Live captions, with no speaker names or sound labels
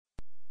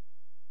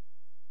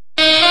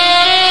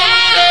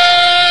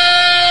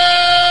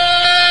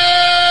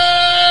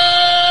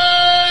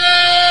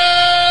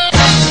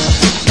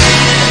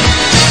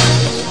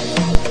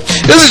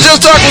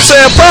Talk with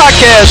Sam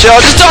podcast, y'all.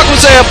 Just Talk with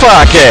Sam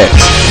podcast.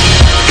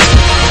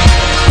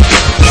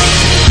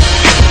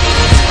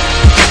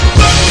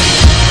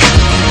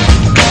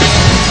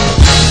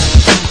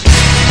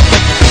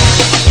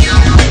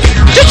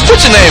 Just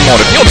put your name on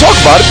it. If you don't talk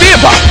about it, be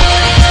about it.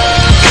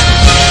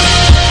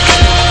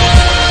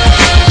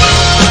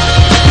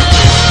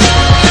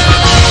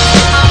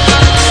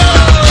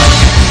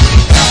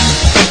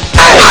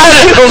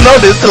 I don't know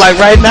this till like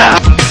right now.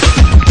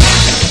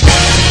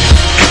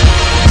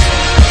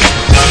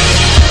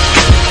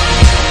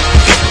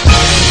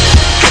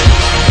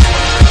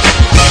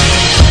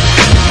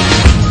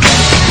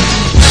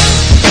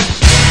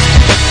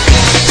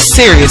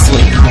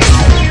 Seriously.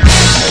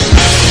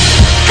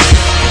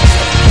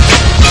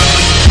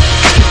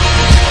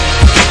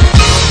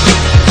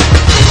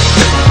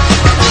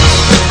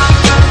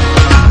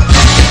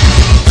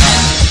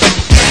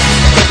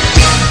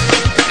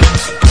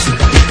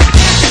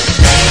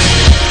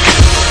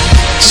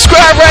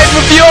 Subscribe, rate, and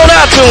review on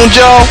iTunes,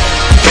 y'all.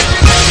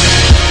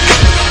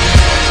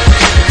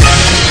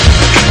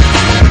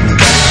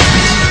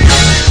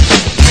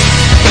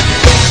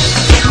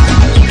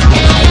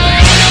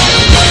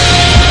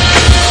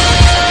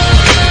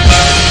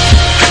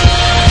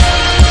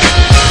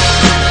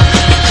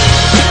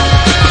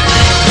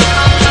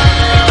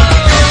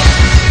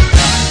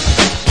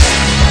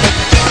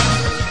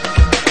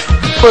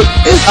 But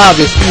it's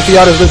obvious, if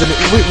y'all just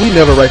listen, we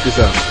never write this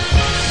out.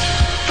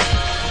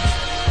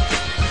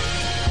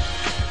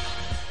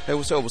 Hey,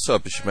 what's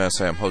up? It's your man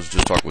Sam, host of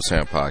Just Talk with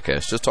Sam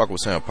podcast. Just Talk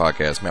with Sam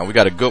podcast, man. We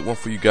got a good one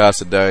for you guys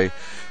today.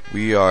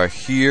 We are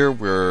here.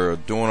 We're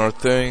doing our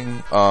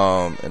thing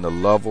in the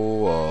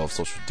level of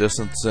social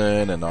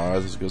distancing and all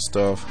this good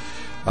stuff.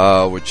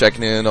 We're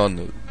checking in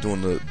on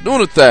doing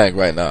the thing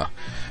right now.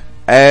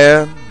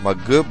 And my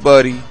good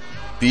buddy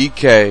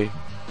BK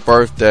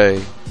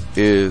birthday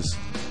is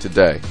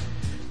today.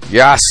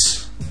 Yes,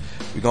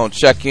 we're gonna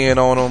check in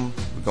on him.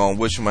 We're gonna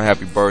wish him a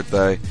happy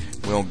birthday.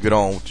 We're gonna get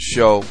on with the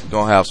show. We're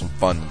gonna have some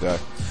fun today.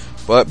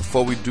 But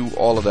before we do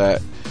all of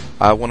that,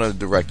 I want to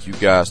direct you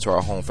guys to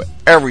our home for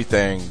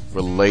everything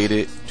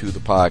related to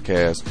the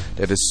podcast.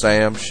 That is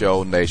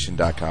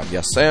samshownation.com.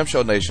 Yes,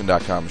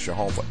 samshownation.com is your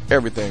home for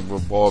everything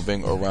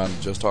revolving around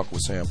the Just Talk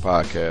with Sam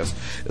podcast.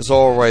 It's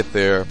all right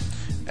there.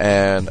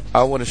 And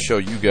I want to show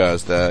you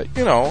guys that,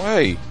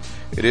 hey,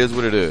 it is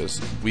what it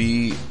is.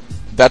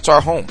 That's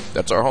our home.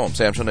 That's our home.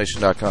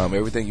 SamShowNation.com.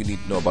 Everything you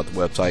need to know about the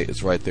website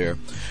is right there.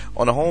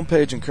 On the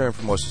homepage and current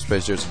promotion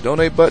space, there's a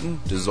donate button.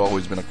 This has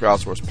always been a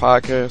crowdsourced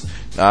podcast.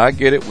 Now, I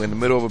get it. We're in the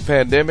middle of a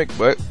pandemic,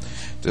 but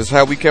this is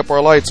how we kept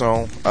our lights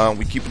on.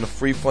 We keeping the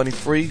free, funny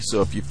free.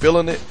 So if you're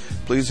feeling it,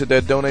 please hit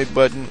that donate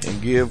button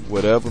and give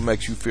whatever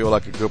makes you feel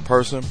like a good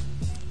person.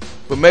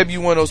 But maybe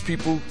you're one of those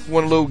people who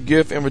want a little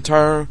gift in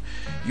return.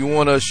 You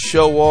want to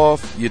show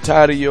off. You're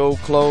tired of your old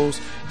clothes.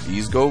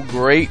 These go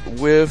great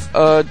with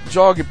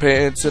jogging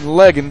pants and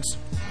leggings.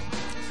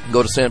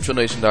 Go to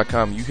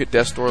samshownation.com. You hit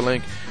that store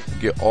link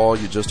and get all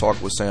your Just Talk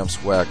with Sam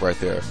swag right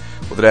there.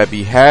 Whether that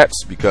be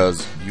hats,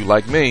 because you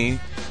like me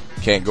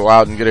can't go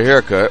out and get a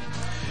haircut,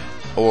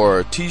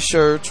 or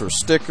t-shirts or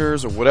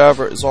stickers or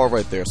whatever, it's all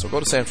right there. So go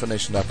to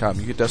samshownation.com.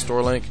 You hit that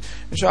store link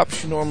and shop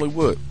as you normally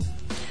would.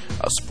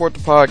 Support the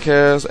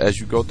podcast as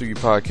you go through your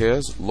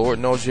podcast. Lord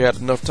knows you had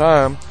enough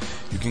time.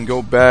 You can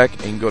go back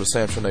and you can go to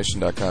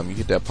samshownation.com. You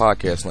hit that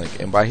podcast link.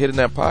 And by hitting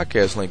that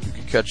podcast link, you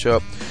can catch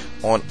up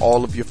on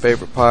all of your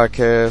favorite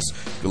podcasts.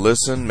 You can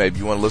listen. Maybe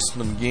you want to listen to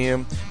them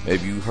again.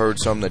 Maybe you heard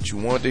something that you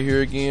wanted to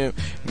hear again.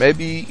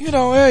 Maybe,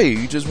 hey,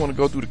 you just want to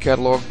go through the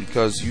catalog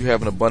because you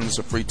have an abundance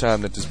of free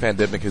time that this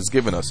pandemic has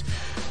given us.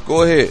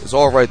 Go ahead. It's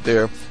all right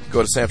there.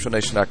 Go to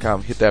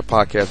samshownation.com, hit that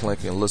podcast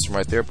link, and listen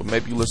right there. But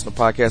maybe you listen to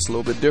podcasts a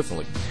little bit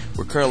differently.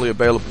 We're currently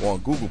available on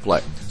Google Play,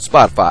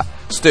 Spotify,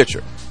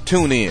 Stitcher,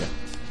 TuneIn,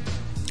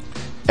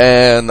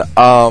 and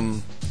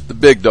the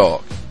big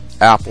dog,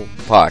 Apple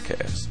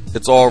Podcasts.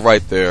 It's all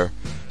right there.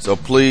 So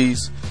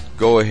please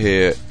go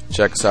ahead,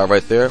 check us out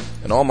right there.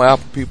 And all my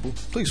Apple people,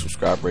 please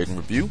subscribe, rate, and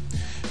review.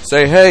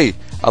 Say, hey,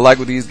 I like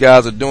what these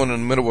guys are doing in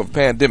the middle of a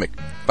pandemic.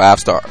 5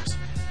 stars.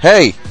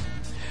 Hey,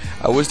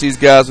 I wish these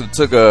guys would have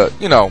took a,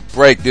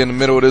 break in the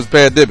middle of this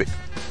pandemic.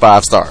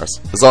 5 stars.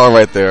 It's all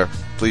right there.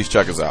 Please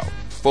check us out.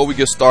 Before we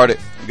get started,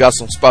 we got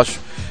some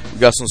special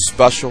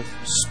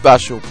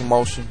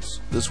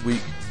promotions this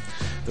week.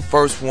 The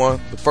first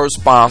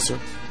sponsor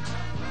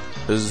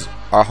is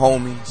our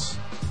homies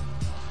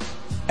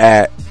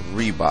at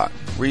Reebok.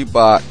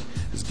 Reebok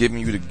is giving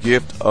you the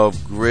gift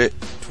of grit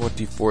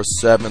 24/7,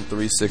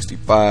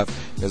 365.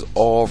 It's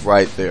all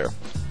right there.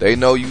 They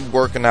know you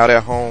working out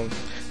at home.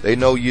 They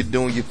know you're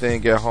doing your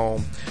thing at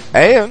home.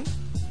 And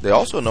they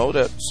also know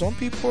that some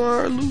people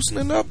are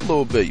loosening up a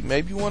little bit.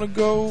 Maybe you want to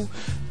go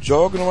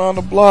jogging around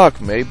the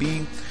block.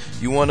 Maybe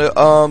you want to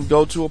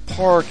go to a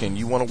park and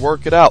you want to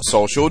work it out.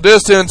 Social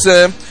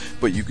distancing.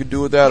 But you could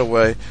do it that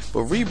way.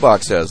 But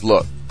Reebok says,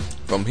 look,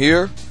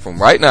 from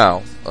right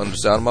now, under the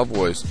sound of my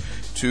voice,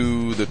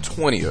 to the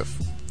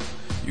 20th,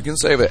 You can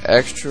save an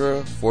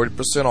extra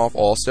 40% off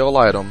all sale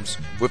items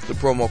with the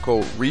promo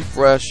code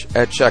REFRESH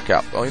at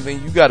checkout. The only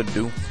thing you got to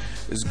do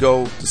is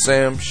go to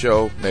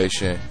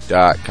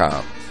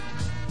samshownation.com.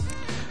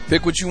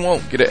 Pick what you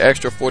want. Get an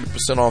extra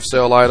 40% off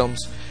sale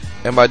items.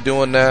 And by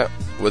doing that,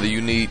 whether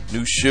you need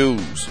new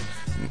shoes,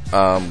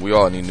 we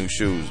all need new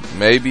shoes.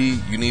 Maybe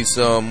you need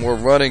some more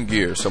running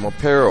gear, some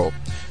apparel,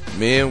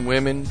 men,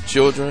 women,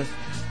 children.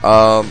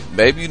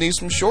 Maybe you need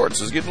some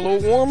shorts. It's getting a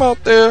little warm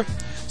out there.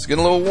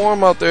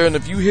 And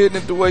if you hitting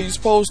it the way you're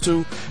supposed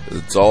to,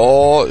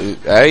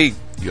 hey,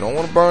 you don't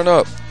want to burn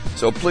up.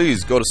 So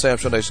please go to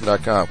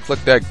samshownation.com. Click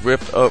that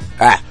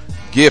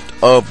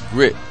gift of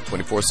grit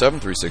 24/7,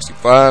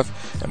 365,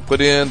 and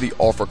put in the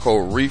offer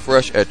code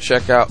REFRESH at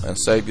checkout and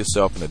save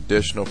yourself an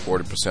additional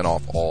 40%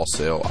 off all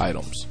sale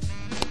items.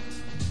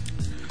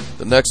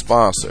 The next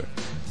sponsor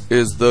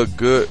is the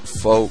good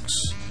folks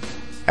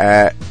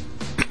at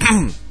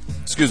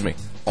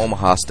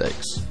Omaha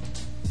Steaks.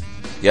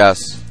 Yes,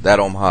 that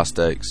Omaha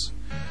Steaks.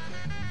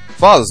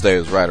 Father's Day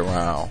is right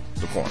around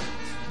the corner.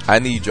 I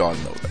need y'all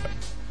to know that.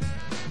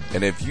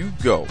 And if you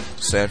go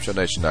to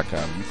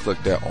samshownation.com, you click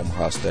that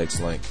Omaha Steaks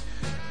link,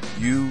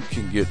 you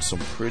can get some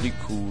pretty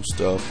cool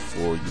stuff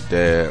for your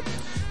dad,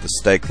 the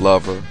steak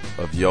lover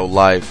of your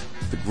life,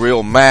 the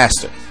grill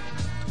master.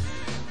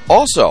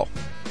 Also,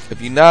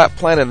 if you're not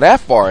planning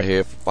that far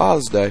ahead for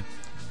Father's Day,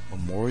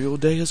 Memorial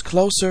Day is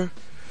closer.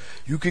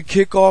 You could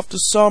kick off the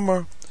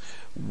summer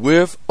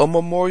with a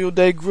Memorial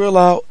Day grill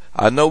out.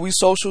 I know we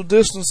social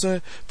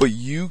distancing, but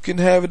you can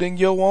have it in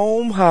your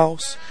own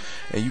house,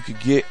 and you can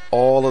get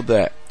all of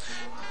that.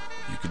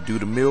 You can do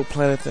the meal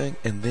planning thing,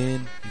 and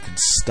then you can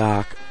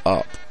stock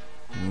up.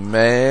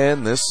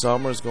 Man, this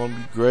summer is going to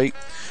be great,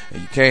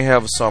 and you can't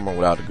have a summer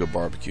without a good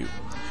barbecue.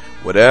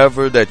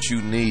 Whatever that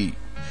you need,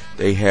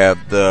 they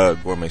have the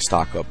gourmet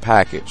stock up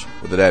package,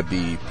 whether that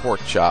be pork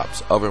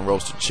chops, oven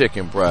roasted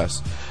chicken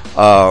breast,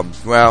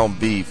 ground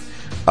beef,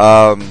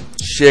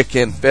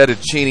 chicken,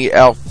 fettuccine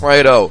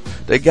Alfredo.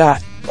 They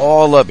got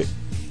all of it.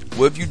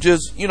 Well, if you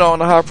just,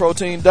 on a high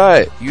protein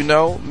diet,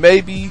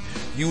 maybe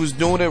you was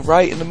doing it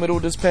right in the middle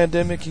of this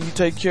pandemic and you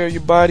take care of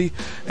your body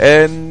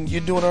and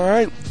you're doing all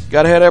right.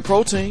 Gotta have that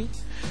protein.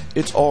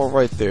 It's all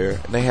right there.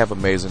 And they have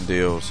amazing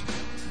deals.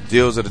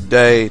 Deals of the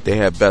day. They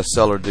have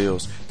bestseller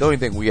deals. The only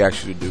thing we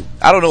actually do,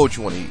 I don't know what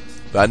you want to eat,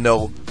 but I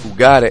know who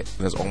got it,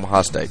 and it's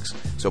Omaha Steaks.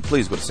 So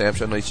please go to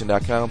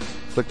samshownation.com,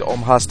 click the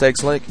Omaha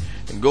Steaks link,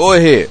 and go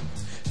ahead.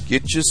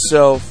 Get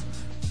yourself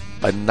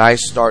a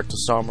nice start to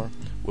summer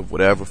with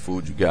whatever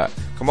food you got.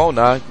 Come on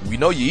now. We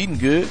know you're eating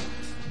good.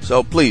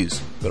 So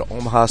please go to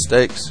Omaha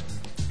Steaks.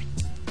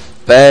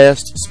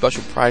 Fast,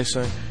 special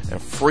pricing,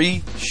 and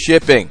free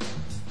shipping.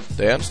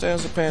 They understand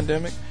it's a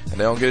pandemic, and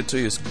they don't get it to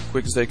you as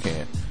quick as they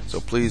can.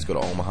 So please go to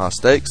Omaha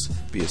Steaks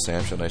via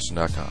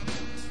samshownation.com.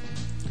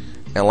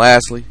 And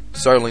lastly,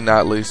 certainly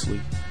not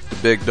leastly, the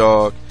big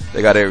dog.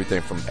 They got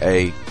everything from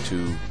A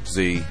to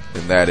Z,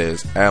 and that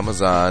is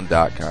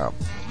Amazon.com.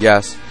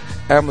 Yes,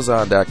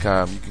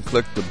 Amazon.com. You can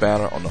click the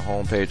banner on the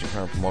homepage and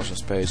current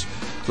promotions page.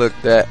 Click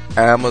that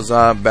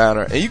Amazon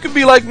banner, and you can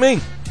be like me.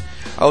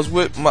 I was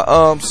with my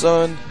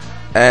son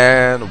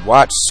and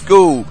watched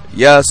Scoob.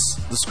 Yes,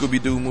 the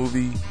Scooby-Doo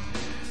movie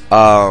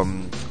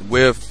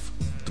with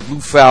the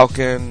Blue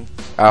Falcon.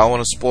 I don't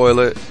want to spoil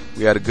it.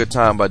 We had a good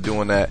time by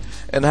doing that.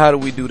 And how do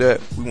we do that?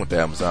 We went to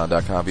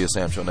Amazon.com via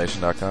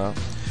SamShowNation.com.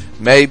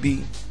 Maybe,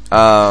 you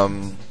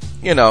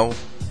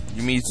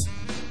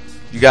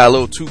got a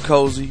little too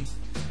cozy.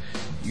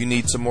 You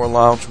need some more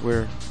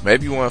loungewear.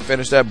 Maybe you want to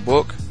finish that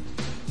book.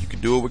 You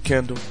can do it with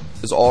Kindle.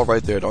 It's all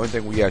right there. The only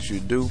thing we actually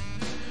do.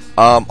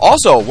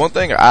 Also, one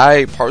thing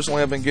I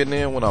personally have been getting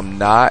in when I'm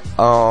not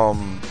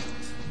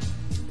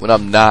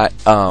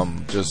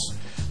just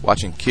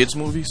watching kids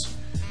movies.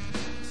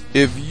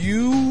 If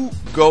you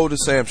go to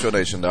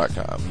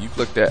samshownation.com, you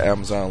click that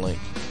Amazon link,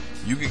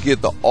 you can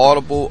get the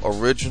Audible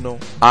original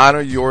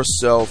Honor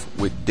Yourself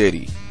with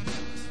Diddy.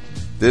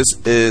 This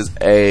is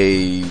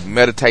a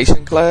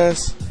meditation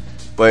class,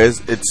 but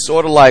it's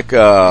sort of like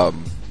the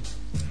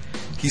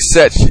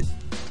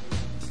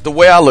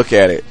way I look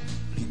at it,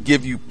 he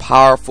give you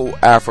powerful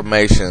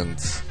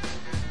affirmations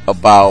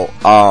about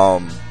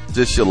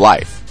just your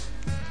life.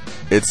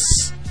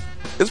 It's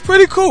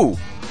pretty cool.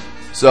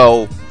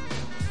 So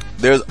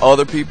there's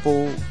other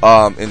people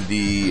in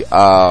the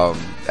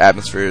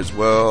atmosphere as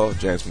well.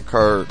 James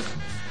McKirk.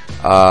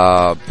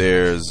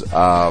 There's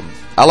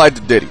I like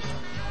the Diddy,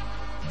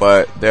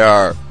 but there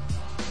are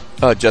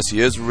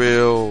Jesse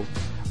Israel,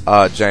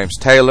 James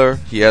Taylor.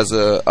 He has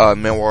a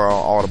memoir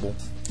on Audible.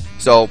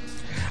 So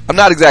I'm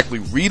not exactly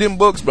reading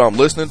books, but I'm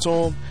listening to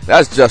them.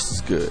 That's just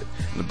as good.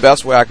 And the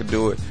best way I can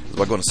do it is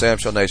by going to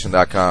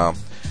samshownation.com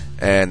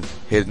and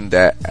hitting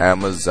that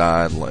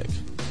Amazon link.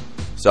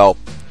 So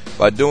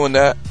by doing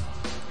that,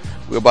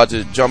 we're about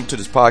to jump to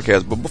this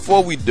podcast. But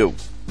before we do,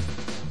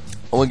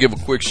 I want to give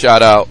a quick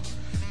shout out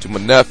to my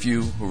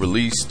nephew who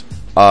released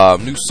a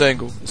new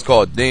single. It's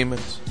called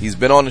Demons. He's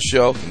been on the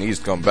show. He needs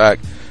to come back.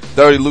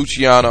 30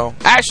 Luciano.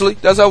 Actually,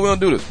 that's how we're going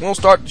to do this. We're going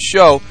to start the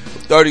show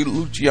with 30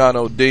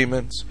 Luciano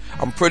Demons.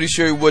 I'm pretty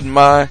sure you wouldn't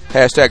mind.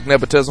 Hashtag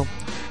nepotism.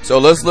 So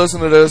let's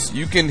listen to this.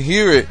 You can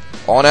hear it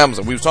on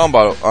Amazon. We were talking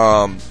about it.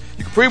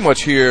 You can pretty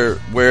much hear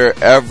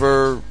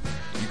wherever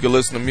you can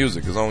listen to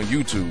music. It's on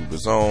YouTube.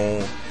 It's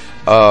on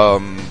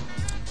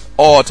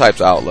all types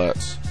of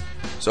outlets.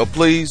 So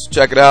please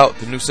check it out.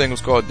 The new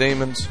single's called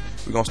Demons.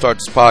 We're going to start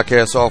this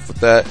podcast off with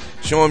that.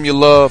 Show him your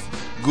love.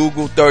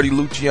 Google 30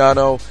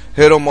 Luciano.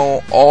 Hit him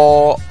on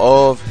all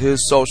of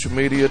his social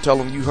media. Tell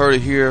him you heard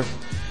it here.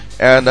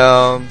 And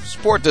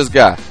support this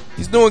guy.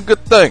 He's doing good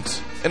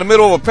things. In the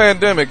middle of a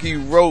pandemic, he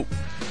wrote...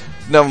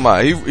 Never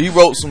mind. He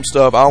wrote some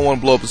stuff. I don't want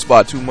to blow up the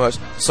spot too much.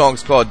 The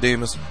song's called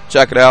Demons.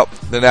 Check it out.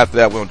 Then after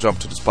that, we're going to jump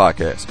to this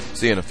podcast.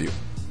 See you in a few.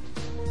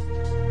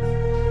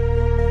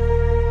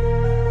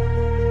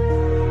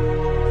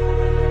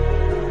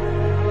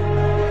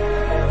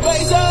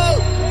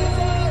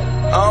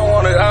 I don't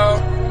want it all.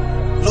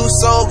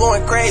 Loose soul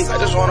going crazy. I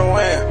just want to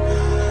win.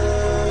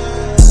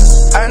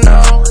 I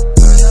know.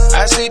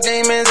 I see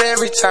demons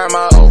every time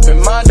I open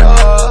my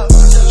door.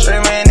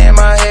 Screaming in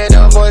my head,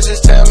 the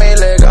voices tell me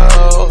let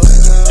go.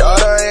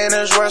 Daughter in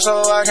this world, so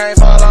I can't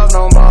fall off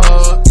no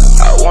more.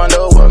 I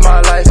wonder what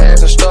my life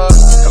has in store.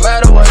 No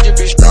matter what, you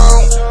be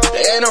strong.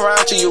 They ain't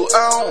around till you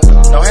own.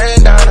 No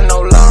hand down and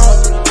no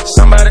loan.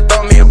 Somebody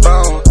throw me a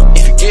bone.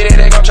 If you get it,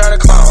 they gon' try to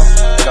clone.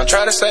 They gon'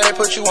 try to say they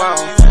put you on.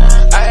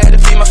 I had to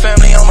feed my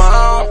family on my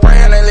own.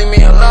 Praying they leave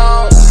me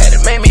alone. Had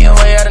to make me a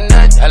way out of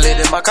nothing. I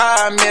lived in my car,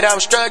 I admit I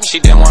was struggling. She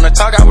didn't wanna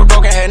talk, I was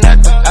broken, had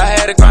nothing. I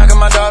had to grind cause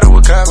my daughter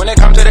would come. When it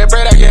come to that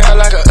bread, I get her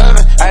like an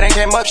oven. I done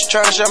came up, she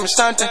tryna show me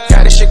something.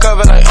 Got this shit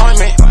covered like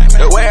ointment.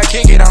 The way I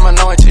kick it, I'm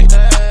anointed.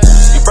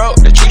 You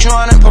broke, they treat you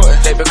unimportant.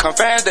 They become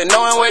fans, they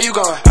knowing where you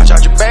going. I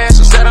charge you bad,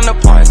 so set an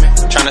appointment.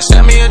 Tryna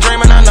sell me a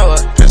dream and I know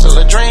it. Pencil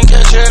a dream,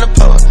 catch it in a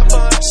poet.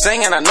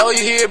 Singing, I know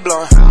you hear it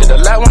blowing. Did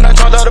a lot when I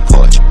jumped out the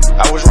porch.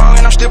 I was wrong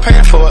and I'm still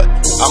paying for it.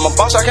 I'm a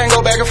boss, I can't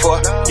go back and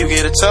forth. You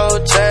get a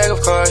toe tag,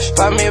 of course.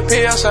 Pop me a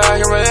pill so I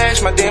can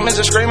relax. My demons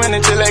are screaming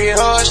until they get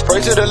harsh.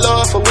 Pray to the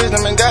Lord for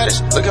wisdom and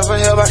guidance. Looking for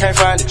help, I can't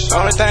find it. The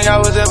only thing I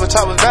was ever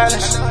taught was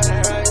violence.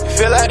 You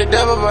feel like the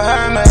devil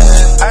behind me.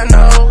 I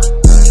know.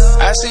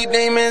 I see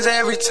demons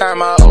every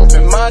time I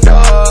open my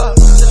door.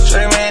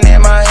 Screaming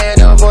in my head,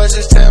 the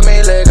voices tell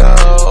me let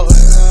go.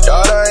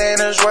 Daughter in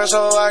this world,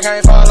 so I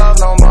can't fall off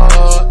no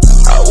more.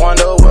 I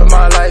wonder what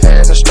my life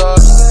has in store.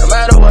 No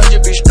matter what, you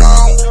be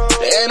strong.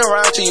 They ain't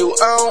around till you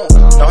own.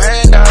 No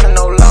hand down and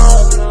no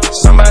loan.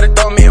 Somebody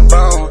throw me a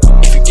bone.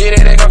 If you get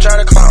it, they gon' try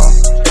to clone.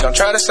 They gon'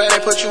 try to say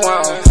they put you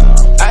on.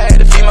 I had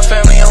to feed my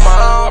family on my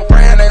own.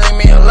 Praying they leave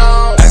me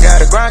alone. I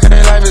gotta grind cause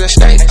their life is at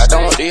stake. I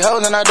don't want these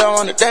hoes and I don't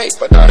want to date.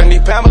 But daughter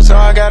need pampers, so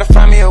I gotta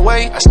find me a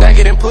way. I stack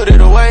it and put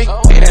it away.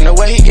 It in the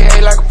way he get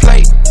ate like a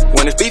plate.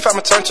 When it's beef,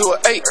 I'ma turn to an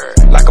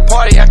 8. Like a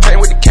party, I came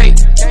with the cake.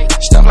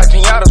 Stuff like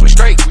pinatas, we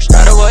straight. No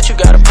matter what, you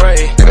gotta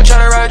pray. They gon' try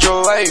to ride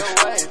your wave.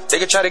 They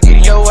gon' try to get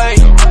in your way.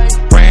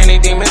 Praying these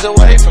demons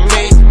away from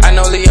me. I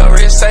know Leo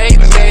is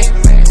saving me.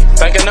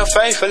 Thinking of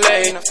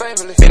faithfully.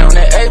 Been on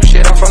that ape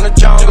shit, I'm from the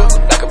jungle.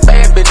 Like a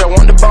bad bitch, I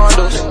want the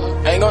bundles.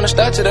 Ain't gonna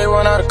stop till they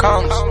run out of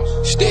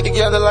condoms. Stick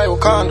together like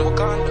Wakanda.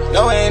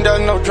 No, I ain't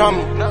done no drama.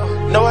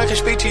 No, I can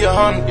speak to your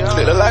Honda.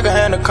 Spit it like a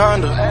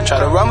anaconda. Try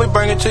to run, we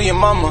bring it to your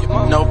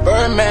mama. No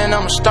Birdman,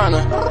 I'm a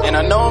stunner. And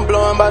I know I'm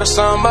blowing by the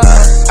sun, but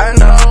I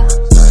know.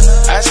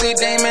 I see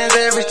demons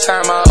every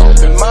time I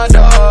open my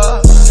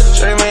door.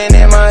 Screaming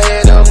in my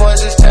head, the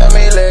voices tell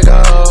me let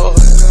go.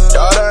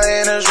 Daughter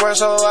in this world,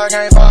 so I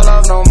can't fall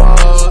off no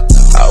more.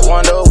 I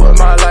wonder what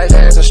my life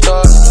has in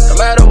store. No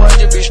matter what,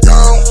 you be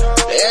strong.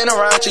 They ain't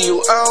around till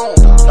you own.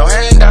 No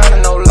hand down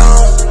and no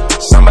loan.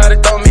 Somebody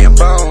throw me a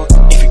bone.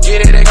 If you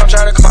get it, they gon'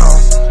 try to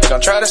clone. They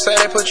gon' try to say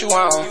they put you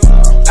on.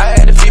 I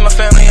had to feed my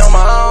family on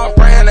my own.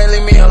 Praying they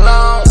leave me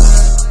alone.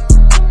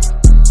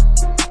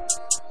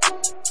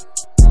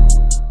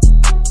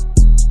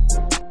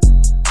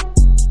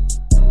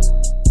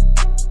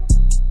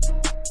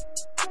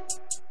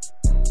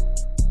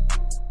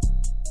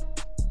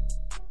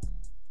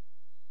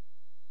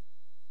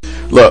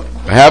 Look,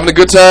 we're having a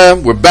good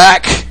time. We're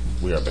back.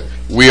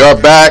 We are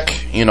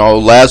back. You know,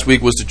 last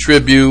week was the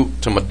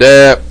tribute to my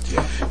dad.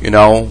 Yeah. You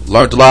know,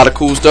 learned a lot of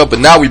cool stuff. But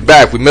now we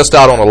back. We missed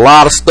out on a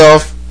lot of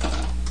stuff.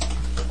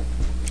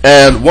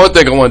 And one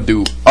thing I want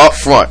to do up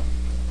front.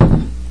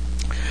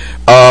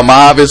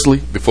 Obviously,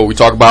 before we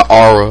talk about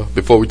Aura,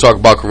 before we talk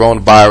about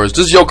coronavirus,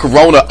 this is your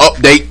Corona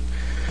update.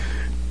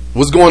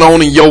 What's going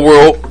on in your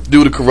world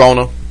due to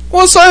Corona? I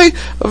want to say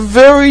a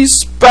very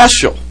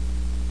special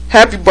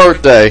happy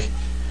birthday.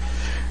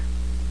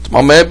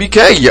 My man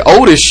BK, you're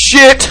old as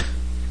shit.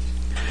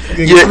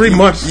 Yeah, 3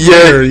 months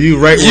later, you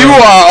right where you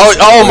are.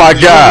 Oh my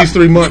God. These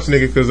 3 months,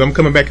 nigga, because I'm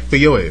coming back for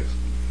your ass.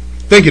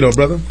 Thank you, though,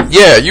 brother.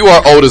 Yeah, you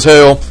are old as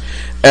hell.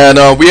 And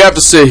we have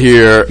to sit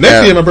here.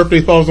 Next year, my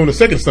birthday falls on the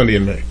second Sunday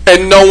in May.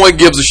 And no one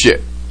gives a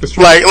shit. That's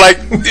true. Like,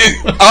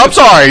 I'm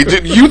sorry.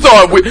 You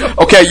thought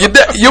okay,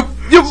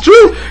 it's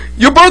true.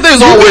 Your birthday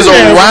is always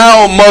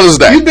around Mother's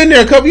Day. You've been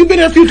there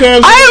a few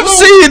times. I have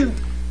seen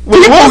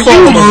People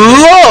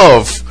you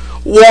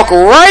love walk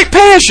right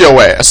past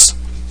your ass.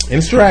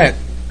 In stride.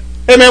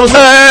 Hey man, what's up?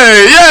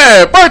 Hey,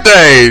 yeah,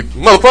 birthday,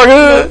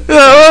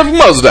 motherfucker,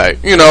 Mother's Day,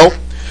 you know.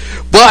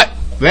 But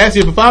last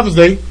year for Father's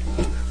Day,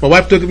 my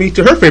wife took me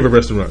to her favorite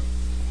restaurant.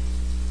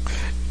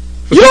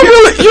 you don't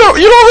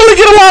really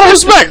get a lot of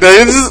respect.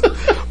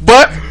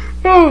 But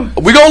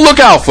we gonna look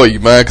out for you,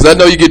 man, because I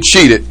know you get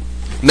cheated.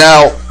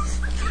 Now,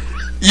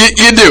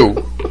 you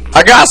do.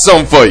 I got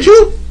something for you.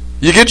 True.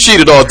 You get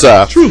cheated all the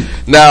time. True.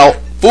 Now,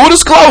 full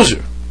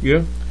disclosure.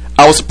 Yeah.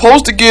 I was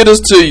supposed to get this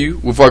to you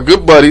with our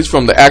good buddies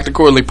from the Act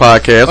Accordingly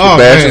podcast with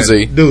Bash and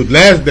Z. Dude,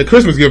 the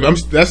Christmas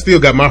gift, that still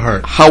got my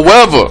heart.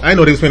 However, I didn't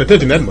know they was paying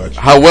attention that much.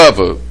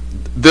 However,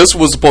 this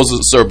was supposed to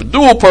serve a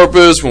dual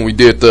purpose when we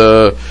did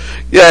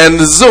and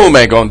the Zoom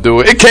ain't gonna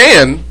do it. It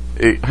can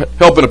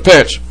help in a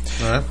pinch.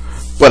 All right.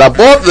 But I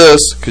bought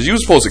this because you were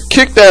supposed to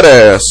kick that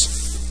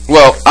ass.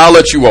 Well, I'll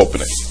let you open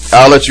it.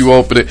 I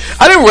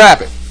didn't wrap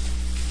it.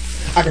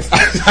 I can.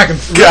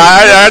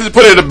 I just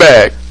put it in the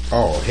bag.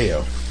 Oh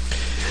hell!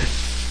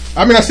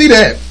 I mean, I see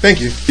that.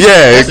 Thank you.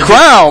 Yeah, it's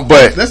crown,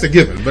 but that's a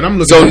given. But I'm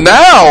looking. So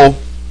now,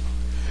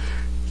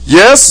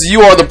 yes,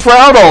 you are the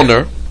proud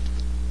owner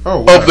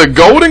of the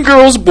Golden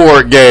Girls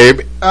board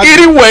game.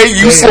 Any way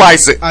you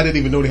slice it. I didn't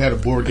even know they had a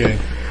board game.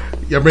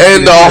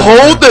 And the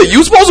whole thing,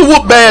 you supposed to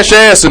whoop Bash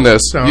ass in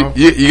this. No.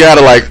 You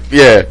gotta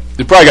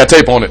you probably got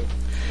tape on it.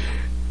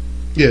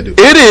 Yeah, dude.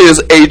 It is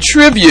a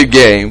trivia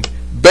game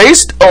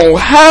based on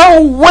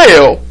how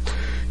well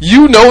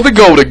you know the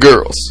Golden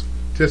Girls.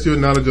 Test your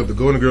knowledge of the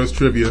Golden Girls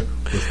trivia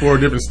with 4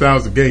 different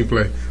styles of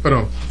gameplay. Hold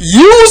on.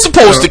 You were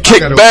supposed to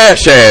kick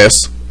Bash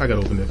ass. I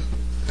gotta open this.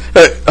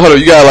 Hold on,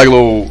 you got like a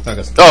little.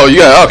 You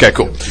got. Okay,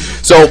 cool.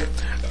 So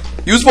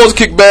you were supposed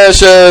to kick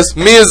Bash ass.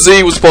 Me and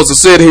Z was supposed to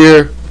sit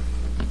here.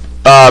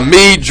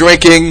 Me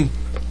drinking,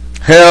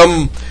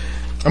 him.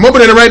 I'm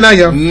opening it right now,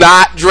 yo.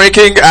 Not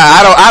drinking.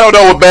 I don't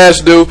know what Bash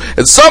do.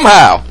 And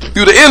somehow,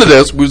 through the end of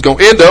this, we was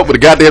gonna end up with a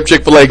goddamn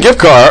Chick-fil-A gift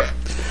card.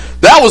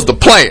 That was the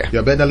plan.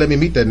 Y'all better not let me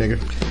meet that nigga.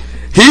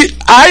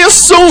 I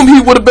assume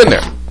he would have been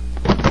there.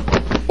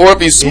 Or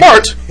if he's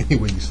smart. Any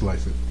way you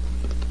slice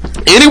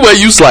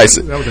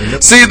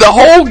it. See, the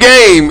whole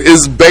game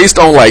is based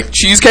on like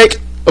cheesecake.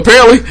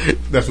 Apparently,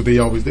 that's what they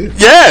always did.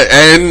 Yeah,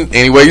 and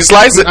any way you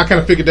slice it, I kind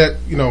of figured that,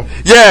 you know.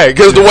 Yeah,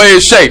 because the way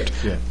it's shaped.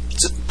 Yeah.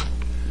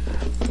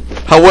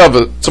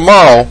 However,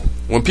 tomorrow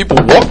when people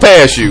walk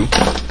past you,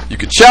 you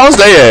can challenge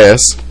their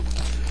ass.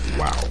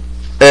 Wow.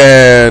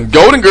 And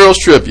Golden Girls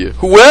trivia.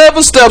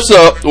 Whoever steps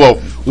up. Well,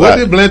 what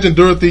did Blanche and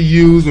Dorothy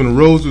use when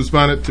Rose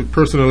responded to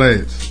personal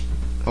ads?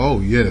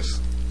 Oh yes.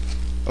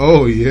 Man,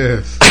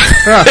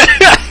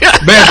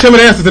 tell me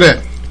the answer to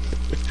that.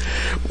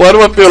 Why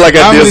do I feel like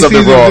I did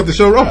something wrong? Did the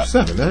show?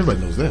 7. Everybody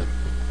knows that.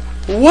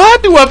 Why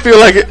do I feel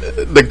like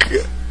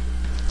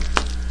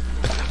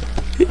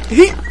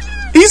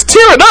he's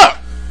tearing up?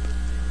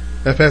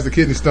 That passed the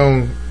kidney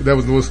stone. That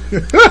was the most.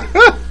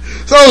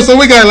 So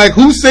we got like,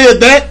 who said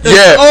that?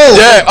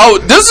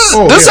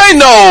 This ain't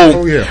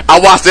no. I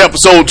watched the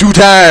episode 2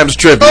 times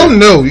trivia. Oh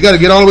no, you got to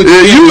get all the way. To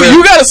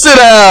you got to sit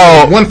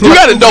down. You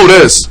got to know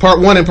this. Part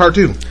 1 and part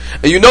 2.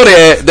 And you know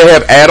they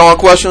have add-on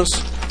questions.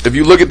 If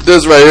you look at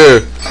this right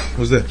here.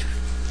 What's that?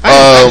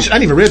 I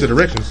didn't even read the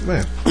directions,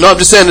 man. No, I'm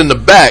just saying in the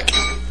back.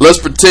 Let's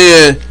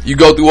pretend you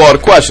go through all the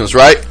questions,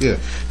 right? Yeah.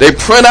 They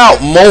print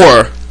out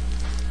more,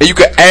 and you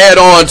can add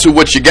on to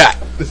what you got.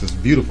 This is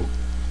beautiful.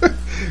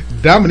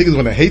 Dominique is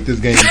going to hate this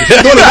game.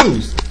 She's going to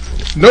lose.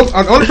 Nope.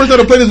 The only person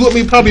that'll play this with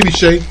me probably be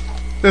Shay.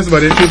 That's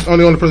about it. She's the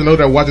only person I know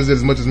that watches it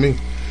as much as me.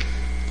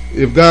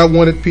 If God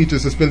wanted Peter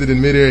suspended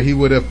in midair, he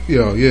would have.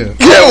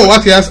 Oh,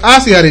 I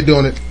see how they're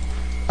doing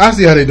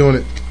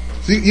it.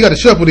 See, you got to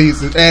shuffle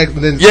these and add, and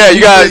then you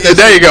got.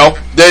 There you go.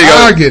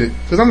 I get it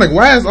because I'm like,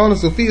 why is all the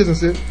Sophia's and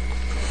shit?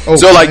 Oh,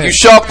 so like you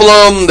shuffle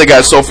them. They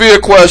got Sophia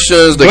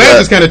questions.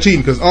 Blanche is kind of cheating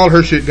because all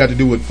her shit got to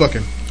do with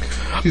fucking.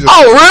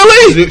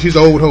 Really? She's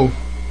an old hoe.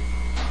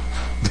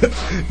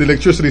 The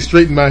electricity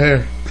straightened my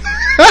hair.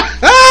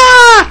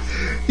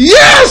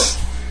 Yes.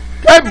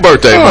 Happy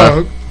birthday,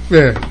 man.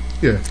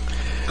 Yeah.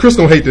 Chris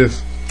gonna hate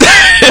this.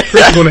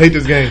 Chris is gonna hate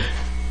this game.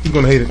 He's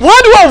gonna hate it. Why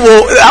do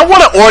I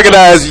want to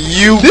organize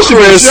you, This should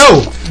Chris? be a show.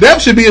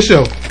 That should be a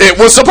show. It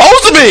was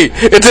supposed to be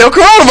until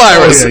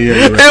coronavirus.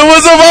 Right. It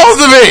was supposed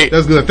to be.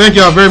 That's good. Thank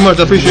y'all very much.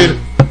 I appreciate it.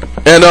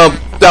 And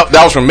that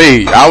was from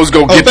me. I was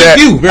gonna get that.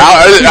 Thank you.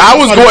 I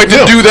was going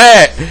to do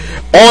that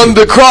on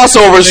the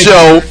crossover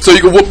show so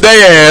you can whoop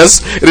their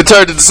ass, and it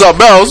turned into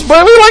something else.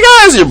 But we were like,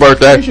 it's your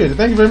birthday. Appreciate it.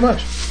 Thank you very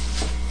much.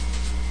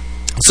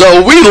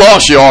 So we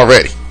lost you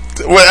already.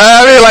 I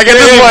mean, like at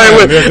this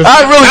point,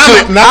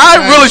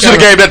 I really should have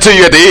gave that to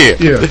you at the end.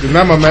 Yeah,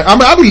 now my man.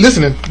 I'll be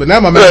listening, but now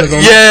my man is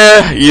on.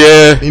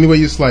 Yeah. Any way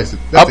you slice it,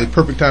 that's a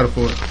perfect title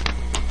for it.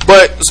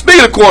 But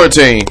speaking of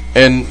quarantine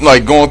and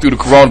like going through the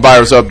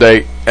coronavirus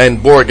update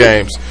and board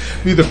games,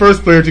 be the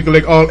first player to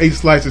collect all 8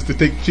 slices to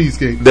take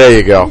cheesecake. There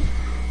you go.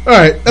 All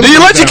right. Do you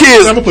let your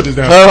kids? I'm gonna put this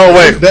down. Oh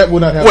wait, that will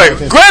not happen.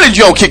 Wait, granted,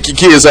 you don't kick your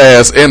kids'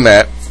 ass in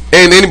that,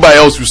 and anybody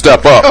else who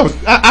step up.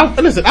 Oh,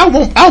 listen. I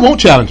won't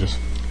challenges.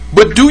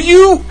 But do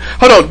you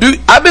hold on?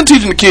 I've been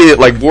teaching the kid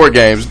like board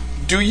games.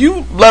 Do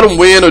you let them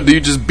win, or do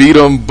you just beat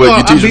them? But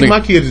you teach I beat my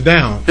kids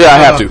down. Yeah, I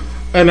have to.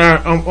 And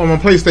on my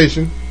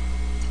PlayStation,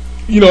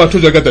 you know, I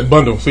told you I got that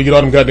bundle, so you get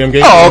all them goddamn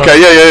games. Oh, okay,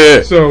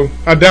 yeah. So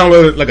I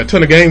downloaded like a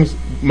ton of games.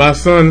 My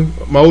son,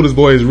 my oldest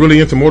boy, is really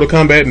into Mortal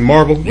Kombat and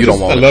Marvel. You don't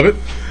want I love it,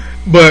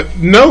 but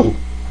no,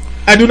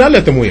 I do not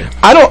let them win.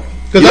 I don't,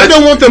 because I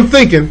don't want them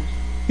thinking,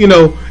 you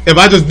know, if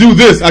I just do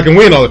this, I can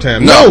win all the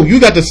time. No, you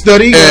got to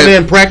study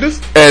and practice.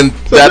 And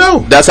so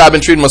that's how I've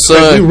been treating my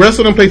son. Like we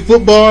wrestle and play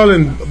football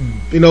and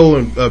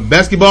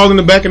basketball in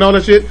the back and all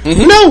that shit.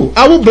 Mm-hmm. No,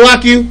 I will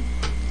block you.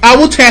 I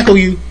will tackle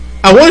you.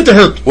 I want it to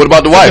hurt. What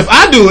about the wife? If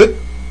I do it,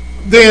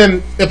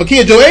 then if a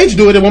kid your age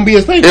do it, it won't be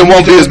as painful. It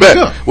won't be as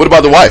bad. What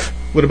about the wife?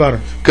 What about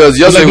her? Because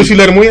yesterday, did she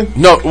let him win?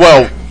 No.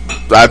 Well,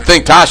 I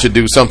think Tasha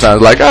do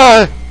sometimes. Like,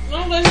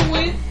 don't let him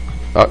win.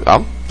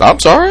 I'm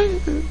sorry.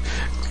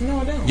 No,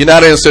 I don't. You're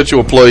not an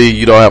essential employee.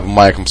 You don't have a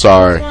mic. I'm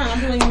sorry. Fine,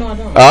 I'm letting you know I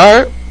don't.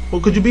 All right.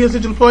 Well, could you be an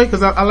essential employee?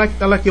 Because I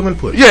like your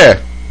input. Yeah.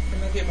 Can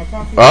I get my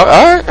coffee? All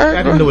right.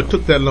 I didn't know it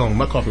took that long.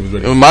 My coffee was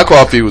ready. My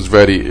coffee was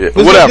ready.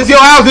 Whatever. This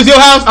your house. This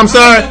your house. I'm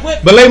sorry.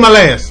 Belay my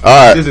last.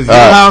 All right. This is your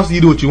house. You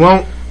do what you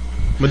want,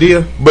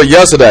 Medea. But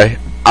yesterday,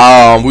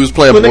 we was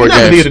playing board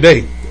games. Medea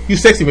today. You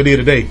sexy Medea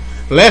today.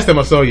 The last time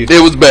I saw you,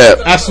 it was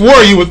bad. I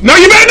swore you was. No,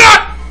 you may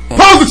not.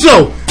 Pause the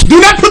show. Do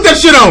not put that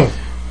shit on.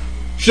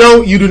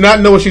 Show, you do not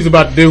know what she's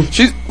about to do.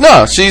 She's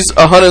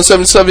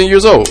 177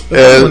 years old.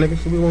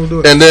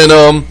 And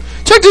then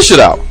check this shit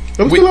out.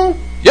 Are we still on?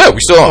 Yeah, we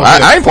still on.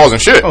 I ain't pausing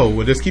shit. Oh,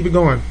 well, just keep it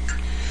going.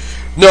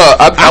 No,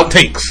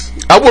 outtakes.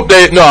 I whooped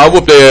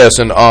their ass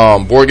in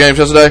board games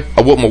yesterday.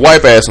 I whooped my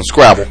wife ass in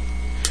Scrabble.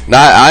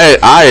 Now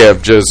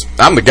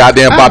I'm the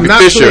goddamn Bobby Fischer.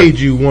 I've not played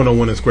you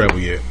one-on-one in Scrabble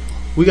yet.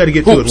 We got to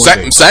get to it one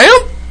day. Sam?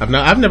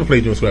 I've never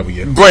played you in Scrabble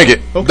yet. Bring it.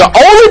 Okay. The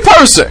only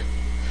person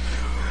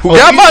who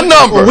got my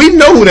number we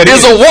know who that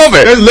is. A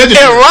woman. That's And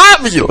legendary.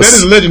 That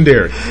is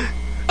legendary.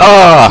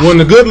 When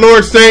the good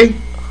Lord say,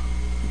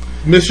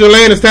 Miss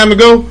Shalane, it's time to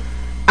go,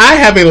 I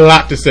have a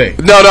lot to say.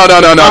 No.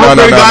 I'm praying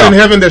to God in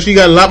heaven that she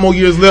got a lot more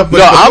years left. But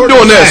no, I'm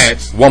doing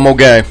this. One more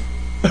game.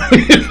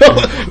 Hey,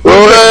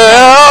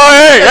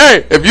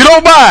 if you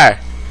don't buy,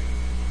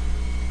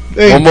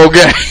 one more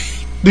game.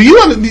 Do you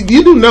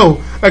know?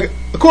 Like,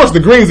 of course, the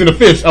greens and the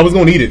fish, I was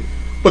going to eat it.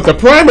 But the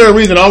primary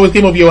reason I always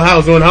came over to your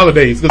house during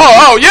holidays.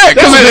 Oh yeah,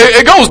 because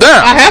it goes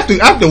down. I have to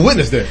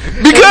witness that.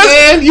 Because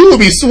man, you will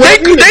be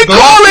sweating. They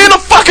call in a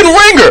fucking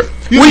ringer.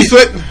 You be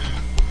sweating.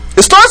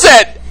 It starts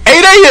at 8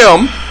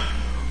 a.m.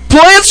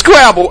 playing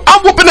Scrabble.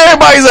 I'm whooping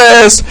everybody's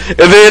ass,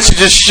 and then she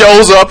just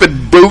shows up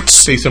in boots.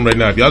 Say something right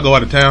now. If y'all go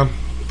out of town,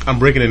 I'm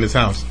breaking in this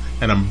house.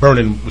 And I'm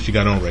burning what she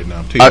got on right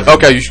now.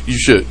 Okay, you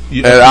should.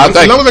 As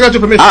long as I got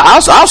your permission.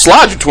 I'll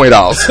slide you $20.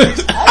 I'll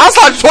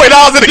slide you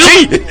 $20 in the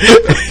key.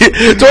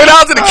 $20 in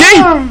the key.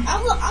 I'm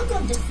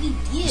going to defeat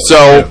you.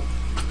 So,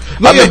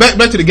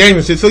 back to the game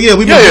and shit. So yeah,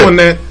 we've been doing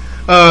that.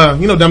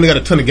 Dominic got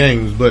a ton of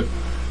games, but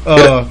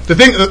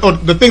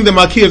the thing that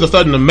my kids are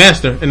starting to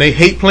master, and they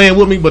hate playing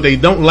with me, but they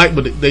don't like,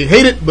 but they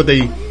hate it, but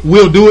they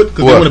will do it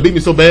because they want to beat me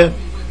so bad.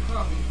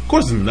 Of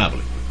course, it's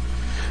Monopoly.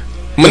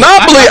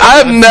 Monopoly,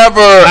 I've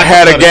never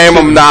had a game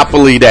of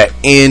Monopoly that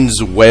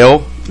ends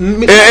well.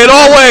 It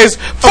always,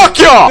 fuck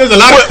y'all. There's a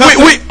lot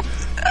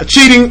of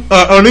cheating,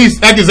 or at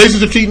least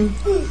accusations of cheating.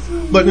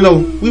 But,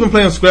 we've been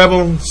playing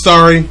Scrabble,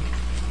 Sorry.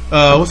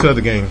 What's the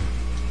other game?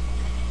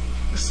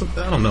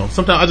 I don't know.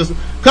 Sometimes I just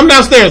come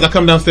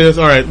downstairs.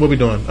 All right, what we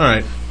doing? All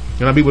right.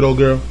 Can I be with old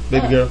girl,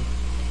 baby girl?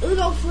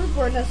 Uno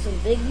Flipper has some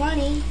big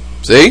money.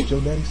 See? What's your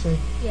daddy say?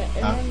 Yeah.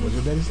 What's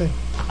your daddy say?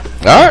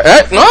 All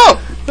right. No.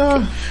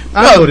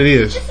 I know what it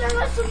is.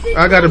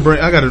 I gotta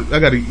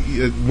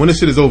when this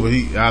shit is over,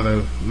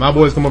 either my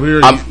boys come over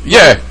here.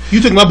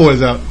 You took my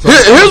boys out. So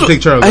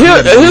take Charles.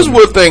 Here's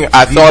one thing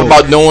I thought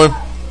about doing,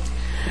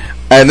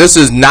 and this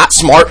is not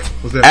smart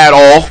at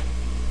all,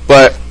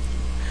 but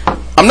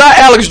I'm not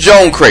Alex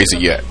Jones crazy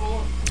yet.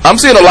 I'm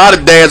seeing a lot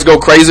of dads go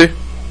crazy.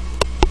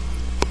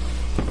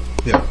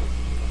 Yeah.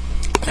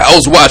 I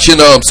was watching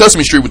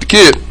Sesame Street with the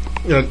kid.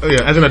 Yeah.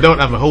 As an adult,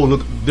 I have a whole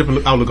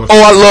different outlook on.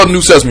 Oh, I love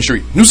New Sesame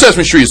Street. New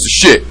Sesame Street is the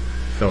shit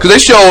because they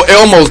show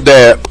Elmo's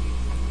dad.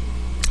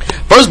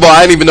 First of all,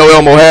 I didn't even know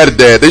Elmo had a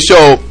dad. They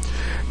show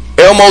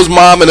Elmo's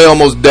mom and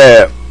Elmo's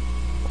dad.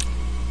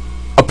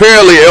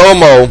 Apparently,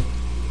 Elmo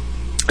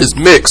is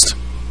mixed.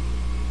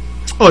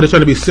 Oh, they're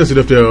trying to be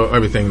sensitive to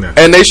everything now.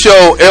 And they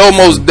show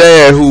Elmo's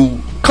dad, who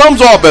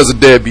comes off as a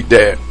deadbeat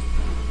dad.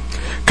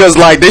 Because,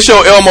 they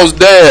show Elmo's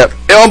dad,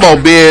 Elmo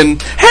being,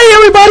 hey,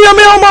 everybody, I'm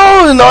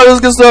Elmo, and all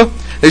this good stuff.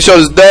 They show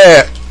his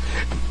dad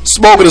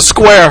smoking a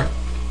square.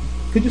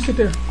 Could you sit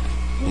there?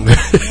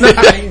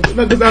 It's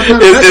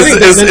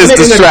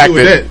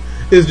distracting.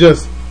 It's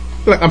just,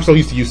 I'm so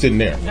used to you sitting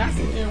there.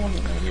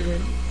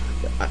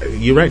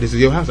 You're right, this is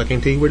your house. I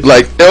can't tell you where to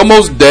sit.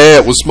 Elmo's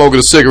dad was smoking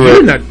a cigarette.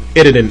 You're not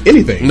editing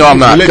anything. No, I'm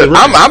not.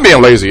 I'm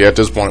being lazy at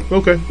this point.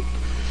 Okay.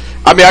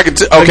 I mean, I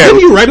could. Okay. Didn't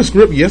you write a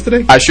script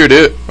yesterday? I sure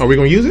did. Are we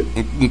gonna use it?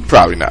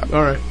 Probably not.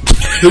 All right.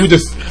 Did we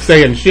just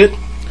say shit?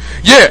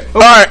 Yeah.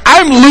 All right.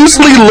 I'm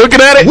loosely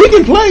looking at it. We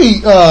can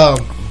play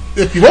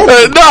if you want.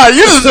 Nah,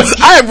 you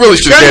just. I really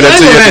should say that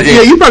to you. At the Yeah,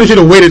 end. you probably should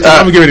have waited till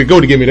I'm gonna get ready to go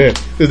to give me that,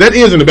 because that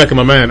is in the back of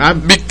my mind.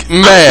 I'm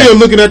still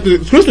looking at the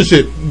Christmas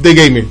shit they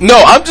gave me.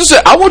 No, I'm just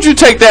saying, I want you to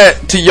take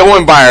that to your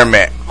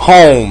environment,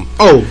 home.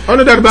 Oh,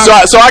 under that about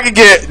So I can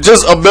get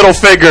just a middle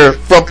finger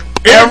from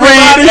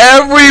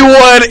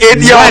everyone in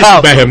your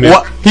house.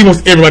 What? He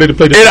wants everybody to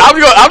play this. And I'm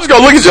just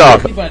gonna look at y'all.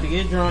 You about to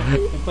get drunk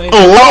and play.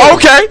 Oh,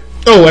 okay.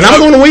 Oh, and I'm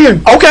going to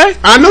win. Okay.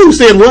 I know who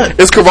said what.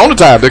 It's Corona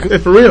time, nigga.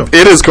 It's for real.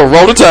 It is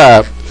Corona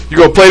time. You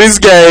gonna play this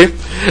game.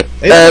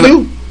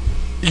 And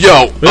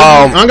yo,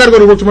 I ain't gotta go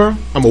to work tomorrow.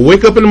 I'm gonna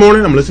wake up in the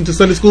morning. I'm gonna listen to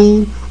Sunday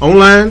school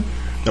online.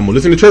 I'm gonna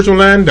listen to church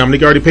online.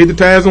 Dominique already paid the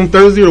tithes on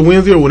Thursday or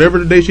Wednesday or whatever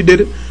the day she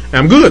did it. And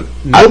I'm good.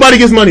 Nobody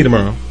gets money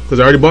tomorrow because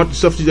I already bought the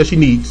stuff that she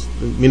needs.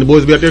 Me and the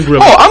boys will be out there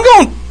grilling. Oh, I'm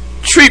gonna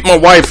treat my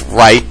wife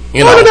right.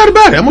 You know, no doubt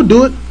about it. I'm gonna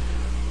do it.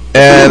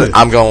 And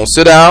I'm gonna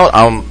sit down.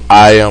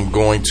 I am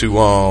going to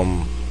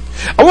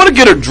I want to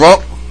get her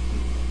drunk.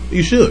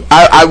 You should.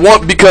 I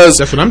want, because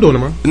that's what I'm doing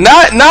tomorrow.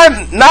 Not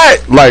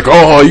like,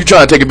 oh, you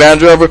trying to take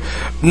advantage of her.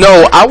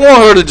 No, I want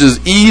her to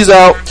just ease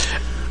out.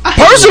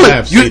 Personally,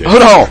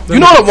 hold on. You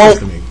know what I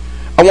want?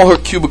 I want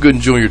her Cuba Gooding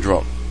Jr.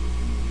 drunk.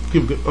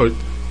 Cuba Gooding, or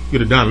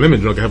get a Don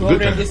Lemon drunk and have a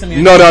good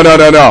time.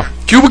 No.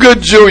 Cuba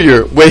Gooding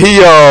Jr. When he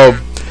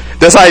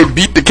that's how he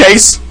beat the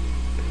case.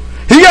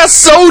 He got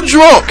so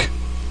drunk.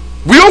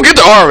 We don't get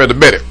to R in a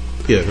minute.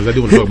 Yeah, because I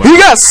do want to talk about He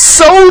got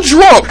so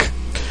drunk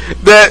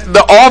that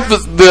the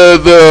office,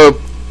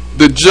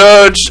 the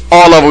judge,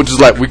 all of them just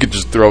like, we could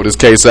just throw this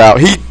case out.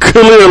 He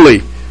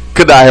clearly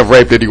could not have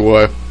raped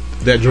anyone.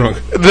 That drunk.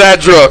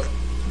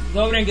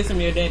 Go over there and get some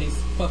of your daddy's.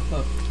 Puff.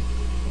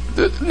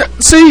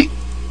 See,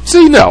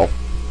 no.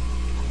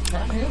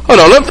 Hold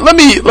on, let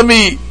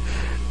me.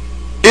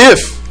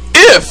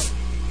 If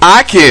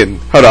I can,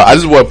 hold on. I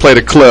just want to play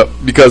the clip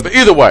because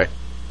either way,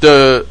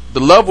 the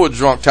level of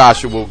drunk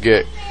Tasha will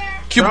get.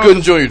 Cuba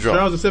Gooding Jr. drunk.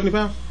 Charles is 70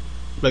 pounds,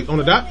 like on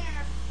the dot.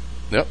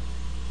 Yep.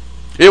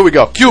 Here we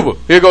go. Cuba.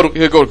 Here go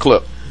the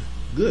clip.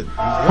 Good.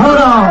 Hold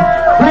on.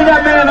 Bring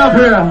that man up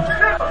here.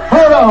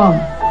 Hold on.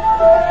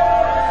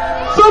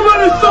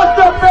 Somebody suck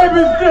that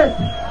baby's dick.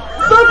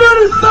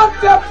 Somebody suck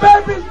that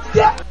baby's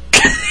dick.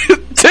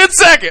 10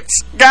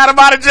 seconds. Got him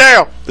out of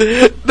jail.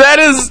 That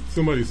is.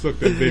 Somebody suck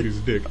that baby's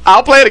dick.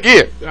 I'll play it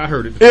again. I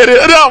heard it.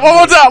 No, one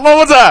more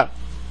time.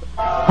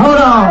 Hold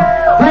on.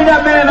 Bring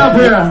that man up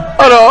here.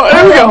 Hold on.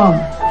 Here we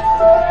go.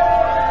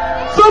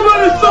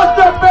 Somebody suck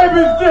that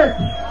baby's dick.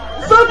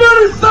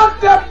 Somebody suck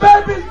that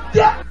baby's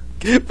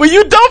dick. But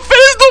you don't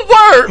finish the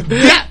word.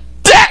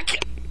 Dick.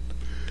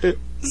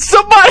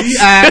 Somebody.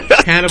 D-I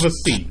kind of a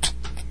C.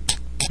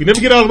 You never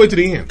get all the way to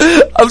the end.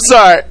 I'm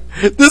sorry.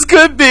 This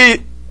could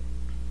be.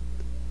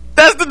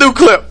 That's the new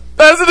clip.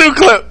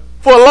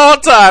 For a long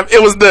time,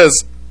 it was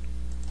this.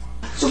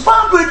 So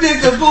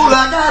unpredictable,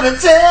 I gotta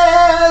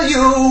tell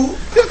you.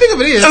 Just think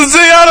of it is.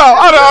 See, hold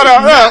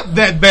on. Not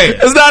that bad.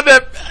 It's not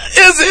that.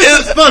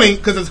 It's funny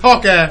because it's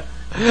Hawkeye.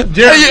 And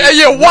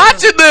you're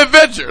watching the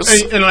adventures.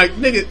 And like,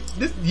 nigga,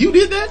 you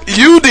did that?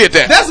 You did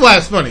that. That's why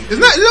it's funny. It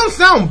don't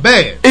sound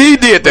bad. He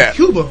did that.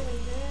 Cuba.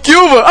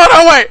 Hold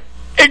on, wait.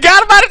 It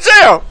got him out of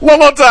jail. One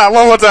more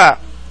time.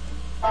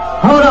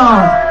 Hold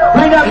on.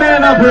 Bring that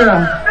man up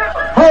here.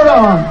 Hold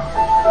on.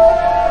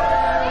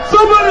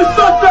 Somebody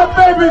suck that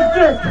baby's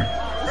dick.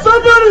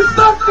 Somebody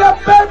suck that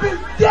baby's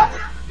dick.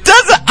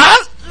 That's an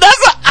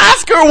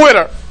Oscar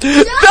winner.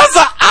 That's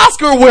an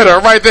Oscar winner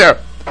right there.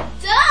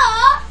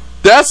 Duh.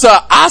 That's an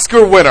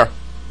Oscar winner.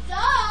 Duh.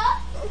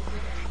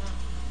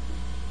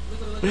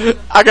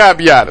 I gotta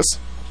be honest.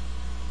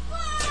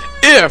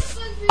 If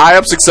I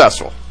am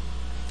successful,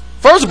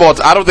 first of all,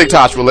 I don't think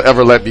Tosh will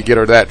ever let me get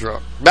her that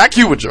drunk. Not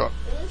Cuba drunk.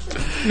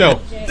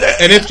 No.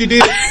 And if she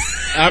did,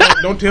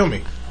 don't tell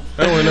me.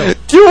 I don't want to know.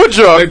 Cuba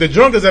drunk. Like the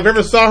drunkest I've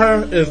ever saw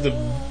her is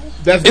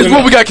that's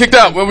when we got kicked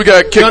out. When we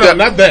got kicked out. No,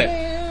 not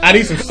that. I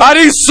need some.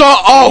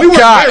 Oh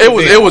God! It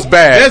was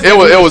bad. It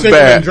was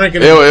bad.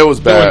 It was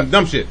bad.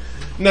 Dumb shit.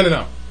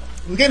 No.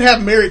 We can't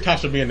have married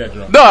Tasha being that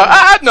drunk. No,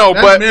 I know,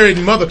 that's but married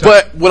mother Tasha.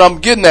 But what I'm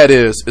getting at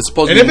is, it's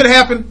supposed and to. And if it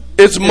happened,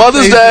 it's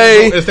Mother's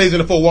Day. It stays in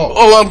the 4 walls.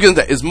 Oh, I'm getting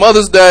that. It's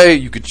Mother's Day.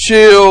 You could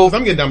chill.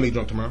 I'm getting Dominique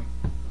drunk tomorrow.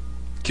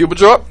 Cuba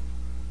drunk?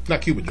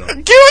 Not Cuba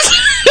drunk. Cuba.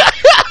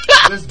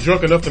 Just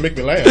drunk enough to make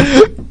me laugh.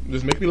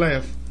 Just make me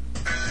laugh.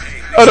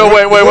 Oh no!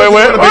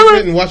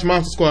 Wait. And watch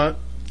Monster Squad.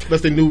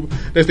 That's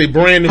their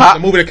brand new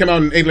movie that came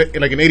out in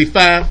like in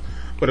 '85.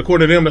 But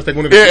according to them, that's like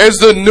one of the. Yeah, it's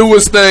the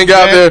newest thing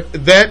out there.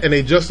 That and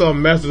they just saw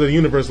Masters of the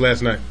Universe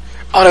last night.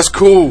 Oh, that's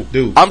cool,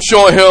 dude. I'm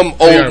showing him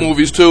old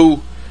movies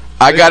too.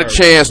 I got a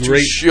chance to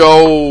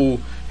show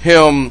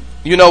him.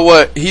 You know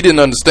what? He didn't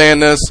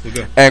understand this,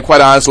 and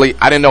quite honestly,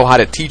 I didn't know how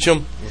to teach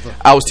him.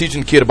 I was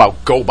teaching the kid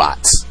about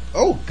GoBots.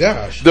 Oh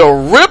gosh, the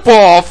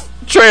rip-off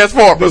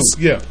Transformers.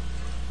 Yeah,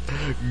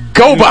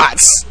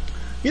 GoBots.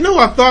 You know,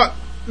 I thought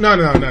no,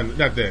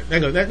 not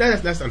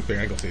that. That's unfair.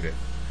 I ain't gonna say that.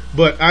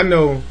 But I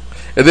know.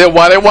 And then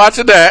while they're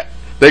watching that,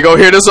 they go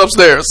hear this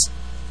upstairs.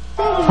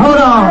 Hold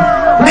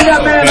on, bring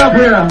that man up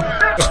here.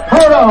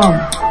 Hold on.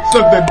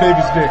 Suck that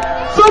baby's dick.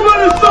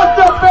 Somebody suck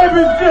that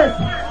baby's dick.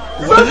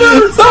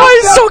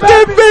 Somebody suck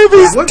that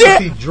baby's What dick. does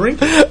he drink?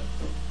 I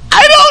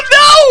don't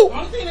know. The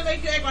only thing that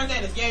makes you act like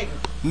that is Jaeger.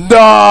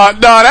 No,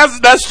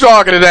 that's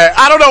stronger than that.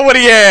 I don't know what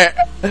he had.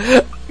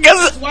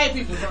 Guess White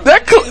people drunk.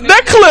 that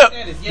clip.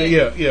 That is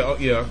Jaeger.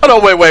 Yeah. Oh no,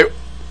 wait.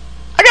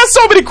 I got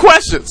so many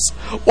questions.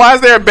 Why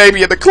is there a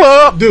baby in the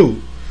club?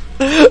 Dude.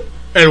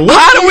 And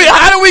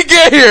How do we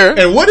get here?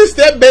 And what is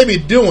that baby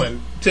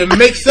doing to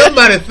make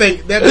somebody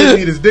think that baby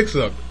need his dick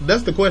sucked?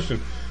 That's the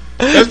question.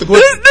 That's the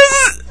question.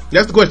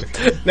 That's the question.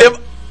 Now,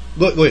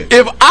 go ahead.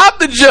 If I'm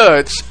the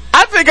judge,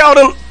 I think I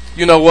would.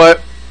 You know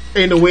what?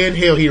 Ain't no way in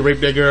hell he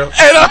raped that girl.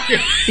 And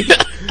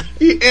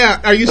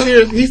Are you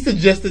serious? He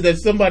suggested that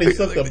somebody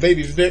sucked a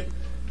baby's dick.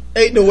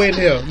 Ain't no way in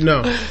hell.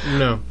 No.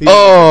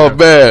 oh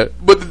man,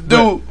 but the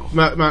dude,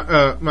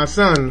 my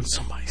son,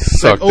 somebody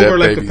sucked over that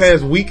like baby. the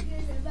past week.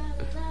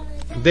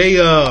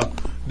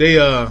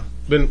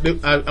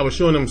 I was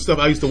showing them stuff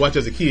I used to watch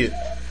as a kid,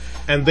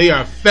 and they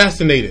are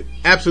fascinated,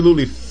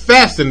 absolutely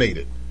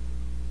fascinated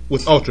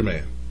with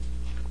Ultraman.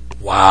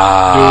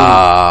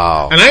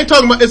 Wow. And I ain't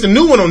talking about, it's a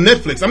new one on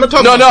Netflix. I'm not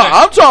talking No, about that.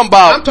 I'm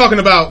talking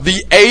about the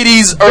the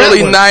 80s, early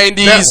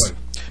 90s.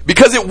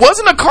 Because it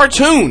wasn't a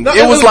cartoon. No,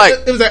 it was like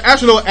it was an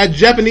actual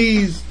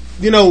Japanese,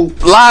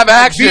 live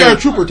action. VR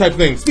Trooper type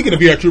thing. Speaking of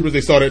VR Troopers,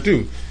 they saw that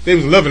too. They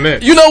was loving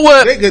that. You know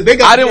what? They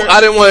got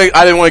I didn't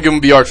want to give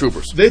them VR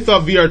Troopers. They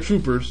thought VR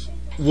Troopers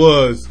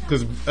was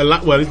because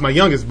at least my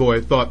youngest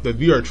boy thought that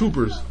VR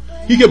Troopers.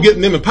 He kept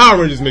getting them and Power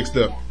Rangers mixed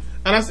up,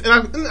 and I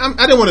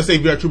didn't want to say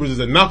VR Troopers is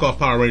a knockoff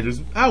Power Rangers.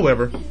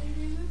 However,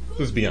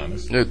 let's be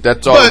honest,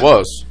 That's all it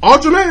was.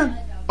 Ultraman.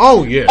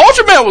 Oh yeah,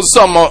 Ultraman was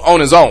something on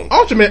his own.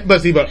 Ultraman.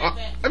 But see,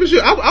 I'm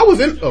sure I was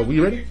in. Oh, were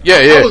you ready?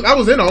 Yeah. I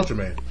was in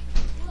Ultraman.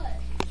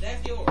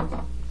 That's yours.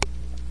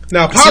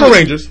 Now Power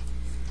Rangers.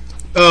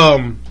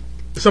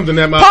 Something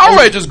that my Power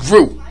Rangers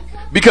grew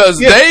because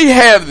they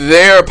have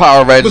their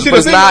Power Rangers, but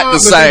it's not the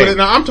same.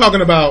 Now I'm talking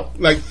about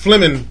like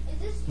Fleming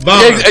Vaughn.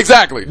 Yeah,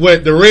 exactly.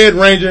 With the Red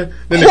Ranger,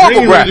 then the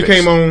Horrible Green Ranger graphics.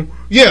 came on.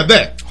 Yeah,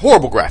 that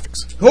Horrible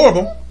graphics.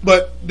 horrible.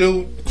 But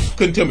dude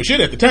couldn't tell me shit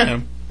at the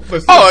time.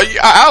 But still,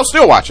 I'll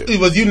still watch it.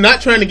 was you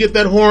not trying to get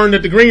that horn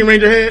that the Green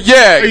Ranger had?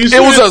 Yeah, Are you it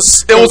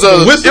was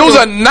serious?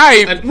 a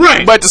knife,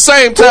 right? But at the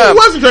same time,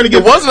 wasn't trying to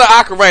get it wasn't an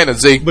ocarina,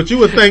 Z. But you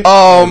would think,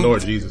 oh,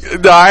 Lord Jesus.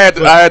 No, I had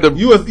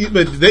to.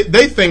 But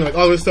they think like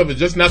all this stuff is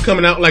just not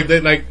coming out like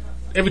that. Like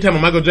every time a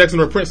Michael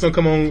Jackson or a Prince song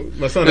come on,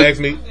 my son asks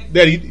me,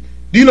 "Daddy,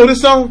 do you know this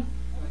song?"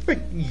 Like,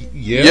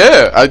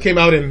 yeah. It came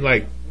out in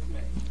like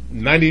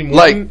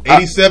 91,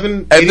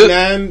 87,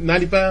 89,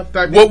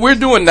 95. What we're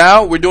doing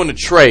now, we're doing a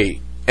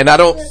trade, and I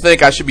don't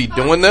think I should be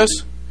doing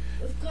this.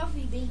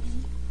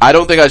 I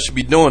don't think I should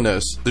be doing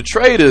this. The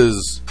trade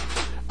is,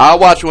 I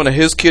watch one of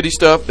his kiddie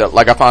stuff that,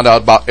 like, I found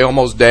out about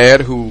Elmo's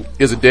dad, who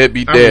is a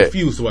deadbeat I dad.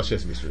 refuse to watch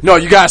Sesame Street. No,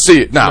 you gotta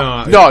see it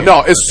now.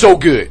 No, it's so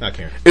good. I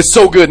can't. It's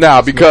so good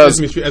now because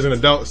Sesame Street, as an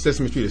adult,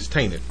 Sesame Street is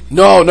tainted.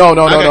 No. I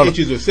got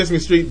issues with Sesame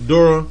Street,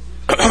 Dora.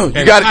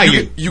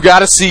 You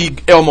gotta see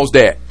Elmo's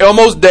dad.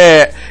 Elmo's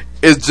dad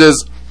is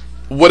just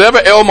whatever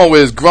Elmo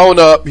is. Grown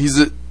up, he's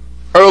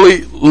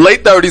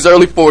late 30s,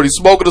 early 40s,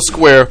 smoking a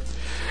square.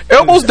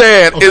 Elmo's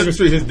dad is Sesame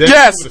Street, his dad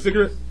yes. with a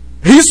cigarette?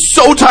 He's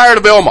so tired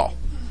of Elmo.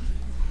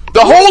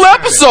 The whole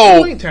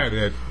episode. I ain't tired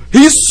of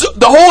that.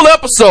 The whole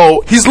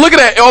episode. He's looking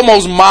at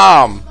Elmo's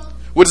mom,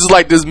 which is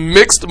like this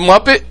mixed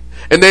Muppet.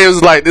 And then it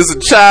was like, this is a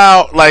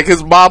child, like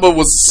his mama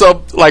was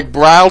some, like,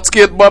 brown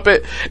skinned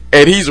Muppet,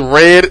 and he's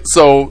red,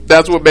 so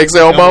that's what makes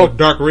Elmo.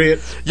 Dark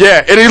red.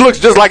 Yeah, and he looks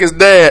just like his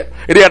dad,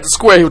 and he had the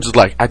square, he was just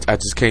like, I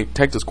just can't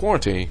take this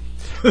quarantine.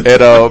 And,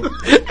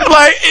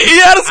 like, he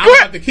had a square. I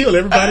have to kill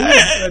everybody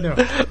right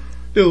now.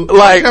 Dude,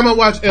 Like- every time I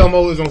watch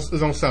Elmo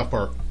is on South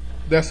Park.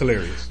 That's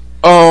hilarious.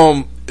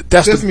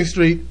 That's Sesame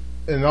Street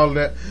and all of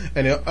that.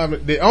 And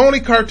the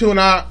only cartoon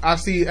I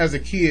see as a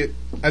kid,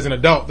 as an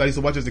adult, that I used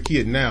to watch as a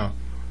kid now,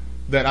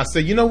 that I say,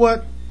 you know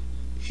what?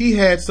 He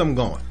had something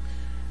going.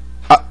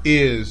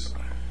 Is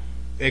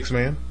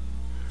X-Men.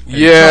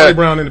 yeah. Charlie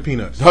Brown and the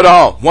Peanuts. Hold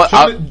on.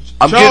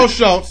 Charles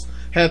Schultz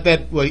had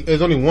that. Well,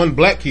 there's only one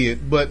black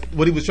kid, but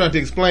what he was trying to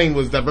explain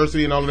was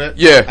diversity and all of that.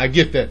 Yeah. I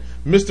get that.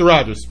 Mr.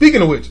 Rogers.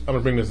 Speaking of which, I'm gonna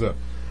bring this up.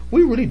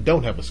 We really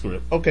don't have a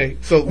script. Okay,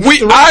 so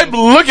I'm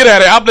looking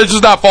at it. I'm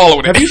just not following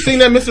it. have you seen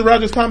that Mr.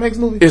 Rogers Tom Hanks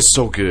movie? It's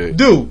so good,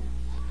 Dude,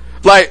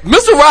 like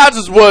Mr.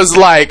 Rogers was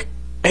like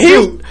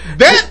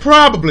that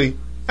probably.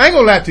 I ain't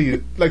gonna lie to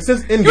you. Like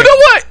since Endgame, You know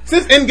what?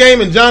 Since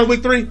Endgame and John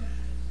Wick 3,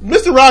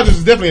 Mr. Rogers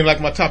is definitely in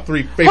like my top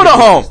 3 favorite. Hold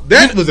on, movies.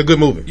 That was a good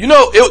movie. You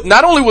know,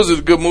 not only was it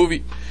a good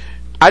movie,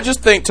 I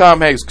just think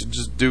Tom Hanks could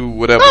just do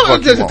whatever. No,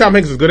 fuck just he want. Tom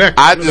Hanks is a good actor.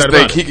 I No just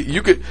doubt think about it.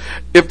 you could.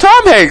 If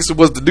Tom Hanks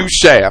was the new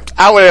Shaft,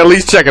 I would at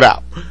least check it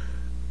out.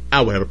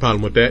 I would have a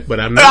problem with that, but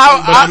I'm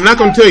not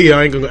gonna tell you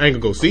I ain't gonna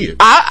go see it.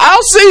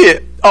 I'll see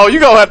it. Oh,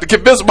 you're gonna have to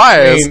convince my I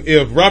ass. mean,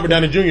 if Robert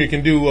Downey Jr.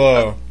 can do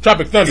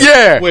Tropic Thunder,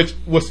 Yeah. which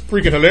was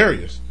freaking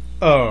hilarious.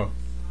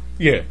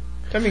 Yeah.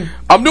 I mean,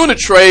 I'm doing a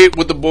trade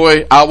with the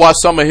boy. I watch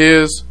some of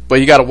his, but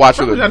you got to watch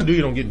it. What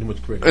you don't get too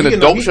much credit. In a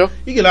dope show?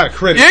 You get a lot of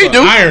credit. Yeah, you for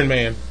do. Iron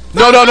Man.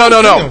 No.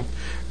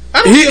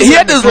 He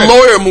had this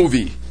lawyer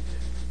movie.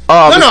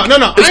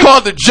 No. It's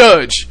called The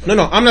Judge.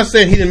 No. I'm not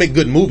saying he didn't make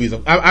good movies.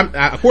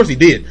 Of course he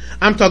did.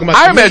 I'm talking about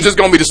Iron Man's just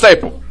gonna be the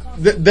staple.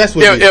 That's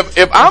what it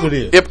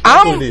is. If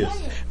I'm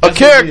a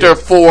character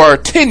for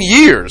 10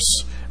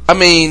 years, I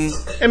mean,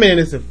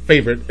 it's a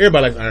favorite.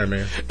 Everybody likes Iron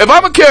Man. If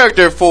I'm a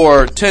character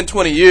for 10,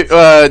 20 years,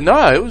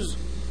 it was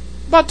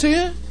about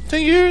 10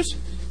 years,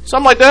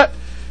 something like that.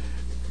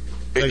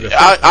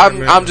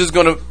 I'm just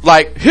gonna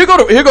here go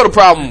the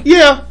problem.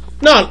 Yeah.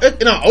 No,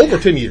 over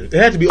 10 years. It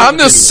had to be over I'm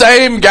the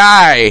same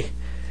guy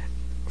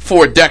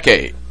for a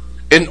decade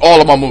in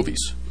all of my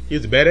movies. He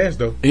was a badass,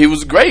 though. He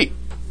was great.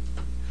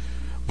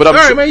 But I'm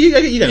all right, man. You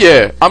got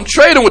yeah, I'm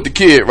trading with the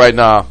kid right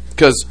now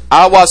because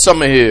I watch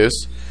some of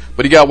his,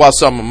 but he got to watch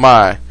some of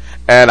mine.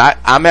 And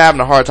I'm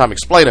having a hard time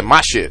explaining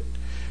my shit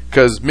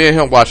because me and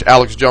him watch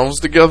Alex Jones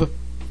together.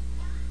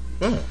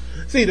 Oh.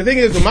 See, the thing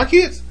is, with my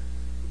kids,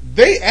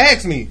 they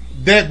ask me,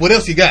 Dad, what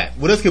else you got?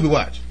 What else can we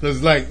watch?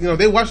 Because,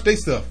 they watch their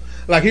stuff.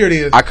 Like, here it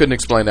is. I couldn't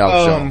explain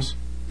Alex Jones.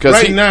 Because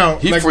right now,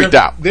 he freaked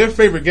out. Their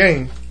favorite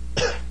game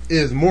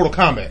is Mortal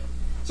Kombat.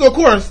 So, of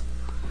course,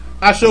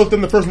 I showed them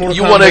the first Mortal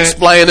Kombat. You want to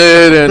explain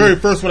it? The very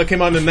first one that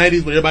came out in the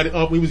 90s when everybody,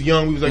 we was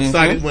young, we was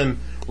excited when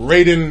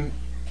Raiden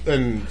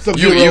and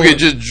Sub-Zero. You could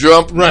just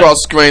jump across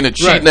the screen and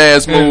cheating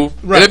ass move.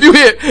 Right. And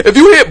if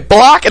you hit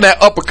block and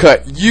that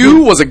uppercut,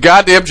 you was a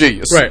goddamn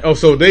genius. Right. Oh,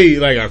 so they,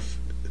 like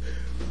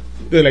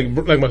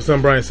my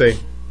son Brian say,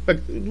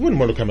 when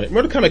Mortal Kombat?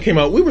 Mortal Kombat came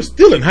out, we were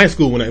still in high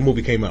school when that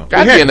movie came out.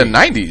 Got in the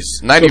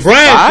 90s. 95? So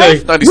Brian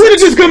say, 96? when did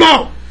this come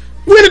out?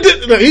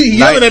 He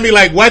yelling at me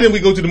like, why didn't we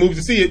go to the movie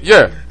to see it?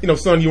 Yeah.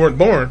 Son, you weren't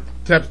born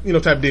type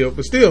deal.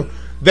 But still,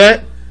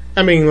 dude,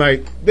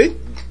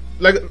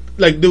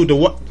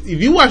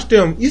 if you watch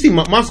them, you see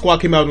my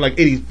squad came out in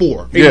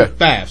 84,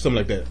 85, something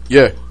like that.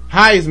 Yeah.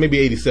 High is maybe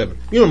 87.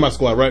 You know my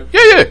squad, right?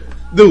 Yeah.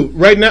 Dude,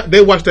 right now,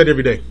 they watch that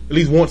every day. At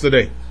least once a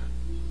day.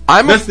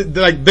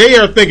 They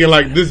are thinking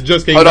this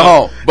just came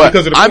out. But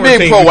because of the I'm being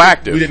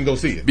proactive. We didn't go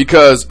see it.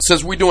 Because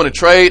since we're doing a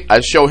trade,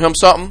 I show him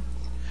something,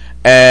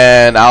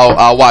 and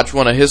I'll watch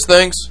one of his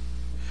things.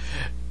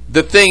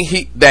 The thing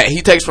that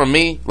he takes from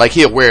me,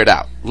 he'll wear it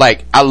out.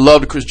 I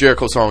love the Chris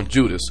Jericho song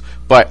Judas,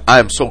 but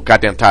I'm so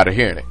goddamn tired of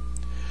hearing it.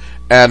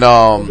 And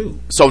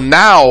so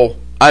now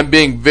I'm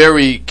being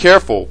very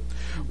careful.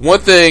 One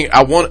thing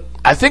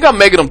I think I'm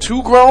making him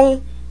too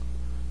grown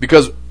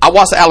because I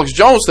watched the Alex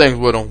Jones things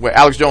with him where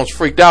Alex Jones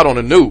freaked out on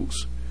the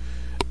news,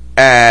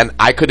 and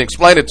I couldn't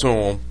explain it to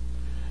him.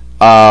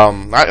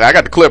 I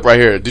got the clip right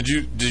here. Did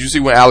you see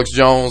when Alex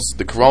Jones,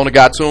 the corona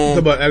got to him? Talk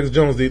about Alex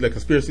Jones, the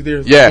conspiracy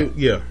theories?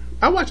 Yeah.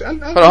 I watch.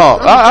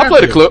 I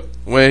played the clip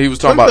when he was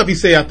talking about stuff he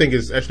say. I think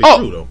is actually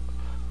true though.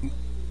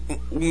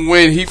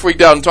 When he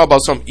freaked out and talked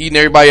about something eating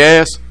everybody's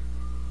ass.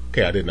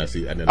 Okay, I did not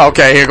see.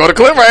 Okay, here go the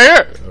clip right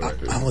here.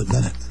 I'll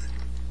admit it.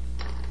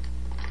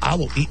 I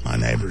will eat my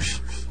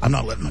neighbors. I'm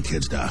not letting my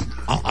kids die.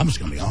 I'm just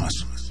going to be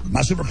honest.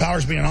 My superpower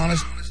is being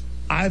honest.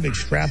 I've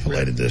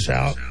extrapolated this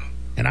out,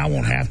 and I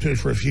won't have to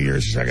for a few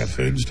years since I got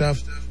food and stuff.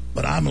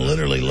 But I'm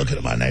literally looking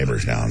at my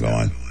neighbors now and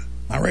going,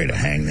 I'm ready to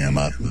hang them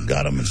up and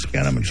gut them and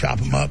skin them and chop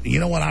them up. And you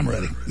know what? I'm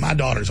ready. My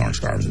daughters aren't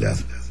starved to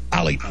death.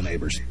 I'll eat my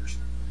neighbors.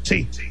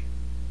 See,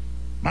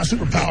 my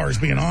superpower is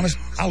being honest.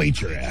 I'll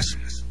eat your ass.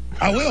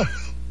 I will.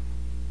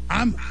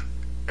 I'm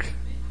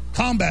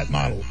combat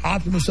model,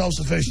 optimal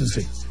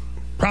self-sufficiency.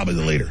 Probably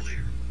the leader.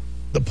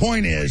 The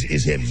point is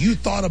have you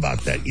thought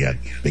about that yet?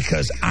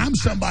 Because I'm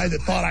somebody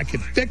that thought I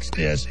could fix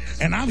this,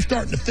 and I'm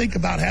starting to think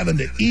about having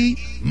to eat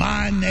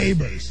my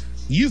neighbors.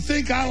 You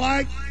think I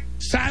like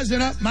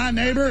sizing up my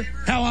neighbor,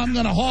 how I'm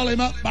going to haul him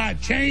up by a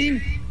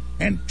chain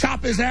and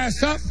chop his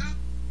ass up?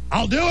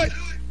 I'll do it.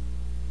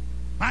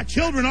 My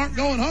children aren't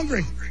going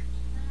hungry.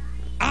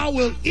 I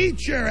will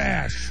eat your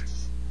ass.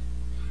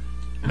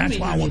 And that's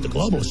why I want the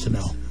globalists to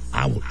know.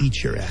 I will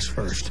eat your ass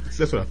first.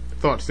 That's what I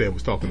thought Sam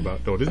was talking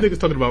about, though. This nigga's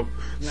talking about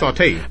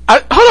saute.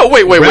 Hold on,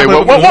 wait.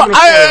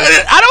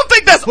 I don't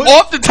think that's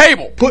off the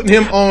table. Putting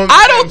him on.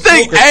 I don't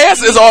think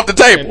ass is off the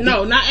table.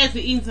 No, not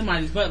actually eating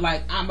somebody's butt.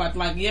 I'm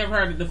about you ever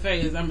heard of the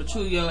phrase, I'm going to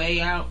chew your A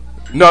out?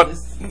 No,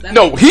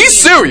 he's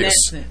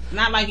serious.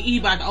 Not like he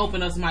about to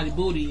open up somebody's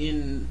booty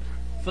and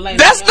fillet.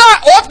 That's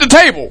not off the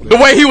table, the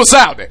way he was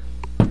sounding.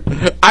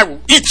 I will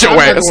eat your ass.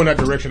 I'm not going that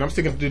direction. I'm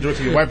sticking to the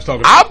direction your wife's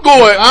talking about. I'm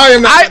going.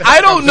 I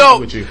don't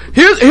know.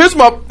 Here's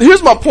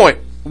my point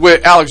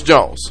with Alex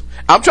Jones.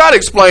 I'm trying to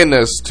explain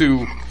this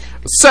to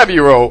a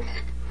 7-year-old.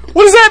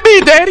 What does that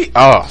mean, Daddy?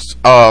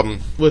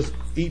 Was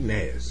eating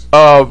ass.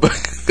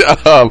 Get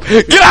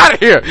out of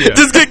here. Yeah.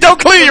 Just don't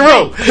clean your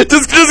room.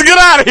 Just get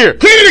out of here.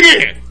 Clean it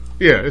again.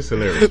 Yeah, it's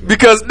hilarious. Man.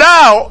 Because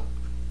now,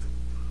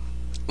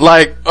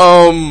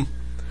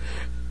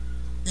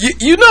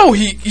 you know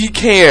he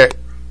can't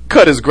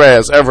cut his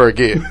grass ever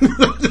again.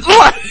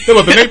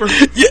 About the neighbor?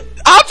 Yeah,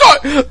 I'm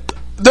talking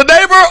the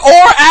neighbor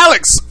or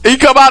Alex. He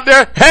come out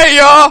there, hey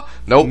y'all.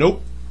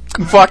 Nope.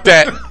 Fuck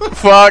that.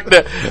 Fuck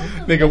that.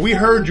 Nigga, we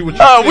heard you. What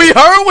you we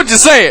heard what you're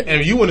saying.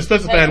 and you wouldn't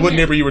specify what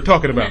neighbor you were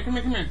talking about. Come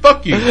here.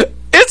 Fuck you.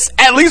 It's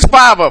at least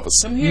 5 of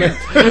us. Come here.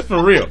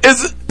 For real.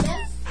 It's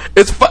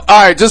all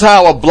right. Just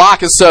how a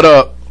block is set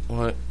up.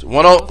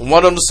 One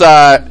on the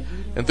side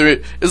and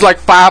 3. It's like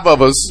 5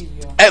 of us.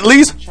 At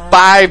least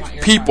 5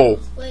 people.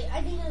 Wait,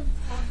 I think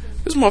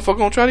This motherfucker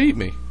gonna try to eat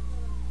me.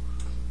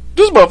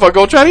 This motherfucker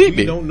gonna try to eat We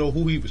me. don't know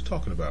who he was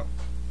talking about.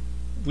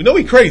 We know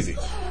he crazy.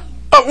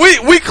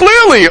 We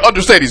clearly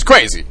understand he's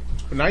crazy.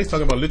 But now he's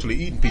talking about literally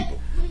eating people.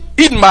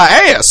 Eating my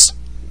ass.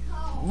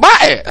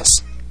 My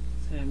ass.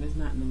 Sam, it's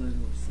not in the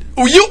literal sense.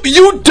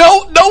 You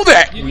don't know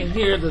that. You can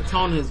hear the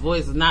tone of his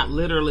voice. It's not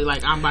literally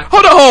like I'm about to.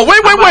 Hold on.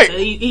 I'm about to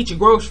Wait. eat your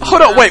groceries.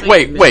 Hold on.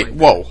 Wait.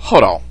 Whoa.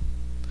 Hold on.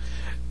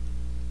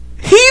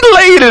 He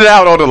laid it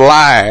out on the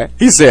line.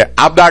 He said,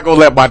 "I'm not gonna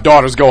let my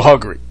daughters go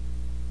hungry."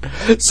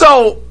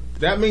 So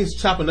That means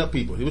chopping up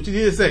people. What you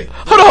did say.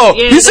 hold on.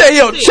 Yeah, He said that's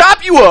he'll it.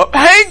 chop you up,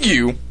 hang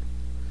you,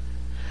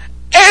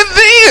 and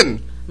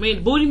then. I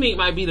mean, booty meat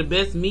might be the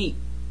best meat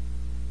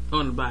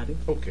on the body.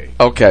 Okay.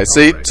 Okay.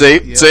 See. But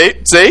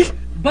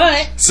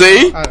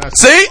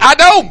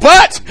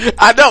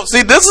I know.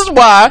 See, this is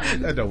why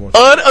I don't want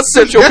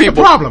unessential That's people.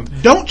 the problem.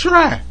 Don't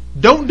try.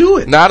 Don't do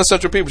it.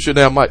 Non-essential people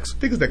shouldn't have mics. I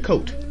think it's that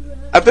coat.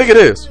 I think it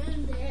is.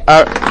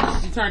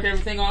 you turned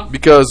everything off.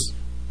 Because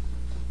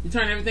You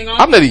turned everything off.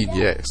 I'm not eating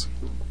your ass.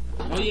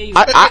 Oh yeah, you.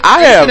 I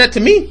Say have. that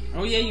to me.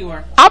 Oh yeah, you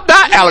are. I'm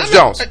not Alex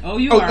Jones. Oh,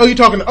 you Oh, are. you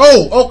talking?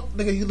 Oh,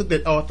 nigga, you looked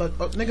at. Oh, I thought.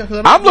 Oh,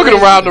 nigga, I'm looking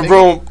around the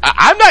room.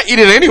 I'm not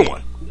eating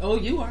anyone. Oh,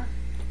 you are.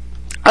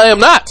 I am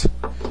not.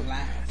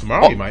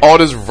 Tomorrow you might. All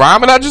this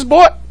ramen I just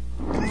bought.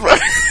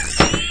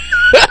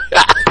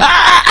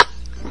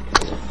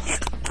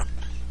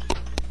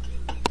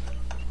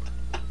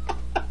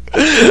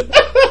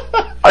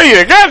 I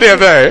eat a goddamn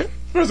thing.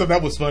 First off,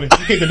 that was funny.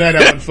 You can't deny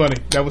that wasn't funny.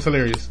 That was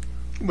hilarious.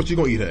 But you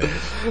gonna eat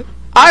that?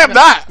 I am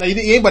not. Now you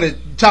ain't about to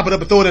chop it up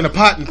and throw it in a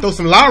pot and throw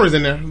some Lowry's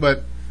in there,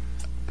 but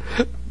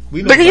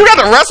we know. Nigga, you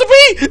got the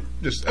recipe?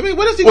 Just, I mean,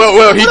 what else?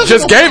 Well, he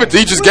just gave it to you.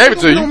 He just gave it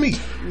to you. Me,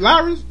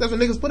 Lowry's. That's what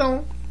niggas put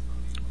on.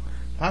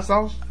 Hot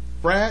sauce,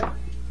 fried.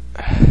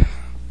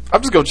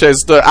 I'm just gonna change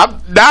the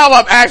stuff. Now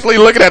I'm actually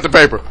looking at the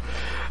paper.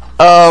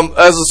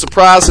 As a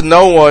surprise to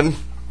no one,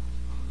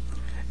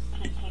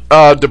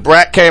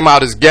 DeBrat came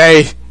out as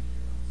gay.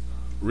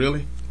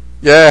 Really?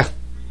 Yeah.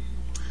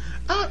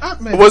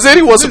 Man, Was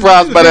anyone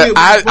surprised by that?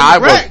 I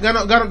was.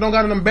 Don't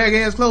got on them bag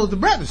ass clothes. The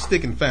brat is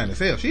sticking fine as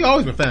hell. She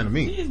always been fine to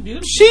me. She's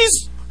beautiful.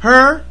 She's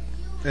Her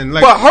and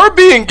like. but her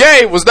being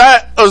gay was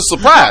not a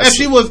surprise. If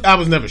she was, I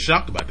was never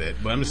shocked about that.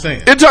 But I'm just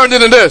saying. It turned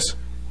into this.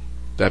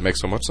 That makes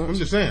so much sense. I'm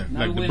just saying. Now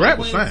Like we the went brat to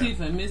was Queen fine.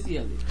 Latifah and Missy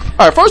Elliott.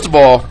 All right, first of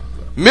all,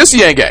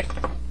 Missy ain't gay.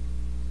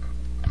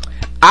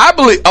 I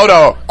believe. Oh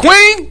no,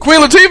 Queen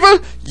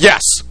Latifah,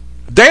 yes.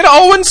 Dana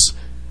Owens,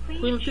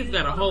 Queen Latifah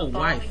got a whole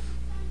wife.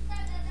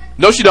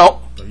 no, she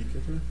don't.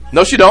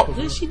 No, she don't.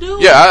 Yes, she do.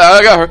 Yeah,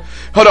 I got her.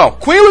 Hold on.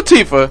 Queen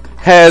Latifah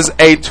has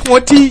a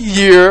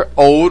 20-year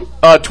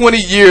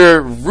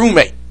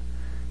roommate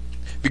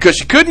because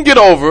she couldn't get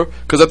over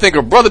because I think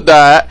her brother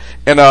died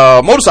in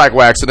a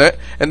motorcycle accident,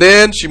 and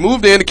then she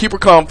moved in to keep her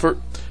comfort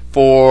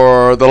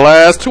for the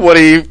last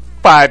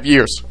 25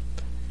 years.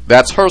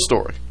 That's her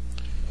story.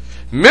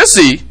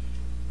 Missy,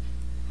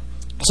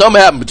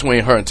 something happened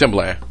between her and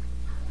Timbaland.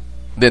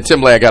 Then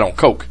Timbaland got on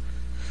coke,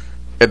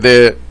 and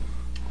then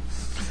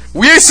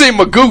we ain't seen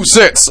Magoo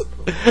since.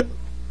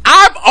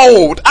 I'm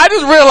old. I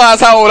just realized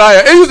how old I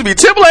am. It used to be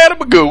Timbaland and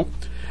Magoo.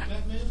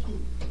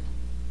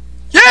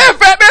 Yeah,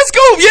 Fat Man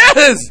Scoop,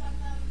 yes.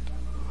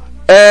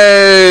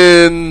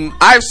 And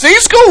I've seen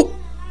Scoop,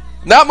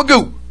 not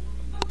Magoo.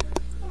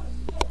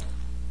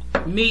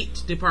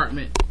 Meat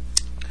department.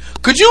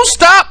 Could you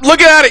stop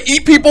looking at it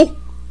eat people?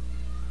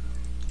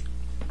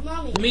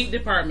 Mommy. Meat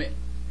department.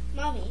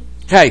 Mommy.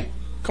 Hey,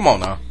 come on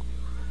now.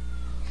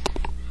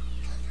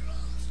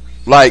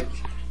 Like,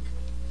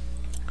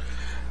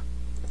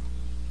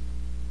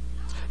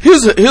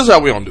 here's how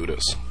we gonna do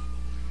this.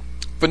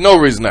 For no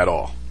reason at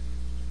all.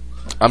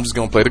 I'm just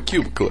gonna play the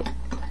Cuba clip.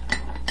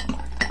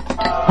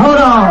 Hold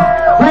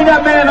on. Bring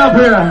that man up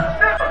here.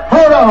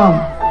 Hold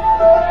on.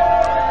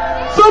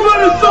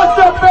 Somebody suck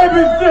that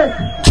baby's dick.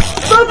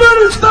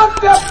 Somebody suck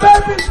that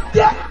baby's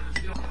dick.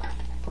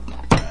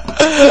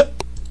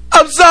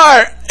 I'm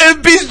sorry.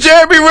 It beats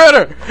Jeremy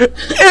Renner.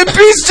 It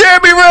beats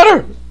Jeremy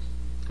Renner.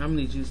 I'm gonna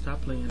need you to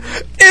stop playing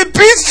that. It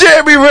beats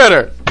Jeremy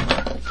Renner.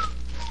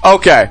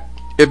 Okay.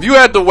 If you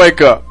had to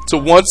wake up to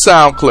one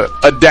sound clip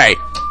a day,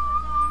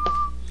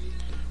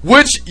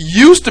 which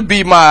used to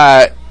be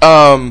my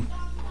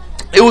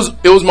it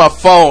was my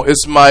phone.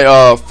 It's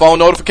my phone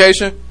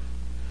notification.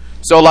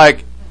 So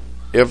like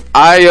if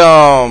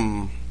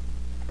I'm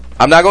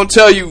not gonna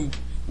tell you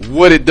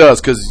what it does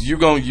because you're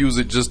gonna use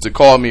it just to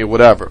call me or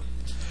whatever.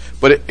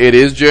 But it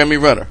is Jeremy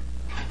Renner.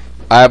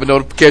 I have a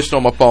notification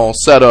on my phone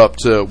set up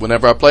to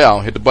whenever I play.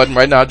 I'll hit the button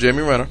right now,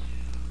 Jeremy Renner,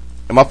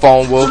 and my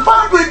phone will.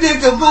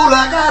 Unpredictable,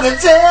 I gotta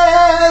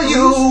tell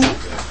you.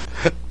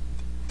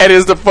 It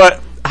is the fun.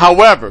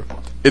 However,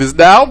 It is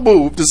now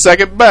moved to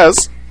second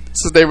best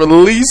since they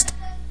released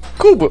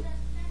Cuba.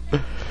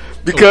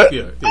 Because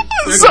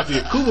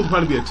Cuba would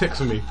probably be a text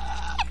for me.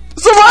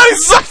 Somebody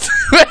sucked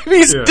that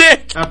baby's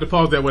dick. I have to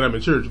pause that when I'm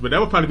in church, but that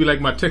would probably be like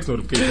my text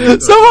notification.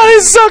 Somebody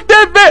sucked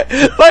that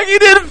baby like he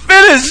didn't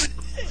finish.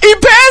 He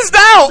passed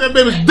out. That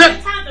baby's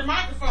dick.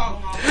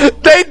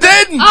 They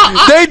didn't.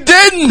 They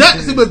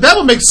didn't. But that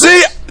would make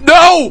sense. See,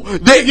 no.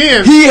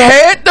 He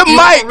had the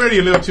mic. Already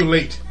a little too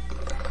late.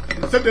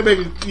 Suck that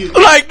baby.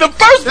 Like the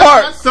first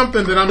part. That's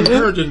something that I'm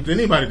encouraging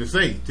anybody to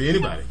say to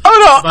anybody.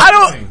 Oh no, I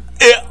don't.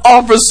 It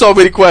offers so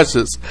many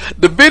questions.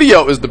 The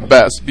video is the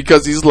best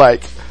because he's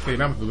like,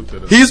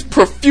 he's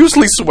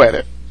profusely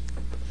sweating.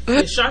 He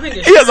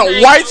has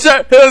a white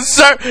shirt, his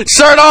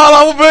shirt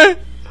all over me.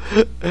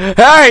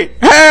 Hey,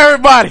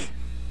 everybody.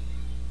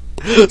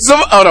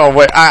 Oh no,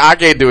 wait, I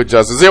can't do it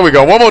justice. Here we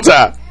go, one more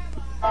time.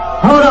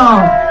 Hold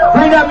on,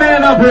 bring that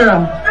man up here.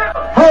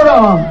 Hold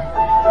on.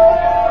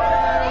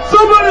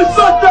 Somebody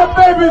suck that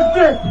baby's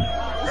dick.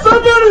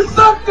 Somebody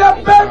suck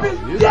that baby's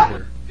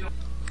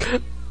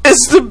dick.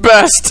 It's the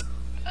best.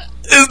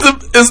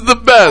 It's the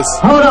best.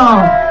 Hold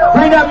on.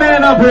 Bring that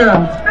man up here.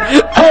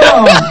 Hold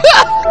on.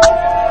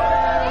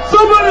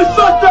 Somebody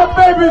suck that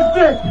baby's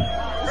dick.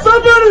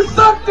 Somebody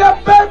suck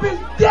that baby's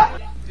dick.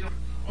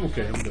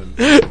 Okay, I'm done.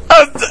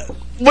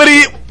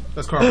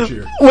 That's Carver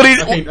Cheer.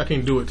 I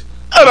can't do it.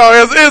 I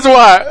know. Here's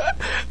why.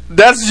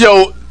 That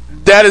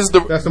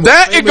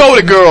and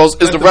Golden Girls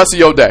is the rest of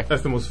your day.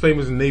 That's the most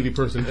famous Navy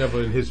person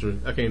ever in history.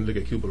 I can't look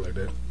at Cuba like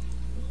that.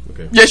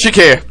 Okay. Yes, you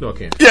can. No, I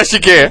can't. Yes, you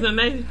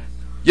can.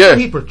 Yeah.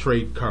 He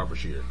portrayed Carver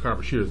Shear.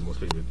 Carver Shear is the most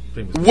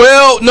famous.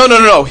 Well,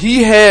 no.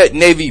 He had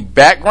Navy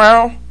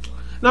background.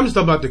 No, I'm just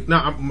talking about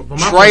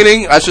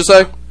training, I should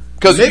say.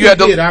 Because you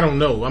had I don't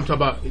know. I'm talking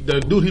about the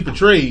dude he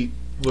portrayed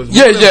was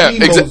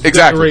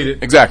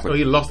exactly. So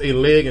he lost a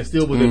leg and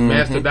still was a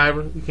master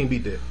diver. You can't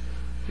beat that.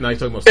 Now he's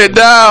talking about. And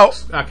now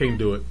I can't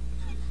do it.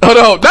 Oh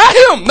no, not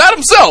him, not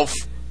himself.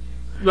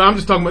 No, I'm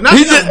just talking about. I'm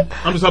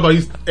just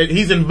talking about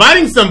he's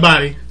inviting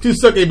somebody to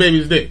suck a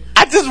baby's dick.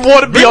 I just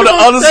want to be on the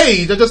other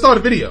stage. I just saw the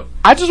video.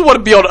 I just want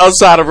to be on the other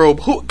side of the room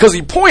because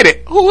he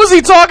pointed. Who was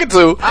he talking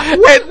to?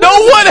 And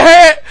no one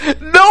had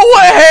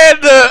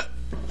to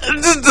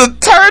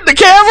turn the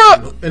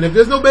camera. And if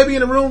there's no baby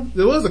in the room,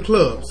 there was a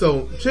club,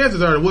 so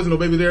chances are there wasn't no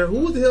baby there.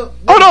 Who the hell?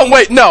 Oh no,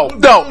 wait, no.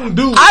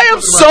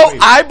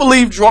 I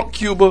believe Drunk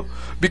Cuba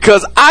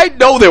because I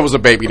know there was a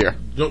baby there.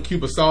 Drunk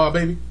Cuba saw a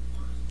baby.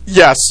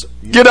 Yes.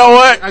 You know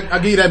what? I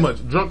give you that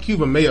much. Drunk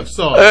Cuba may have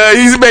saw.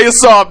 He may have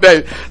saw a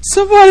baby.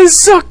 Somebody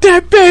sucked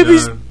that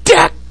baby's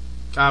dick.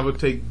 I would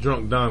take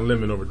Drunk Don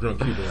Lemon over Drunk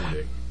Cuba one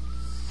day.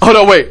 Hold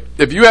on, wait.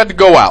 If you had to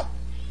go out.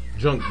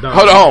 Drunk Don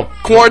Hold on.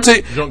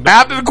 Quarantine.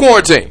 After the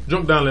quarantine.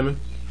 Drunk Don Lemon.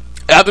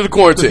 After the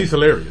quarantine. He's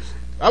hilarious.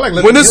 I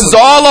like when this is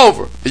all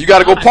over, you got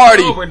to go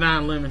party. Over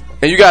Don Lemon.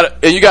 And you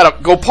got to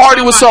go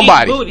party with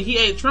somebody. Booty. He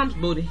ate Trump's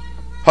booty.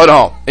 Hold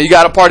on. And you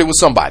got to party with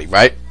somebody,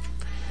 right?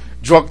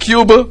 Drunk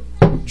Cuba.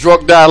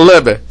 Drunk Don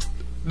Lemon.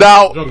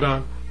 Now, Drunk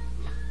Don.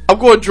 I'm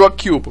going Drunk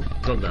Cuba.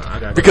 Drunk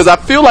Don. Because I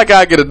feel like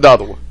I'll get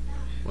another one.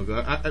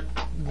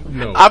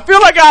 No. I feel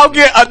like I'll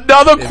get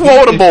another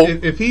quotable.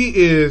 If he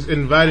is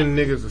inviting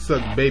niggas to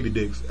suck baby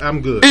dicks,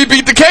 I'm good. He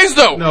beat the case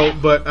though. No,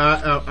 but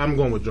I'm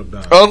going with Drunk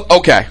Don.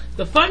 Okay.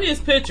 The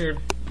funniest picture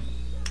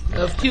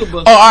of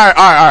Cuba. Oh, all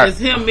right. Is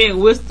him being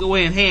whisked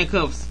away in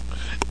handcuffs.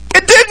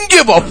 It didn't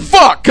give a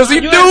fuck because he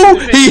knew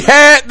he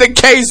had the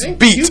case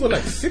beat. Cuba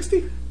like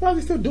 60? Why is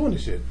he still doing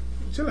this shit?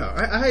 Chill out.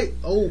 I hate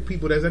old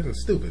people that's acting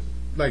stupid,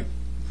 like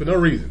for no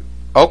reason.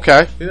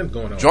 Okay. Nothing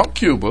going on. Drunk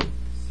Cuba.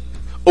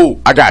 Oh,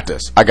 I got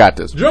this.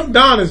 Drunk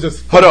Don is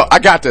just. Hold on, I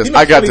got this. He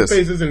makes funny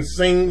faces and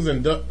sings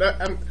and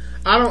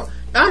I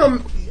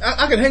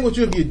can hang with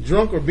you if you're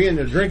drunk or being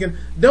there drinking.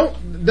 Don't.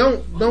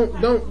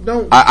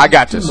 I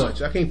got this.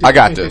 Much. I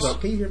got this.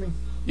 Can you hear me?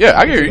 Yeah,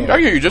 I hear you. I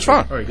hear you just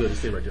fine. All right, good.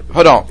 Stay right there.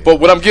 Hold on, but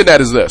what I'm getting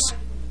at is this: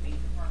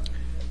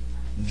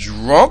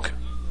 drunk,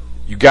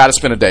 you got to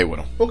spend a day with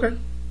him. Okay.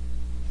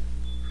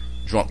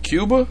 Drunk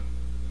Cuba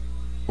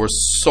or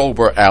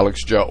sober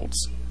Alex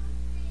Jones?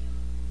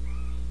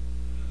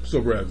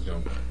 Sober Alex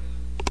Jones.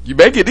 You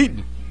make it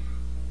eating.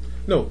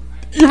 No.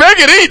 You make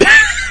it eat.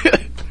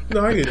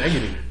 No, I get it.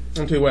 I'm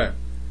gonna tell you why.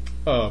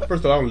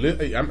 First of all,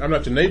 I'm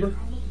not your neighbor,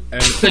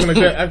 and something like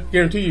that, I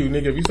guarantee you,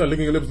 nigga, if you start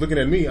licking your lips looking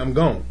at me, I'm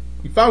gone.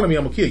 You follow me,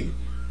 I'm gonna kill you.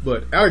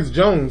 But Alex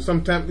Jones,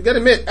 sometimes you gotta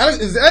admit,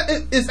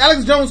 is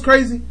Alex Jones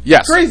crazy?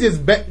 Yes. Crazy is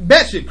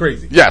batshit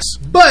crazy. Yes.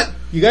 But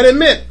you gotta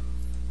admit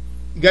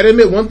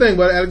one thing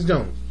about Alex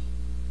Jones.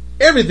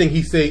 Everything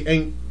he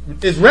say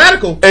it's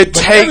radical. It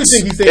takes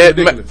everything he say is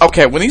ridiculous.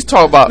 Okay, when he's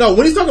talking about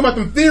when he's talking about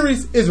them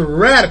theories, it's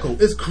radical.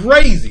 It's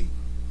crazy.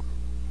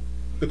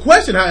 The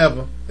question,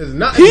 however, is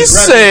not. He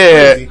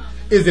said, crazy,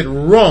 "Is it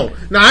wrong?"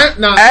 Now,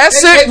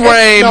 acid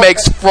rain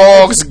makes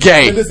frogs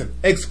gay. Listen,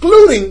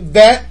 excluding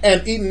that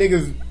and eating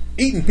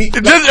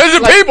people.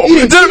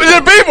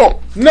 The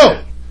people.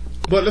 No,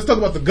 but let's talk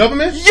about the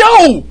government.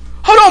 Yo,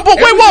 hold on, but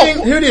wait,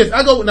 whoa. Here it is.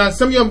 I go now.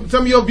 Some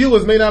of your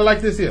viewers may not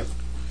like this here.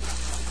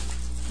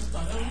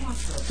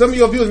 Some of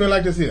your viewers may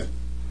like this here.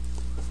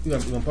 You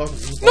gonna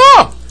pause it?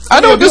 No, I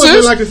know what this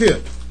is. Like this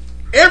here.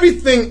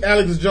 Everything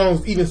Alex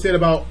Jones even said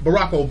about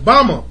Barack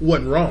Obama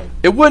wasn't wrong.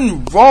 It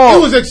wasn't wrong.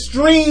 It was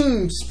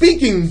extreme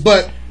speaking,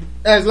 but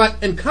as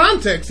like in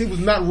context, he was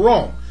not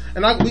wrong.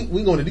 And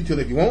we go into detail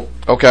if you want.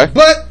 Okay.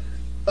 But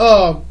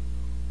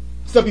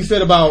stuff he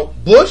said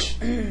about Bush,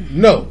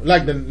 no.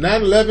 Like the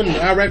 9/11,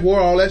 the Iraq War,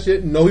 all that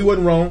shit. No, he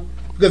wasn't wrong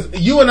because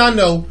you and I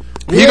know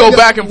he go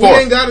back and forth.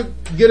 We ain't got to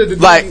get a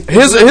degree. Like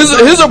his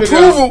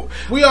approval.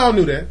 We all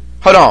knew that.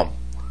 Hold on.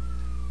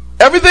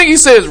 Everything he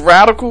says is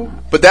radical,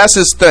 but that's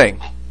his thing.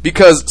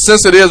 Because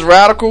since it is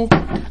radical,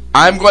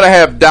 I'm going to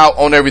have doubt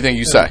on everything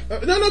you say.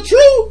 No,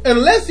 true.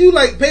 Unless you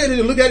like pay attention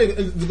and look at it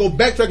and go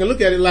backtrack and look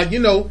at it, like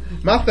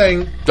my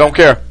thing. Don't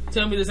care.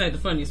 Tell me this ain't the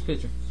funniest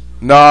picture.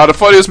 No, the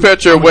funniest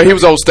picture where he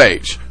was on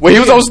stage. When he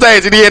was on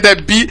stage and he had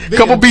that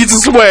couple beads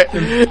of sweat,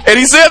 and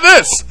he said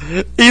this.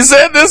 He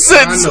said this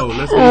sentence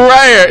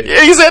right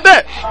here. He said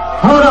that.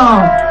 Hold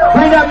on,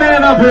 bring that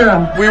man up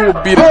here. We will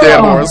beat a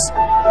dead horse.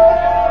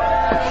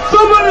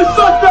 Somebody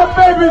suck that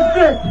baby's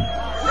dick.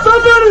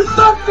 Somebody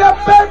suck that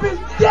baby's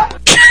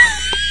dick.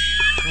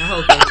 I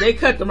hope they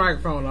cut the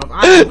microphone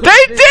off. They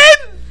did.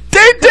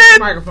 The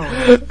microphone.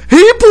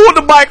 He pulled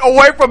the mic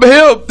away from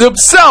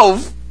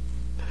himself.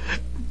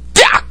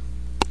 Yeah.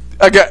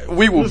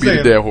 We will beat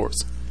a dead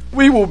horse.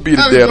 We will beat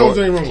a dead horse.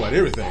 Ain't wrong about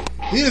everything.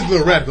 He is a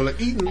little radical, like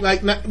eating,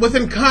 like not,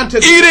 within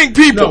context. Eating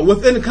people. No,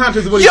 within the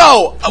context of what.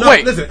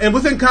 Wait. Listen, and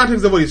within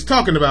context of what he's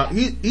talking about,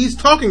 he's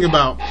talking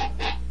about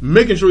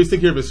making sure he's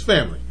taking care of his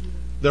family.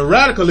 The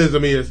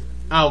radicalism is,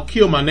 I'll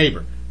kill my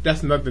neighbor.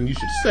 That's nothing you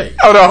should say.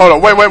 Hold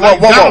on. Wait.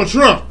 Donald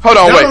Trump. Hold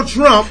on, Donald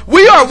Trump.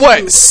 We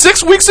are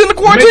 6 weeks in the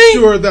quarantine? Make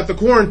sure that the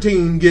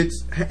quarantine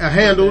gets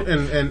handled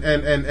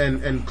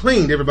and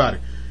cleaned. Everybody.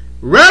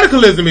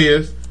 Radicalism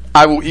is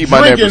I will eat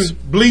my neighbors.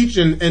 Bleach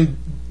and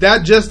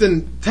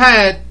digesting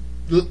Tide.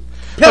 Hold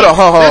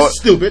on. That's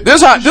stupid.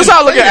 This how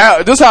I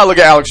look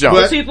at Alex Jones.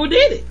 But people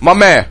did it. My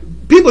man.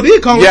 People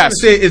did call him and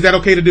say, "Is that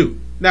okay to do?"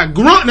 Now,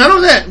 none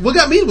of that. What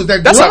got me was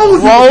that that's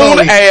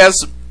grown ass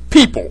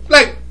people.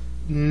 Like,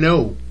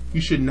 no,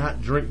 you should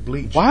not drink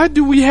bleach. Why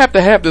do we have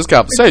to have this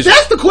conversation?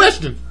 That's the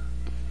question.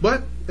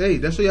 But hey,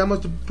 that show you how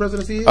much the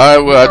presidency is. All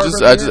right, well,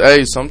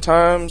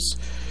 sometimes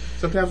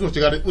what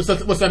you got?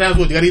 Sometimes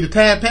what you got to eat a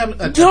Tide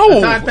tablet? No.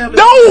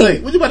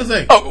 What you about to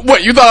say? Oh,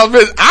 what you thought I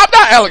was? I'm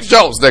not Alex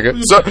Jones, nigga.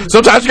 So,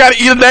 sometimes you got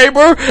to eat a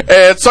neighbor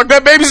and suck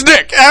that baby's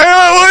dick.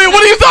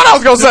 What do you thought I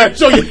was gonna say?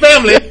 So your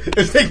family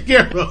is taken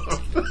care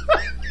of.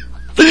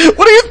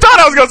 What do you thought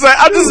I was gonna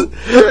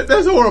say?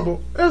 That's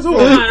horrible. That's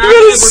horrible. You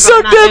gotta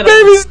suck that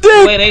baby's dick.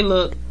 The way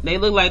they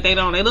look like they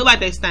don't. They look like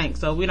they stink.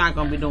 So we're not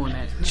gonna be doing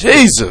that.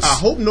 Jesus. I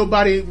hope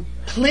nobody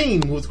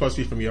clean who's across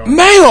the street from y'all,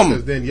 ma'am.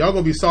 Because then y'all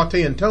gonna be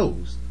sauteing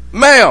toes,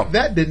 ma'am.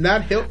 That did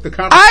not help the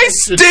conversation. I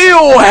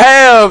still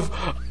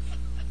have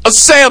a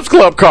Sam's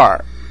Club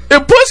card.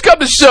 If push come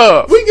to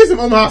shove, we can get some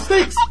Omaha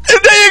steaks.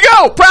 There you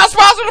go. Proud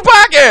sponsor of the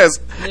podcast.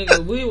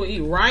 Nigga, we will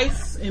eat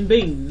rice and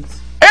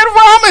beans and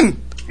ramen.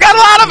 Got a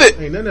lot of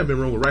it. Ain't nothing been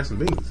wrong with rice and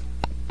beans.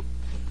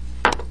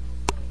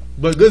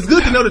 But it's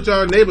good to know that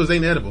y'all neighbors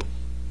ain't edible.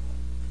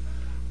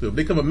 So if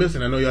they come up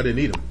missing, I know y'all didn't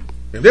eat them.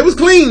 If they was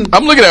clean,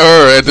 I'm looking at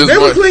her at this point. If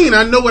they was clean,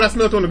 I know what I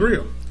smelled on the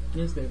grill.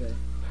 Yes, they did.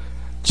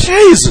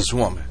 Jesus,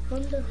 woman.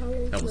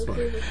 That was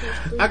funny.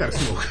 I gotta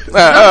smoke.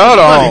 Hold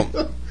on.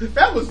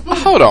 That was funny.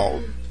 Hold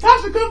on.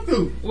 Tasha, come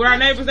through. Where our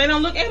neighbors, they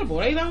don't look edible.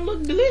 They don't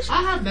look delicious.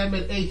 I have not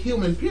met a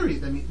human,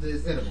 period, that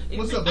is edible.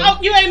 What's up, buddy? Oh,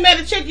 you ain't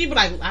met a chick, you be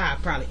like, I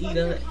probably eat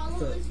her.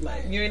 So,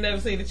 like, you ain't never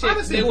seen a chick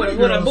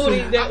with a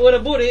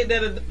booty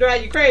that'll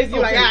drive you crazy. You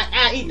like,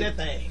 I eat that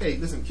thing. Hey,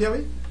 listen,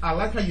 Kelly, I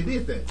like how you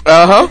did that.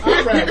 Uh-huh.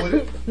 I'll ride with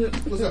it.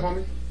 What's up,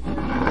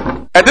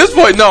 homie? At this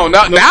point, no.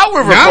 Now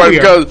we're recording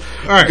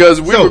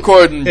because we're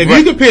recording. If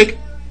you can pick.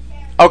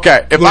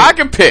 Okay, if I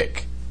can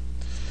pick.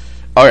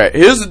 Okay,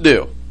 here's the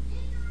deal.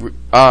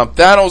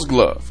 Thanos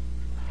glove.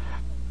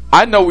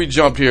 I know we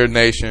jumped here,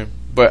 nation,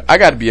 but I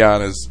got to be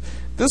honest.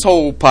 This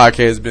whole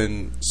podcast has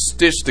been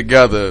stitched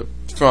together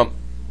from.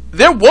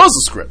 There was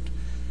a script.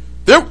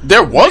 There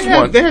was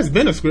one. There has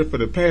been a script for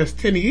the past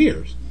 10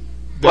 years.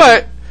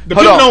 But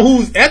depending on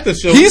who's at the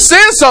show, he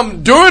said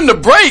something during the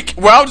break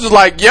where I was just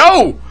like, "Yo,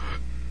 all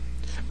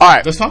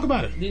right, let's talk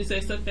about it." Did you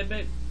say suck that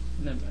baby?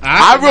 No,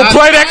 I will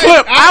play that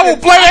clip. I will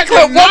play that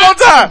clip one more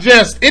time.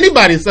 Just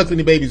anybody sucks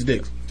any baby's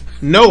dicks.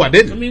 No, I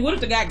didn't. I mean, what if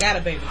the guy got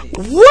a baby dick?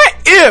 What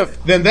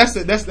if? Then that's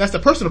a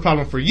personal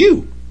problem for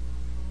you.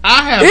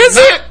 I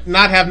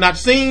have not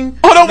seen.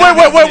 Hold on,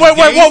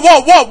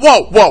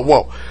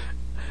 whoa.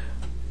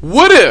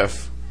 What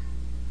if,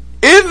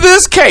 in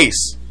this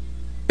case,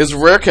 it's a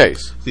rare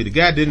case. See, the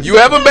guy didn't. You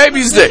have a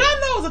baby's dick. Did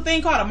y'all know there's a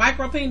thing called a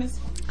micro penis?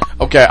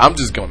 Okay, I'm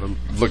just gonna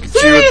look at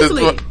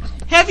Seriously? you at this point.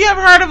 Have you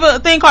ever heard of a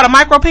thing called a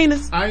micro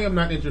penis? I am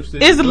not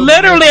interested. It's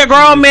literally a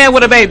grown man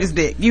with a baby's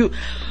dick.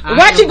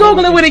 Watch you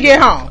Google it when you get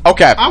home.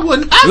 Okay. I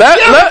wouldn't. I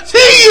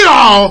guarantee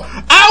y'all,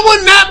 I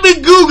would not be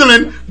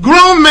Googling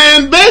grown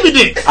man baby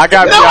dick. I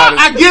got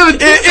I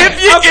guarantee.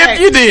 If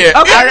you did,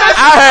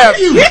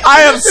 I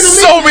have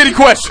so many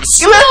questions.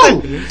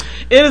 Listen,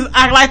 It is.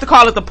 I like to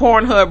call it the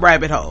Pornhub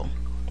rabbit hole.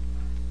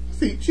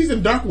 See, she's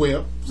in dark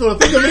web. So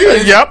the thing of it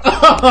is, Yep.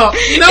 no.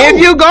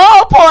 If you go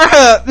on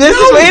Pornhub, this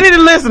is for any of the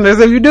listeners.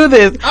 If you do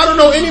this, I don't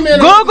know any man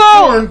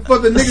Google for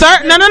the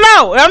niggas.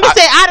 No. I'm just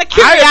saying out of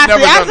curiosity.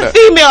 never As a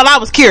female, I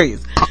was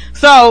curious.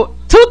 So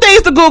 2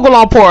 things to Google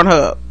on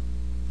Pornhub: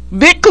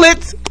 big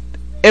clits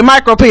and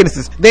micro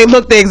penises. They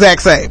look the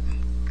exact same.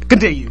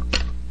 Continue.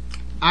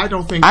 I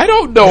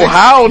don't know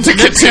how to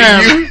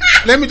continue.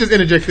 Let me just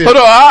interject this. Hold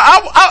on.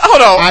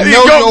 Hold on. I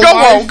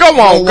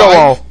know Go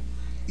on.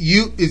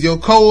 You is your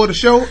co of the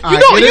show. You know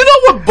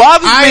what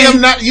bothers me? I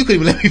am not. You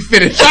couldn't even let me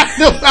finish.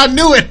 I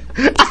knew it.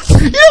 You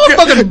know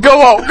what fucking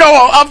go on.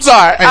 I'm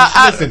sorry.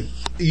 Hey, listen.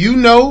 You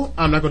know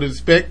I'm not going to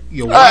disrespect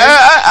your wife.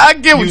 I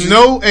get what you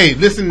know. Hey,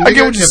 listen. Nigga, I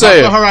get what you're if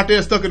saying. I saw her out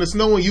there stuck in the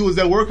snow and you was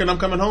at work and I'm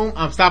coming home,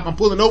 I'm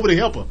pulling over to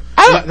help her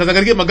because I got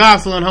to get my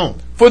godson home.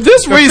 For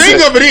this reason, the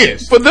thing of it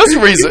is, you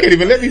can't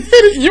even let me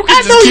finish. You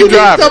can just keep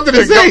driving. Something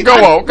to say. Go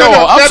on.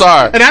 I'm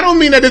sorry, and I don't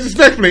mean that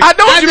disrespectfully. I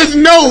just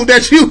know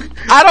that you.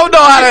 I don't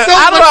know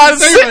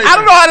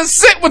how to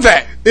sit with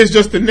that. It's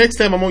just the next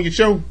time I'm on your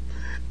show,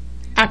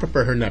 I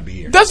prefer her not be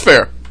here. That's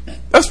fair.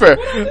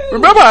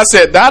 Remember I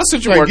said data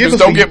workers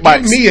don't get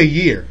bites. Give me a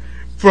year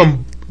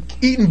from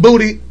eating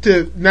booty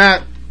to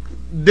not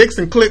dicks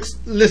and clicks.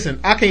 Listen,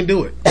 I can't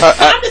do it.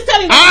 I'm just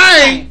telling you.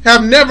 I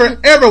have never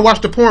ever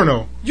watched a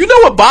porno. You know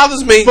what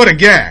bothers me? For the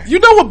guy. You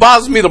know what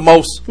bothers me the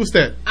most? What's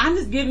that? I'm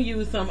just giving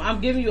you I'm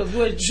giving you a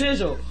good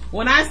visual.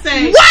 When I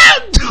say,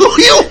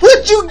 what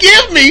would you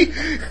give me?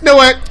 You know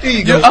what? Here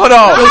you go. Hold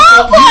on.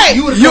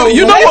 You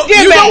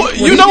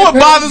know what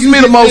bothers me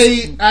the most?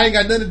 I ain't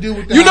got nothing to do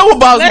with that. You know what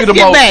bothers me the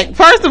most? Back.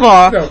 First of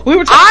all,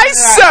 I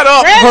set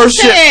up her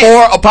shit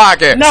for a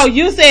podcast. No,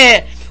 you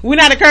said we're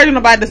not encouraging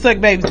nobody to suck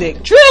baby's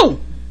dick. True.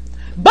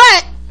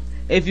 But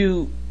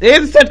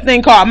there's such a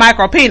thing called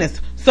micro penis.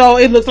 So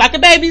it looks like a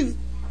baby's.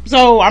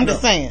 So I'm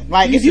just saying,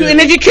 like, if you're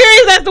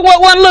curious as to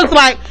what one looks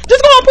like,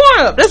 just go on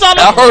Pornhub. That's all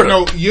I heard.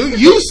 No,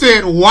 you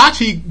said watch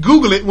he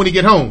Google it when he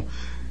get home.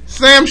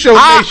 Sam Show Nation.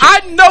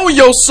 I know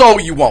your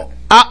soul you won't.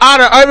 Out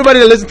of everybody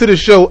that listens to the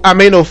show, I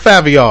may know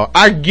 5 of y'all.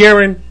 I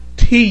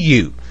guarantee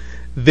you,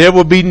 there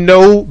will be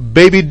no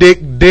baby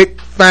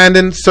dick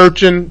finding,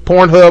 searching,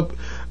 Pornhub.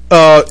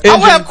 I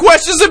would have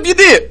questions if you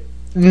did.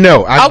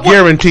 No, I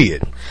guarantee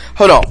it.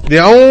 Hold on. The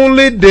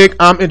only dick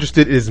I'm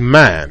interested in is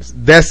mine.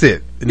 That's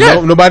it. Yeah.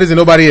 No, nobody's and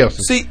nobody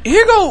else's. See,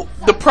 here go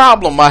the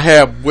problem I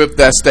have with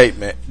that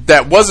statement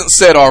that wasn't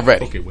said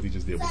already. Okay, what he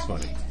just did was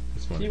funny.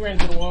 It's funny. He ran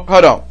to the wall.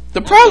 Hold on.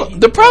 The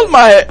problem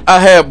I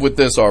have with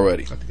this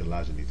already. I think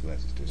Elijah needs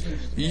glasses too.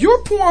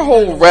 Your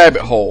pornhole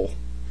rabbit hole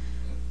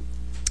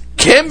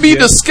can be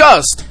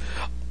discussed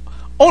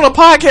on a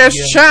podcast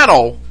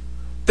channel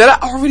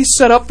that I already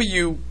set up for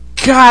you.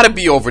 Gotta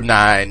be over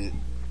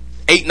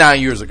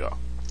 8-9 years ago.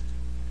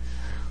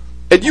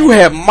 And you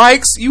have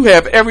mics, you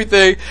have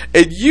everything,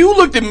 and you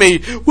looked at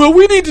me, well,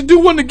 we need to do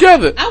one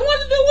together. I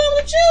want to do one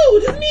with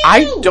you. Just me and I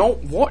you.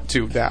 don't want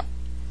to now.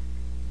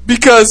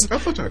 Because,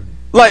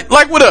 like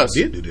with us.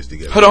 We did do this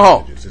together. Hold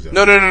on.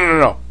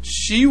 No.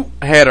 She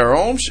had her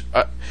own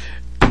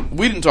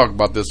we didn't talk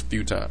about this a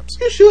few times.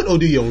 You should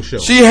do your own show.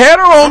 She had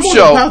her own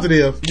show.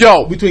 Positive.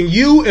 Yo. Between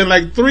you and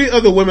like 3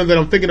 other women that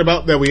I'm thinking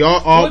about that we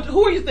all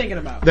who are you thinking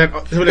about? It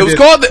was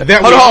called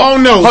that we all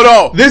know. Hold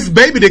on. This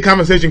baby dick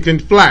conversation can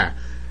fly.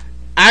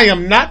 I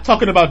am not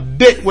talking about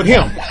dick with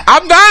him.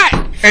 I'm not.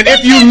 And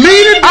if you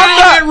lead it down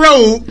that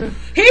road,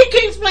 he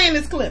keeps playing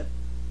this clip.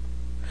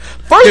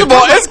 First of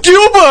all, it's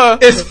Cuba.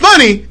 It's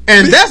funny,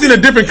 and that's in a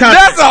different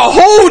context. That's a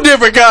whole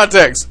different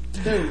context.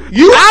 I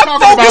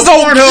focus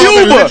on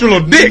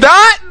Cuba,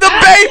 not the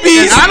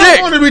baby's dick. I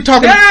don't want to be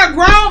talking.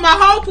 My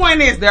whole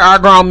point is there are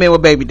grown men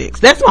with baby dicks.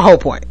 That's my whole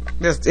point.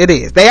 It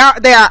is. They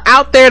are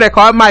out there. They're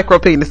called micro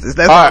penises.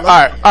 That's all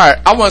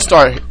right. I want to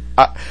start.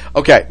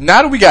 Okay,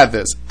 now that we got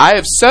this, I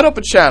have set up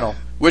a channel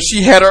where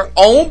she had her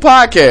own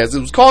podcast. It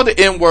was called The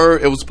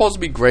N-Word. It was supposed to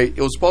be great.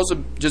 It was supposed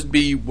to just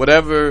be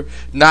whatever,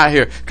 not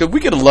here. Because we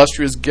get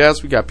illustrious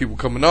guests. We got people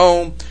coming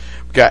on.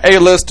 We got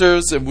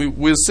A-listers. And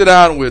we'll sit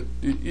down with,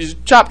 you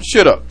chop the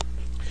shit up.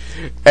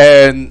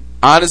 And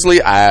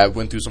honestly, I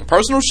went through some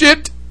personal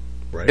shit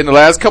in the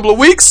last couple of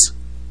weeks.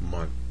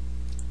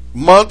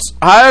 Months,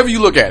 however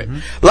you look at it.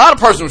 A lot of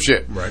personal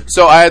shit. Right.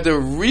 So I had to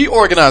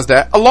reorganize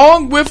that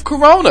along with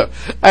Corona.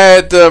 I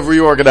had to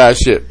reorganize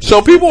shit.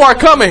 So people are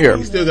coming here.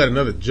 You still got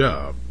another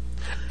job.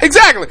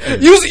 Exactly.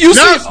 You see,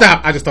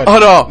 stop. I just thought.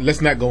 Hold on.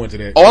 Let's not go into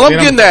that. All I'm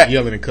getting at,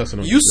 yelling and cussing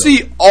on you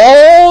see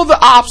all the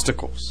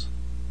obstacles.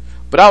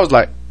 But I was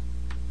like,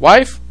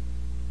 wife,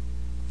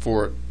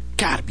 for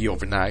gotta be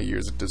over 9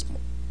 years at this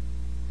point.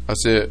 I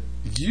said,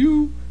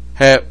 you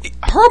have,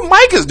 her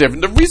mic is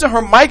different. The reason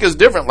her mic is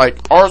different, like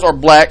ours are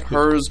black,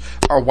 hers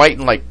are white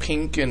and like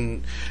pink,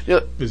 and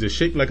is it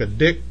shaped like a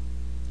dick?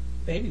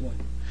 Baby one.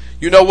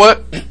 You know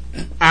what?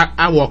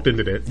 I walked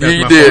into that.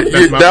 You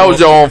did. That was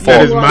your own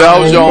fault. That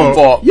was your own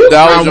fault.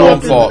 That was your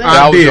own fault.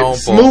 That was your own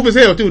fault. Smooth as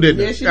hell too,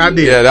 didn't it? I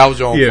did. Yeah, that was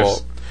your own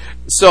fault.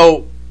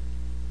 So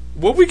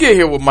when we get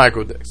here with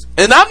micro dicks,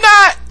 and I'm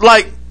not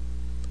like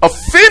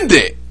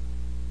offended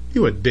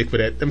You a dick for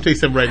that. Let me tell you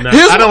something right now.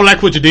 Here's I don't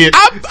like what you did.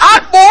 I'm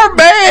more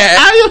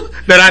mad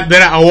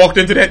that I walked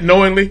into that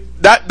knowingly.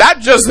 not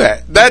just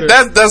that.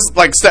 That's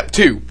like step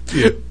 2.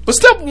 Yeah. But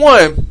step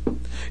 1,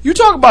 you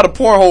talk about a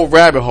pornhole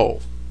rabbit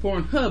hole.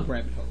 Pornhub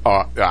rabbit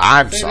hole.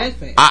 I'm Say sorry. that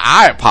fast.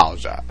 I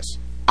apologize.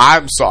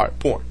 I'm sorry.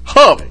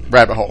 Pornhub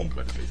rabbit hole.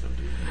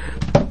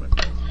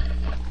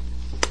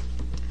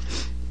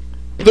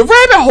 The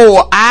rabbit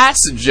hole I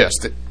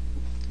suggested.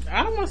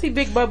 I don't want to see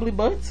big bubbly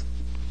butts.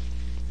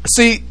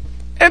 See,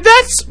 and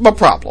that's my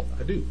problem.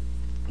 I do.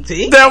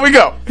 See? There we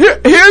go.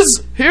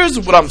 Here's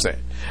what I'm saying.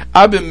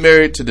 I've been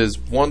married to this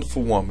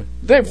wonderful woman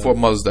the day before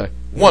Mother's Day.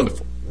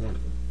 Wonderful.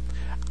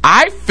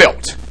 I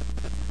felt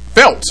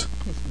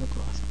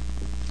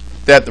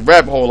that the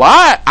rabbit hole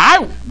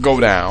I go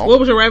down. What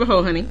was your rabbit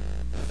hole, honey?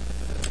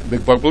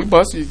 Big bubbly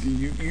butts. You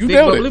Big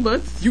nailed bubbly it.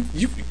 butts.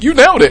 You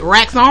nailed it.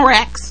 Racks on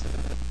racks.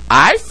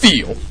 I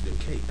feel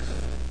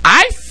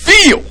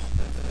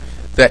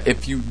that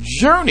if you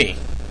journey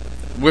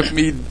with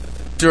me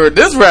during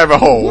this rabbit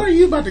hole. Where are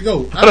you about to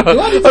go? Hold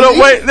on,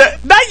 wait.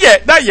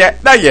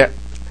 Not yet.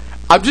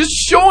 I'm just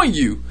showing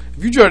you.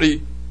 If you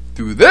journey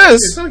through this,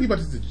 It's not like you about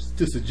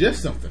to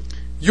suggest something.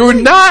 you're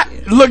not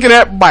looking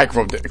at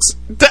micro dicks.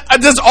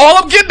 That's all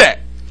I'm getting at.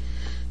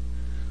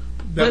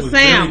 But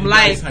Sam, very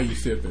like, nice how you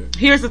said that.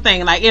 here's the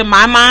thing. Like, in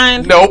my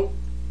mind, Nope.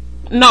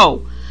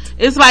 no.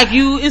 It's like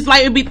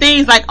it'd be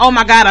things like, oh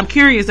my God, I'm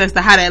curious as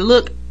to how that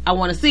look. I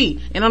want to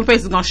see. And the only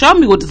place that's going to show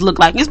me what this look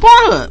like is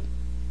Pornhub.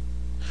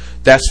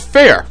 That's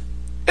fair.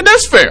 And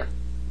that's fair.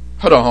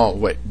 Hold on,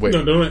 wait.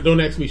 No,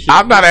 don't ask me shit.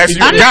 I'm not asking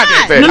you I'm a goddamn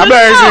not. thing. No, I'm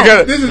not asking you a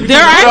goddamn This is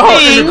There are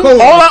things.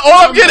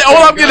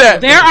 All I'm getting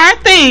at. There are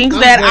things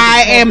that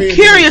I am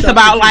curious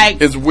about,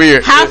 like It's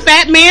weird. how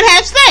fat men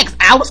have sex.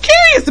 I was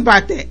curious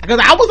about that because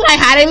I was like,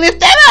 how they lift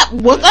that up?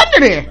 What's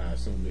under there?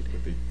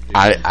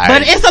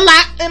 But it's a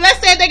lot. And let's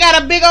say they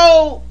got a big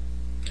old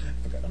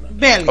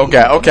belly.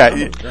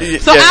 Okay.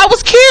 So I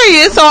was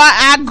curious, so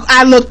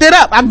I looked it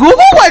up. Google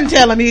wasn't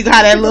telling me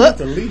how that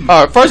looked.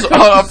 All right. First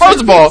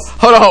of all,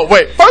 hold on.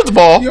 Wait. First of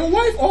all, Your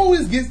wife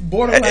always gets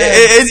borderline.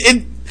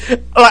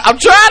 like, I'm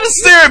trying to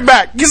steer it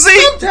back. You see?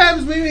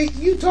 Sometimes, baby,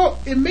 you talk.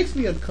 It makes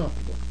me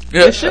uncomfortable.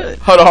 Yeah. It should.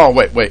 Hold on.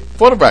 Wait.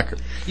 For the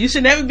record. You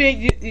should never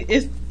be.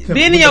 It's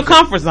being in your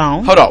comfort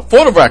zone. Hold on.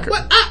 For the record.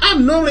 But I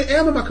normally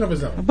am in my comfort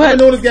zone. But I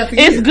know this guy for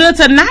it's years. good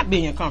to not be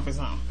in your comfort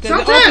zone. 'Cause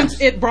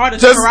Sometimes. it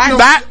broadens Just your horizon.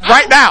 not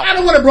right now. I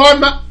don't want to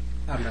broaden my.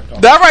 I'm not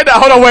talking. Not right now.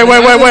 Hold on. Wait.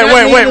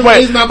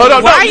 Hold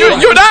on. Why No,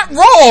 you're not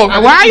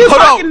wrong. Why are you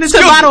Hold on. talking into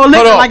Excuse the bottle of me.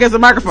 liquor Hold on. like it's a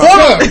microphone?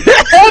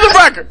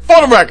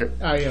 For the record.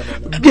 I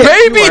am.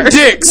 Baby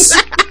dicks.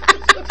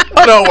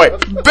 Hold on,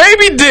 wait.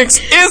 Baby dicks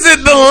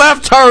isn't the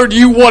left turn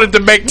you wanted to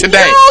make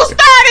today. You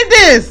started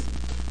this.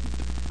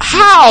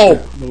 How?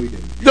 No, we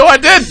didn't. No, I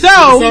did.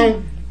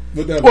 So,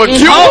 What, in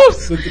Cuba?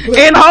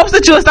 hopes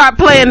that you'll start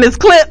playing this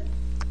clip,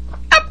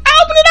 I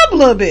open it up a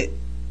little bit.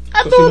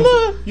 I threw a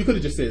little. You could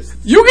have just said.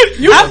 You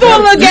I threw a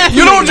little gas.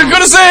 You know what you could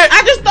have said?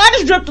 I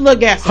just dripped a little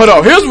gas. Hold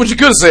on. Here's what you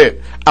could have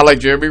said. I like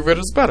Jeremy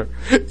Renner's better,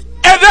 and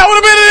that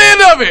would have been the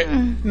end of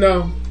it.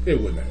 No, it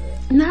wouldn't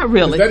have. Not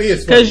really, That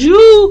is funny. because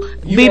you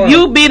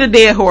are- beat a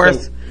dead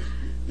horse. So,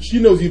 she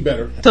knows you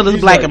better. Till it's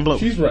She's black right. and blue.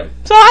 She's right.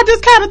 So I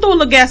just kind of threw a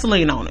little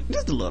gasoline on it,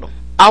 just a little.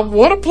 I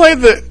want to play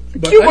the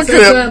But Cuba at the same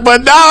clip, time-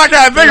 but now I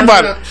gotta think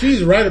about it.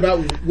 She's right about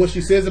what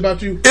she says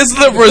about you. It's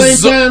At the same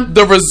result. time,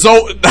 The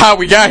result. How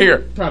we got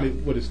here. probably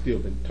would have still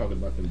been talking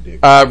about them dicks.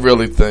 I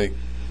really think.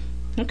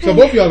 Okay. So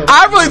both of y'all are.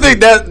 I really think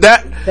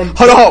that. From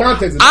Hold on.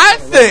 context, I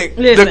think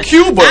Listen, the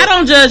Cuba. I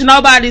don't judge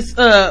nobody's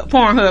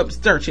Pornhub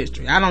search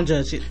history. I don't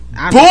judge it.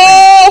 Bullshit.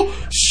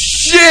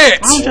 I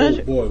don't judge Oh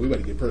it. boy, we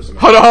better get personal.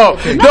 Hold on.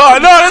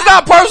 No, it's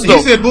not personal.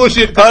 He said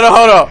bullshit.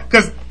 Hold on.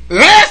 Because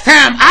last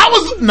time I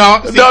was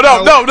no. Watch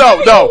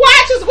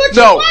is what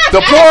you No, watch. the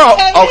I plural-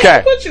 can't tell you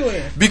okay. what you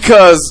in.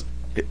 Because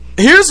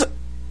here's.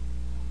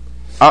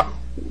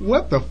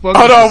 What the fuck?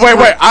 Hold on,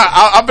 wait.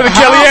 I'm gonna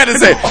Kelly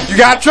Anderson. You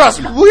gotta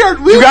trust me.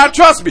 You gotta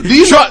trust me.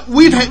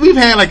 We've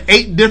had like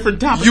 8 different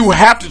topics. You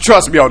have to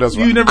trust me on this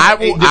one. You never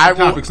had 8 different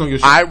topics on your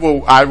show.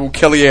 I will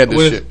Kelly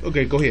Anderson shit.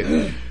 Okay, go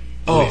ahead.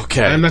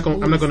 Okay. I'm not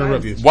gonna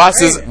interrupt you. Watch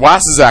this This will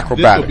be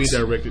acrobatics.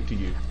 directed to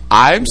you.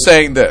 I'm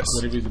saying this.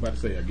 Whatever he's about to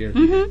say, I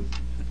guarantee.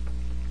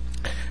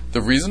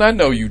 The reason I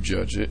know you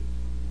judge it.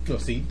 No,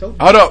 see, don't.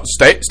 Hold on.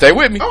 Stay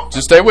with me.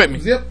 Just stay with me.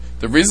 Zip.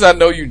 The reason I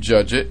know you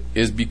judge it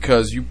is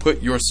because you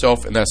put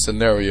yourself in that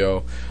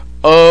scenario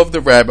of the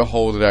rabbit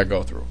hole that I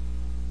go through.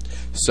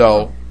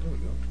 So,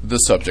 the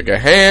subject at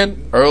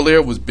hand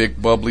earlier was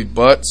big bubbly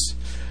butts.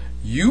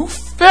 You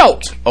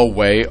felt a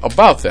way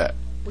about that.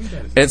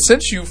 And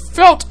since you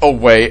felt a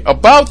way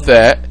about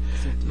that,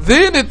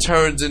 then it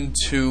turns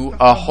into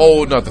a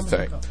whole nother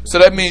thing. So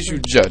that means you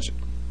judge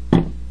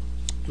it.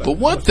 But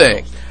one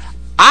thing,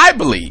 I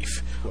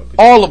believe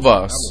all of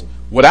us,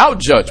 without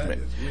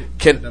judgment,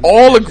 can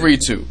all agree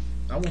to.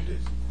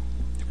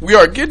 We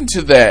are getting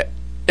to that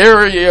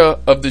area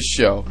of the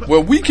show where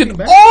we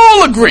can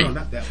all agree.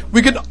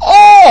 We can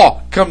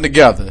all come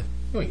together.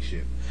 You ain't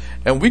shit.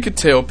 And we can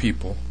tell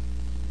people,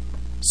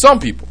 some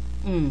people,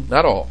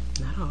 not all,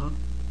 Not all.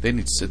 They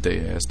need to sit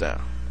their ass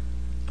down.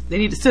 They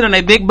need to sit on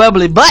their big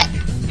bubbly butt.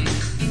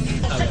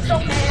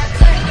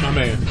 My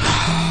man.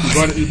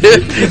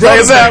 Like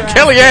I said,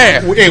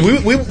 Kellyanne. Hey,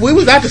 we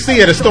was out to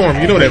sea at a storm.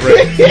 You know that,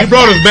 right? You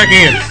brought us back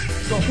in.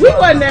 We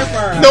wasn't that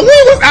far out. No, we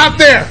was out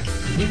there.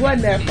 We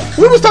wasn't that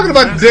far. We was talking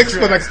about dicks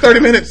for like 30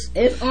 minutes.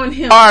 It's on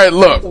him. All right,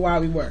 look.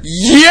 While we work.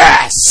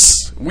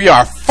 Yes, we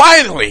are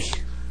finally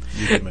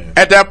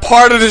at that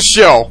part of the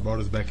show. Brought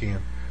us back in.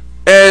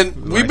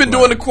 And we've been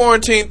doing the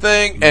quarantine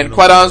thing, and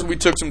quite honestly, we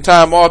took some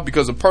time off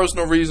because of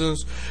personal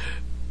reasons.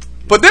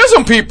 But there's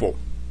some people,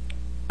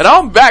 and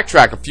I'll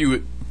backtrack a few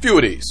of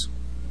these,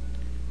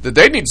 that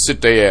they need to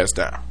sit their ass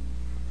down.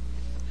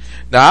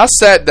 Now, I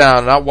sat down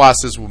and I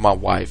watched this with my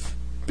wife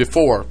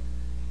before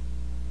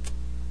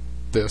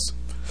this.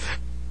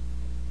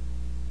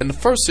 And the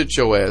first sit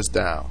your ass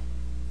down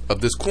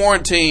of this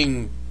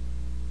quarantine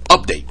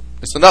update,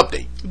 it's an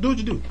update, Do what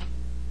you do.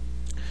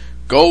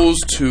 goes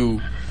to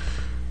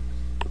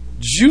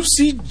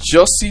Juicy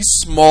Jussie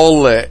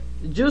Smollett.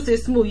 Juicy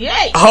Smooth,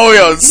 yay! Oh,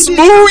 yeah,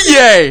 Smooth,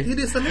 yay! He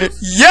did something else?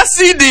 Yes,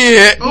 he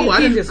did. Oh,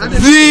 I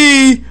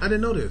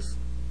didn't know this.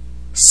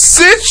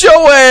 Sit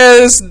Your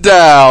Ass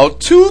Down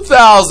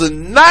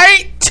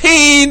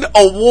 2019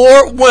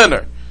 award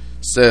winner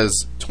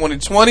says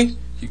 2020,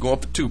 he going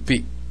for 2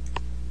 Pete.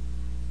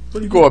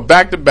 He going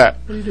back to back.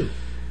 What do you do?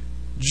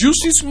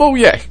 Juicy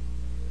Smollett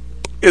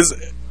is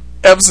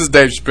ever since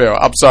Dave Chappelle.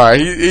 I'm sorry,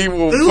 he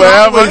will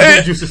forever.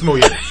 Juicy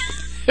Smollett.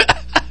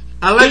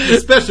 I like the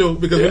special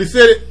because when he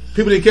said it,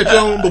 people didn't catch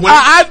on. But when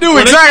I knew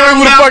exactly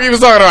who the fuck he was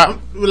talking about.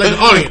 Like the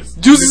audience.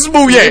 Juicy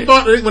Smollett.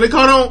 When they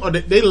caught on,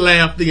 they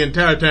laughed the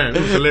entire time.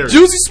 It was hilarious.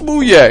 Juicy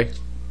Smollett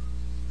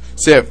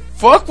said,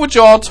 "Fuck what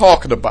y'all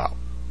talking about."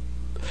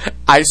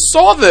 I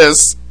saw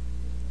this.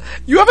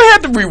 You ever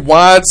had to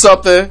rewind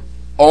something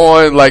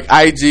on like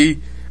IG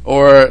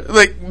or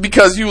like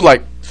because you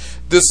like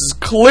this is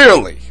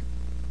clearly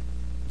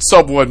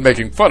someone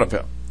making fun of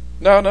him?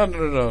 No.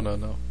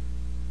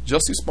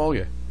 Jussie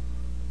Smollett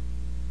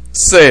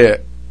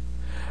said,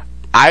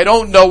 "I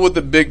don't know what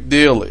the big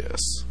deal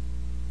is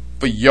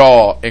for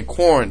y'all in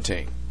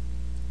quarantine,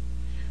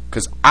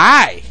 because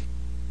I,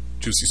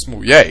 Juicy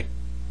Smollett,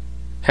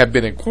 have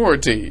been in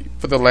quarantine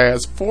for the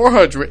last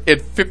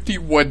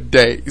 451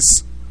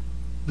 days."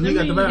 He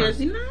got the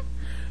virus.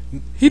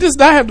 He does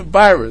not have the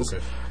virus.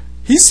 Okay.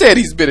 He said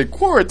he's been in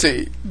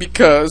quarantine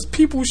because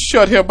people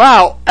shut him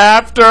out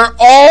after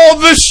all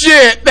the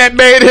shit that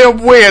made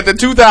him win the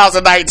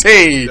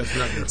 2019 That's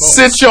not your fault.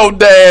 Sit Your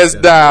Ass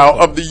Down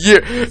of the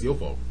year. It's your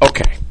fault.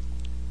 Okay,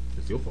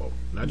 It's your fault.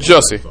 Not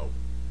Jussie. your fault.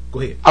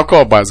 Go ahead. I'm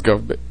called by his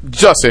government.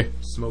 Jussie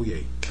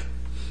Smollett.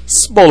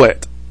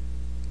 Smollett.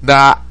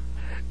 Nah,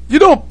 you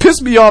know what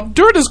pissed me off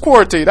during this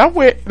quarantine? I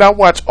went and I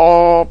watched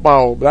all my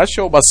own, but I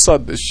showed my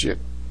son this shit.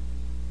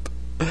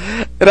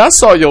 And I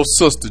saw your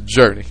sister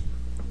Journey.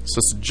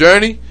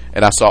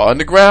 And I saw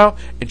Underground,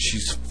 and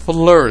she's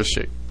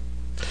flourishing.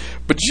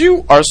 But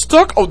you are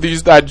stuck on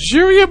these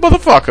Nigerian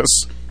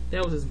motherfuckers.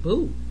 That was his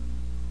boo.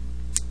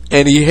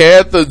 And he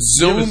had the You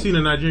Zoom. ever seen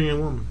a Nigerian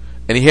woman?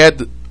 And he had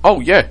the. Oh,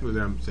 yeah. What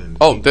I'm saying?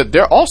 Oh,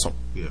 they're awesome.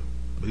 Yeah.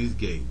 But he's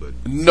gay. But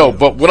No,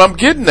 but what I'm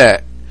getting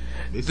at,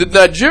 the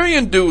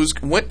Nigerian dudes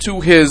went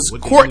to his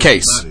what they court do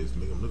case about it is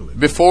make him look like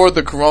before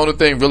the corona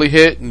thing really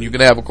hit and you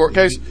can have a court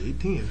case.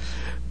 18.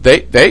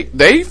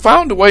 They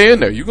found a way in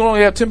there. You can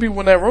only have 10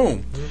 people in that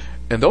room.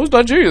 And those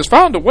Nigerians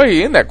found a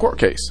way in that court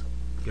case.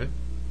 Okay.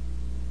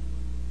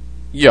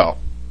 Yo,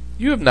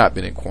 you have not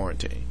been in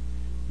quarantine.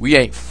 We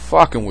ain't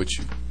fucking with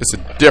you. It's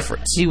a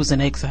difference. He was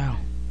in exile.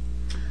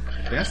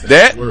 That's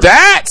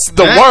That's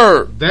the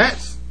word.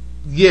 That's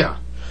yeah.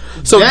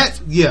 So I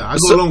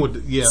go along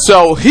with yeah.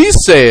 So he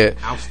said,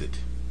 Ousted.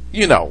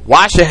 you know,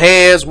 wash your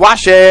hands,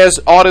 wash your ass,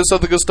 all this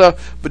other good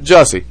stuff. But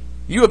Jussie,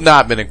 you have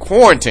not been in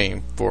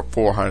quarantine for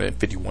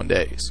 451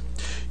 days.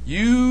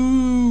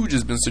 You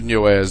just been sitting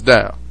your ass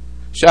down.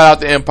 Shout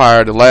out to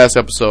Empire, the last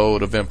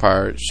episode of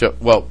Empire.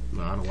 Well,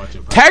 No, I don't watch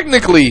Empire.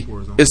 technically,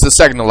 it's the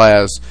second to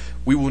last.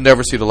 We will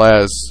never see the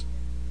last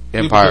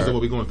Empire Because of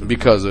what we're going through.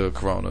 because of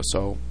Corona.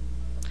 So,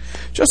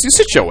 Jussie,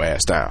 sit your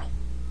ass down.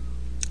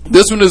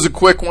 This one is a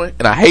quick one,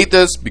 and I hate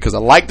this because I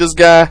like this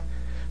guy.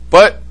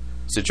 But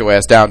sit your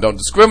ass down. Don't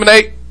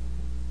discriminate.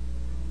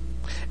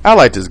 I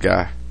like this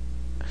guy.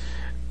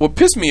 What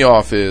pissed me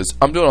off is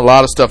I'm doing a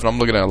lot of stuff and I'm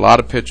looking at a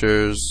lot of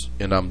pictures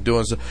and I'm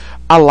doing stuff.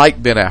 I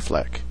like Ben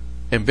Affleck.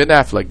 And Ben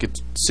Affleck,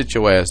 sit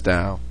your ass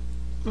down.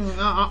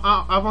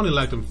 I've only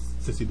liked him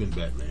since he's been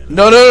Batman.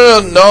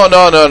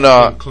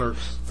 No.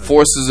 Clerks.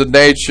 Forces of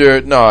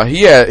Nature. No,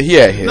 he had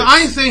his. No, I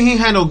ain't saying he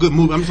had no good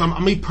movie. I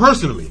mean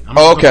personally.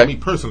 Me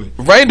personally.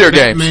 Reindeer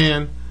Games.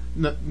 Man,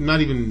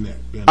 not even that.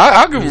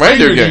 I'll give him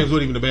Reindeer Games.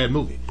 wasn't even a bad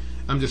movie.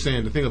 I'm just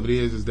saying the thing of it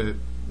is that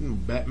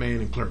Batman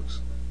and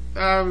Clerks.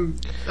 I've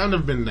never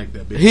been like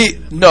that.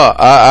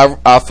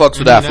 I fucks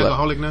with Affleck.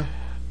 Alcoholic now?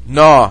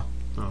 No.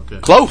 Oh, okay.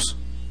 Close.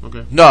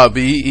 Okay. No,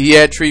 but he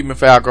had treatment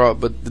for alcohol.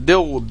 But the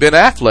deal with Ben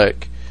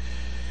Affleck,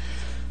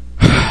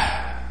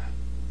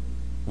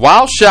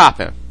 while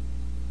shopping,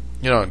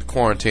 in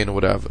quarantine or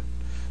whatever,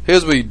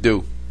 here's what he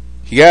do.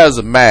 He has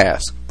a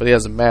mask, but he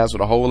has a mask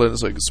with a hole in it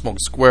so he can smoke a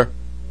square.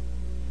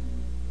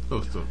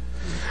 Oh, so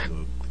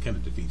kind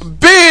of defeats.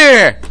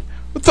 Ben!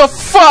 What the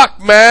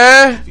fuck,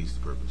 man? Defeats the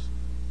purpose.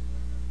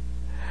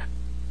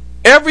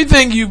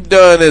 Everything you've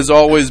done has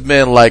always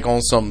been like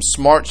on some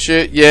smart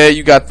shit. Yeah,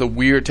 you got the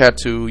weird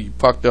tattoo. You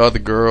fucked the other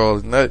girl.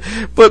 And that,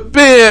 but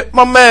Ben,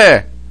 my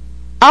man,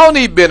 I don't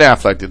need Ben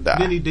Affleck to die.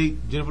 Didn't he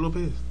date Jennifer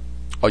Lopez?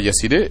 Oh, yes,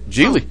 he did.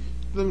 Geely.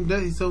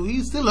 So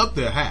he's still up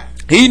there high.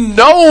 He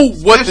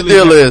knows what the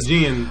deal is.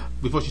 Jen,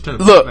 before she turned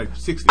Look, like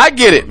 60. I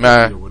get it,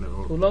 man.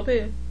 Who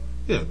Lopez?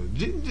 Yeah,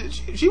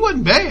 she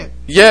wasn't bad.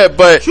 Yeah,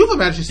 but Truth of the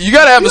matter, you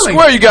gotta have a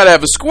square. You gotta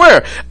have a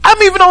square.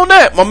 I'm even on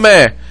that, my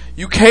man.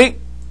 You can't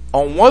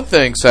on one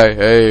thing say,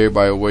 "Hey,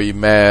 everybody, wear your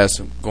mask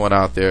and going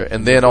out there,"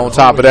 and then on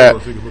top of that,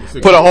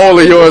 put a hole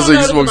in yours so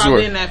you smoke a square.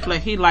 Ben Affleck,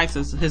 he likes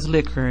his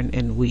liquor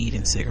and weed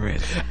and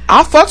cigarettes.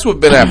 I fucks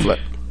with Ben Affleck.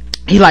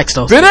 He likes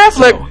those. Ben things,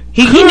 Affleck, so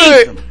he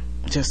needs them.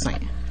 Just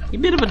saying. He's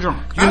a bit of a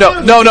drunk. You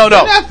know, no.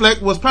 Ben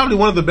Affleck was probably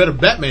one of the better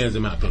Batmans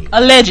in my opinion.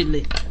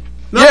 Allegedly.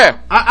 No,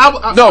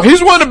 yeah. No,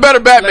 he's one of the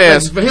better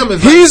Batmans. Like, for him,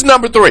 he's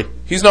number 3.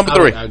 He's number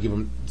 3. I'll give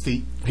him.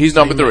 See, he's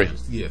number 3.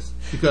 Yes,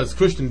 because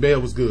Christian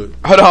Bale was good.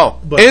 Hold on.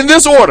 But in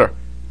this order: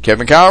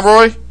 Kevin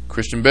Conroy,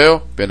 Christian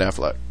Bale, Ben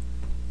Affleck.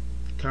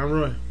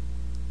 Conroy.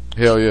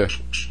 Hell yeah.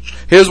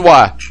 Here's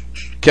why.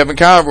 Kevin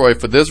Conroy,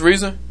 for this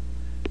reason,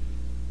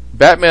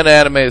 Batman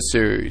animated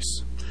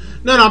series.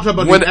 No, I'm talking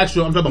about the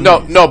actual. I'm talking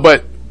about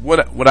but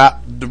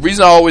the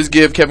reason I always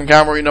give Kevin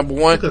Conroy number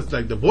 1 because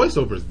like the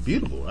voiceover is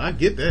beautiful. I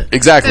get that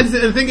exactly. And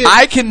the thing is,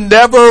 I can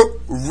never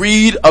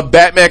read a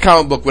Batman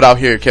comic book without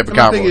hearing Kevin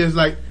Conroy. The thing is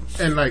like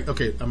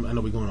okay, I know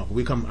we're going off.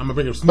 I'm gonna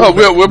bring it smooth. Oh,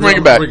 we'll bring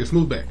it back. Bring it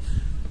smooth back.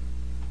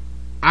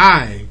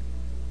 I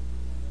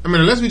mean,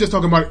 unless we just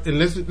talking about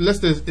unless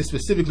it's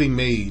specifically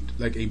made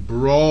like a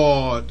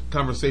broad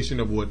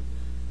conversation of what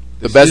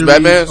the best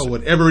Batman or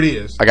whatever it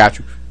is. I got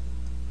you.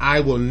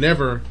 I will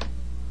never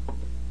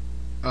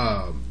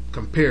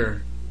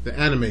compare the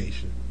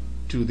animation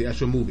to the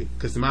actual movie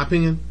because, in my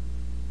opinion,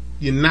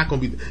 you're not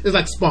gonna be. It's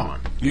like Spawn.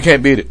 You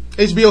can't beat it.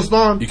 HBO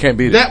Spawn. You can't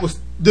beat it. That was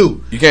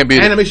dude. You can't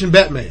beat animation it.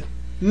 Batman.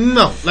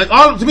 No, like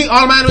all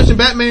my animation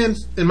Batmans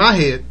in my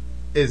head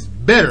is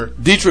better.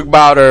 Dietrich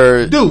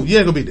Bauder, dude, you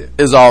ain't gonna beat that.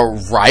 Is all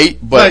right,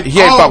 but like he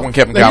ain't fucking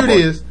Kevin Conroy. Here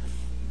it is.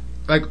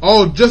 Like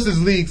all Justice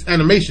League's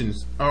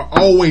animations are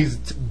always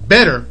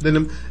better than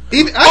them.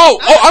 Even,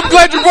 I'm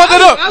glad you brought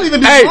that up.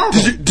 Hey,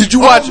 did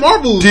you watch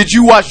Marvel? Did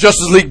you watch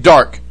Justice League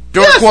Dark?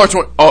 Yes.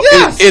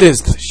 Yes. It is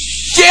the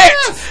shit,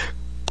 yes.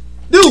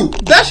 Dude.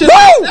 That should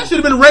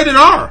have been rated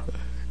R.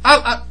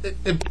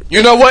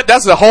 You know what?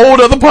 That's a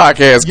whole other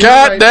podcast.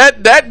 God,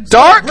 right. that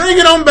Dark. Bring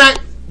it on back.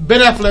 Ben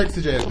Affleck,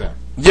 sit your ass down.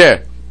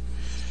 Yeah.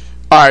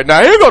 All right,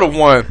 now here go to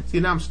one. See,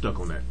 now I'm stuck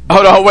on that.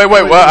 Hold on, wait.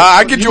 Well,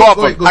 I get you off.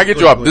 I get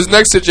you off. This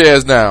next sit your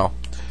ass now.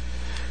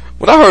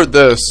 When I heard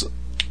this,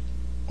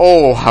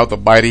 oh, how the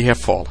mighty have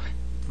fallen.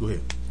 Go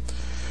ahead.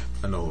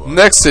 I know.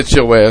 Next, sit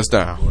your ass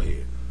down. Go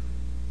ahead.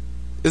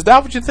 Is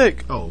that what you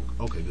think? Oh,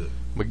 okay, good.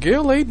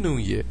 Miguel A.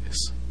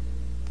 Nunez,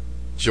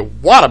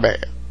 Jawada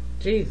Man.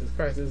 Jesus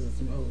Christ, this is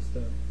some old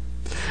stuff.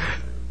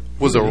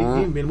 Was he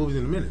ain't been in movies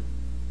in a minute.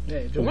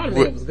 Hey, Jawada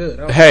Man was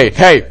good.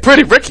 Hey,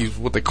 Pretty Ricky's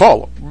what they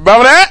call him.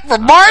 Remember that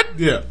from Martin?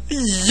 Yeah.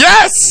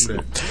 Yes.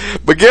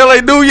 Miguel A.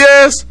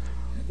 Nunez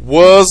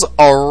was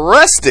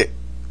arrested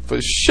for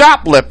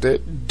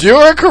shoplifting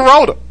during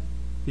Corona.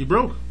 He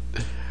broke.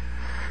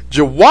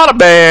 Jawada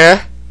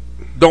Man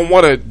don't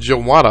want to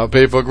Jawada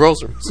pay for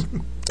groceries.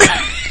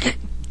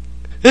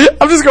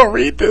 I'm just gonna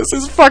read this.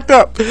 It's fucked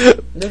up.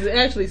 Does it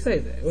actually say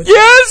that?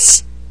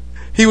 Yes.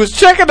 He was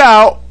checking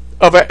out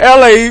of an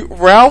LA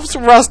Ralph's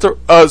supermarket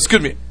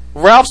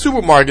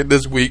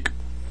this week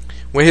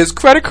when his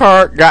credit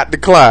card got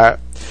declined.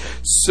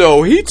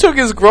 So he took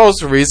his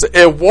groceries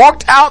and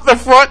walked out the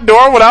front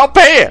door without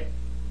paying.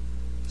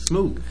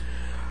 Smooth.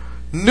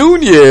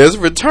 Nunez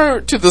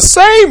returned to the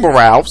same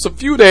Ralph's a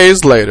few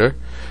days later,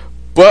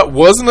 but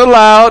wasn't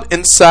allowed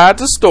inside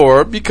the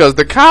store because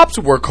the cops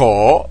were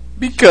called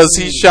because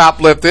he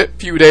shoplifted a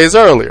few days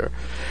earlier.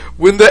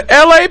 When the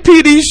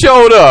LAPD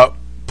showed up,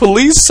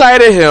 police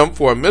cited him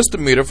for a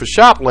misdemeanor for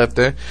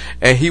shoplifting,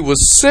 and he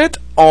was sent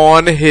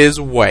on his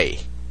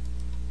way.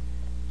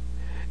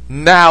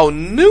 Now,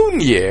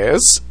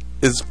 Nunez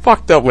is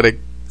fucked up when they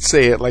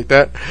say it like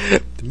that.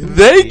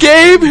 They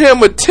gave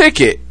him a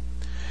ticket,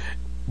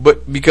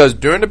 but because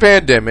during the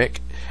pandemic,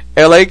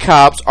 LA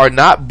cops are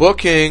not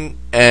booking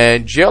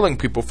and jailing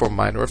people for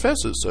minor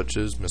offenses, such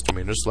as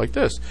misdemeanors like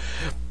this.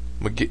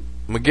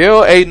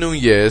 Miguel A.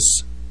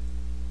 Nunez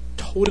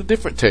told a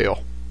different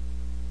tale.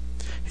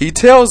 He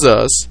tells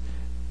us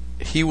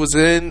he was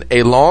in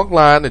a long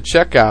line to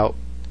check out,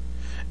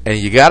 and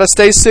you gotta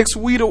stay 6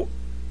 feet.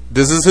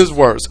 This is his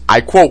words.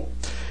 I quote,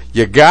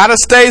 "You gotta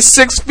stay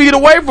 6 feet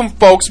away from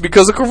folks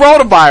because of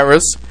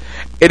coronavirus,"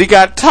 and he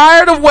got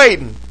tired of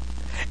waiting,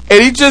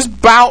 and he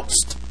just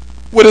bounced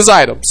with his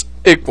items.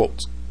 It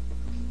quotes.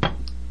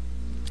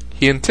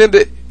 He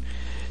intended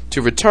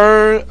to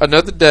return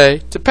another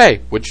day to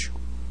pay, which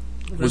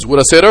Was what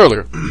I said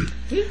earlier.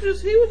 He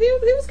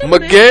was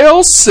coming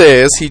Miguel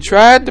says he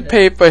tried to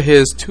pay for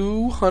his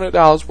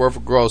 $200 worth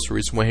of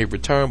groceries when he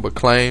returned, but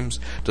claims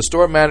the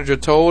store manager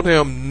told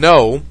him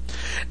no.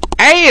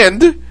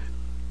 And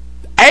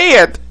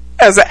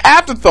as an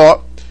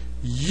afterthought,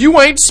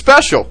 you ain't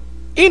special.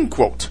 End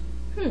quote.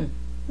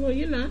 Well,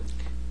 you're not.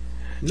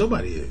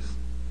 Nobody is.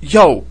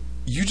 Yo,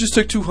 you just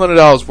took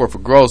 $200 worth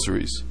of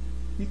groceries.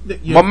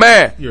 My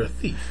man. You're a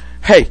thief.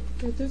 Hey,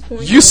 At this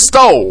point, you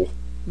stole.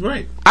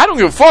 Right. I don't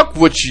give a fuck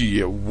what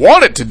you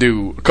wanted to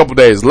do a couple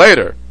days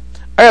later.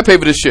 I gotta pay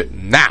for this shit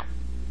now.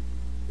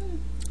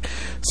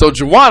 So,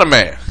 Juana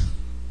Man,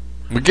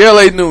 Miguel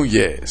A.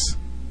 Nunez.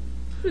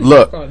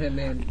 Look. Call him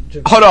man.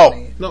 Hold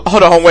on. No,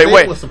 Hold on. say it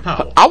Wait. with some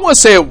power. I want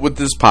to say it with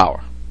this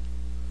power.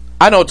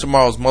 I know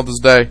tomorrow's Mother's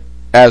Day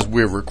as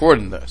we're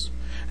recording this.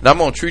 And I'm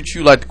going to treat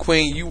you like the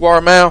queen you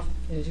are, Mal.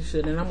 As you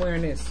should, and I'm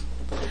wearing this.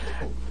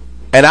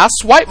 And I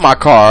swipe my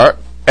card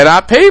and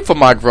I pay for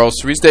my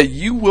groceries that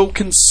you will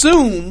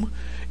consume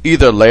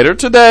either later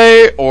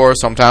today or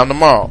sometime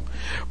tomorrow.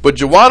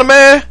 But Juana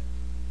Man,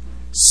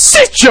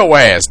 sit your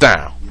ass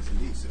down.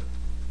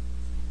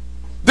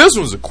 This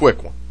was a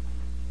quick one.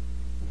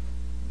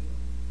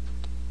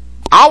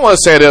 I want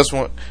to say this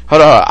one.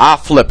 Hold on, I'll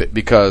flip it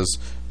because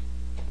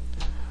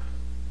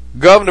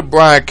Governor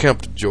Brian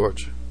Kemp of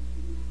Georgia.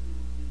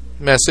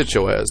 Man, sit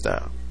your ass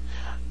down.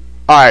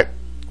 Alright,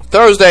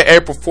 Thursday,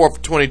 April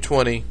 4th,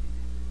 2020,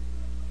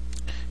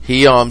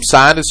 he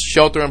signed his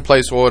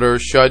shelter-in-place order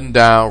shutting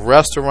down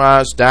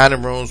restaurants,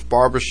 dining rooms,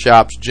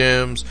 barbershops,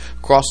 gyms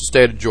across the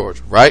state of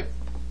Georgia, right?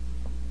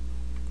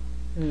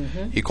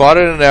 He called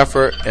it an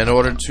effort in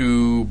order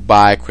to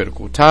buy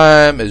critical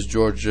time as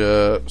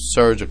Georgia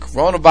surge of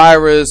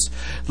coronavirus.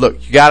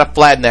 Look, you got to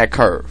flatten that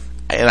curve.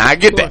 And I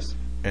get that.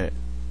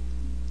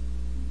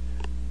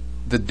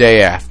 The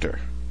day after,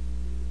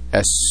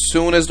 as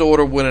soon as the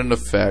order went into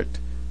effect,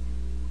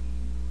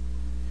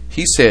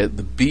 he said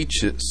the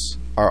beaches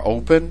are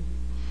open.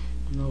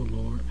 No,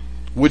 Lord.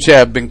 Which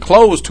had been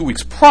closed 2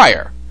 weeks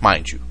prior,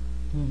 mind you.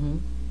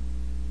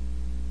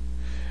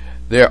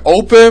 They're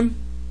open.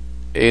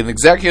 An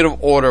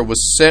executive order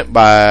was sent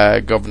by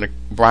Governor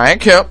Brian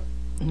Kemp,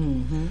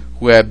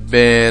 who had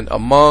been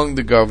among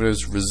the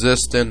governors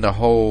resisting the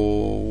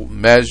whole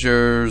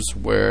measures,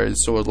 where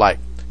so it was like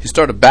he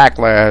started a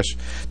backlash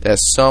that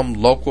some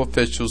local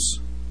officials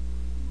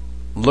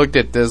looked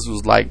at this,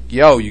 was like,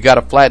 yo, you got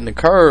to flatten the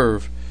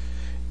curve.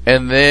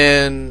 And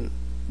then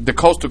the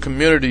coastal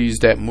communities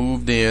that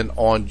moved in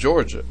on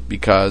Georgia,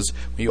 because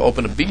when you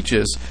open the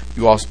beaches,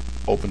 you also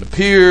open the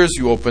piers,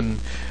 you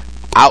open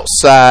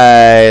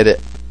outside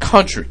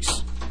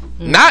countries,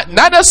 not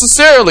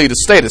necessarily the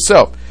state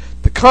itself,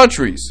 the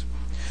countries.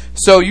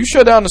 So you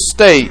shut down the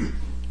state.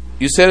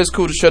 You said it's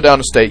cool to shut down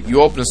the state.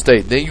 You open the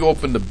state, then you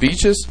open the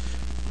beaches.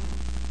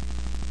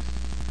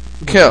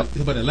 Kemp,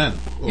 about Atlanta.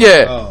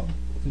 Yeah.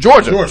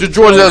 Georgia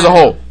as a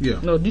whole. Yeah.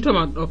 No, you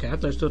talking about? Okay, I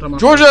thought you were still talking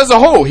about Georgia as a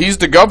whole. He's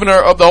the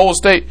governor of the whole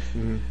state.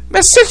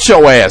 Man, sit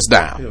your ass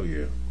down. Hell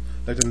yeah.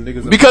 Like them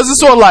niggas Because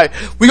it's sort of like,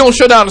 we gonna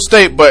shut down the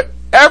state, but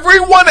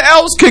everyone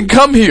else can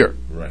come here.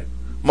 Right.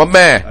 My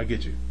man. I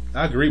get you.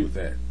 I agree with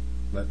that.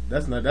 But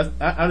that's I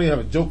don't even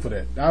have a joke for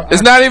that.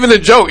 It's not even a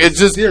joke. It's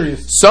just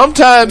serious.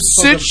 Sometimes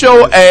sit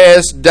your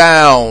ass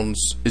down.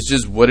 It's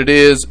just what it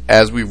is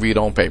as we read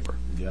on paper.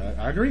 Yeah,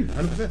 I agree.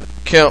 100%.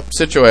 Kemp,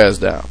 sit your ass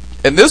down.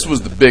 And this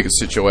was the biggest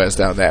sit your ass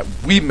down that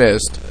we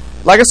missed.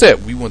 Like I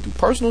said, we went through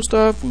personal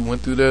stuff. We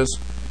went through this.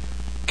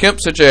 Kemp,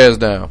 sit your ass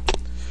down.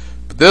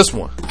 But this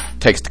one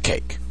takes the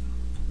cake.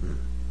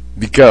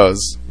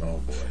 Because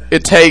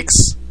it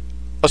takes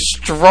a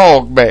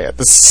strong man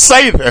to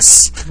say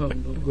this.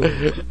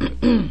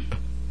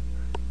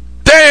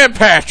 Dan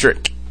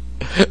Patrick.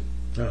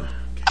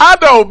 I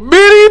know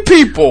many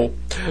people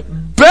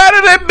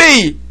better than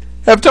me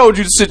have told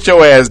you to sit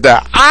your ass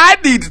down. I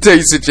need to tell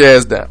you to sit your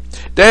ass down.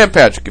 Dan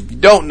Patrick, if you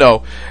don't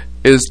know,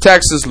 is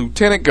Texas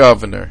Lieutenant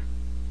Governor.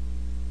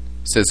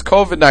 Says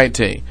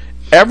COVID-19.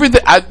 Everything.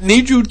 I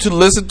need you to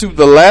listen to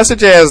the last sit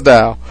your ass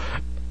down.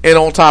 And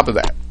on top of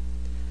that,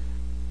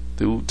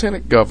 the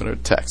Lieutenant Governor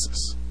of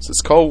Texas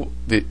says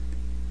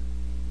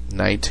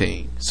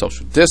COVID-19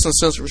 social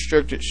distancing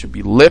restrictions should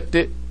be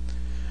lifted.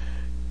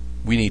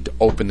 We need to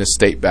open the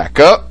state back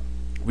up.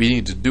 We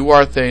need to do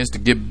our things to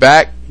get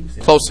back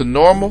close to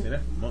normal.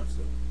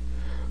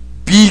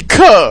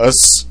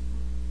 Because,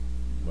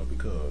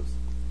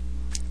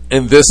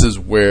 and this is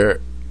where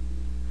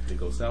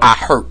I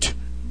hurt to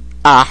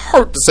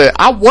say it.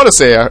 I want to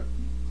say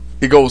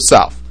it goes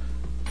south.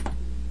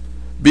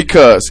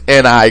 Because,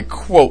 and I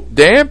quote,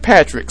 Dan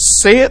Patrick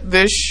said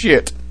this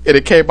shit and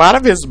it came out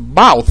of his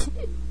mouth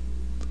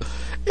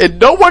and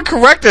no one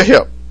corrected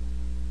him.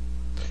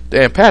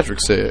 Dan Patrick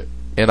said,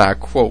 and I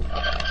quote,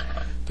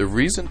 the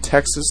reason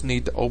Texas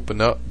need to open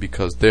up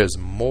because there's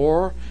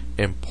more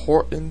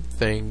important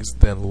things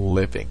than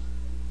living.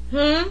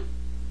 I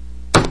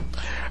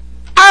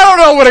don't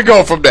know where to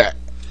go from that.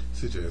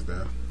 Sit your ass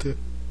down.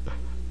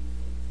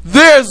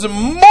 There's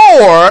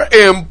more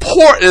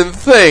important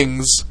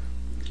things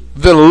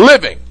than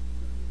living.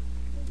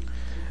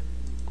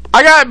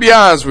 I gotta be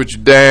honest with you,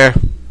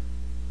 Dan.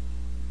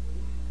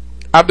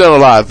 I've done a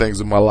lot of things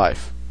in my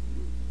life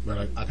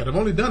But I could have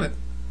only done it.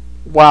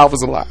 while I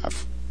was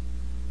alive.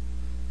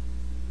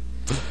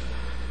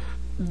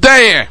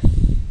 Dan,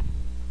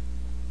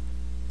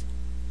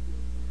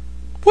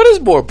 what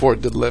is more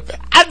important than living?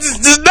 I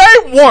just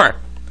name one.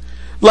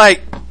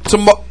 Like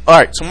all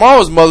right,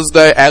 tomorrow's Mother's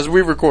Day. As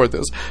we record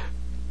this,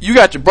 you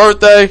got your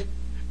birthday.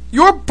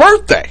 Your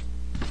birthday,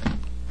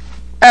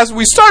 as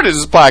we started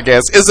this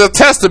podcast, is a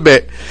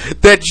testament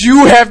that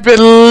you have been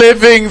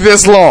living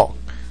this long.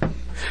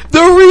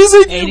 The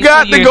reason you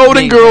got the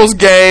Golden Girls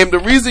game, the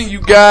reason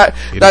you got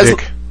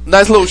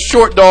nice little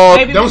short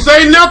dog. Don't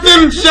say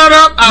nothing. Shut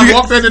up. I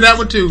walked into that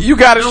one too. You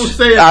got to. Don't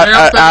say it.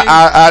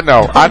 I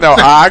know. I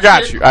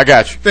got you.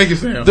 Thank you,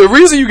 Sam. The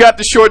reason you got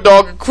the short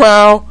dog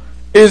crown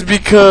is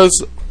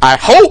because I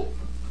hope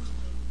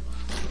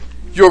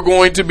you're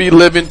going to be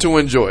living to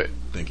enjoy it.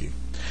 Thank you.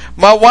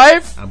 My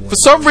wife, for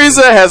some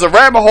reason, has a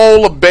rabbit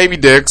hole of baby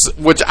dicks,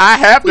 which I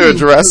have to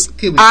address.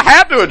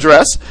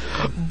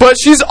 But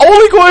she's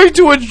only going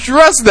to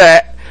address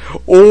that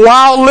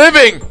while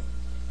living.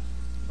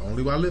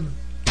 Only while living.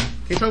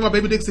 Can't talk about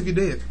baby dicks if you're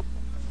dead.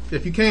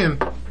 If you can.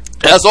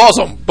 That's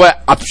awesome,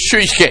 but I'm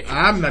sure you can't.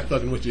 I'm not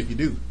fucking with you if you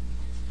do.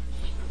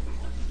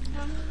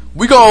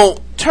 We gonna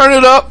turn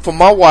it up for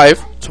my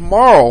wife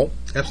tomorrow.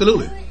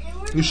 Absolutely.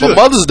 You should. For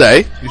Mother's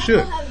Day. You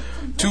should.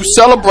 To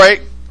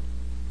celebrate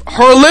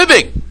her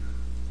living.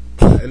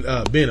 And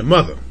being a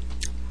mother.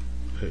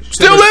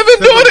 Still living,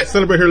 doing it.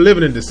 Celebrate her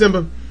living in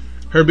December.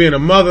 Her being a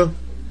mother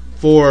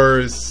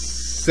for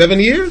 7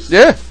 years?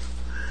 Yeah.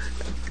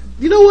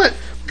 You know what?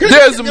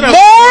 There's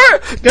more.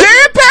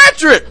 Dan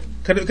Patrick.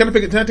 Can I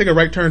take a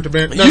right turn to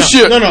Ben? You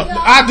should. No.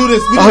 I do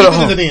this. We do this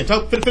at the end.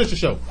 Finish the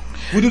show.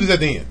 We do this at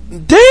the end.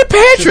 Dan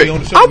Patrick.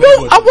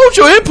 I want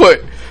your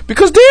input.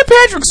 Because Dan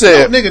Patrick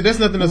said, no, nigga, that's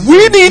nothing else.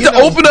 We need to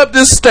open up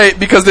this state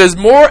because there's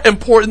more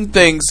important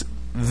things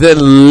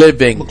than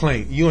living.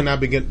 McClain, you and I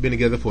been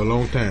together for a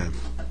long time.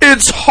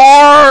 It's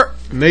hard.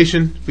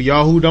 Nation, for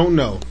y'all who don't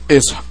know,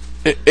 it's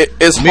hard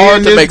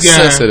to make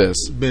sense of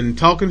this. Been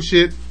talking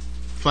shit,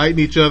 fighting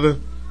each other,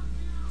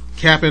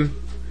 capping.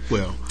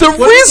 Well, the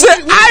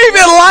reason I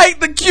even like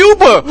the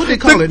Cuba, what they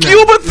call the it now?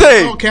 Cuba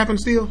thing, capping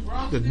still,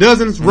 the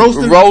dozens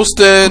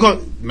roasting,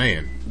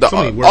 man.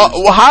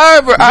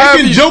 However,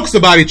 making jokes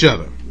about each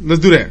other.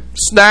 Let's do that.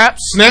 Snap.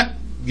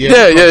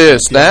 Yeah.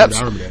 Snaps.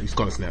 I remember that. He's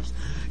calling snaps.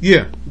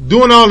 Yeah,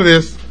 doing all of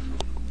this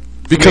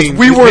because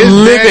we were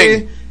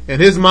living,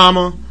 and his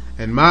mama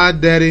and my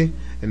daddy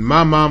and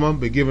my mama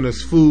been giving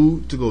us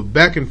food to go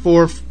back and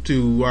forth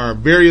to our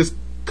various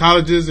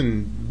colleges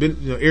and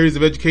areas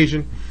of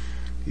education.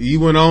 He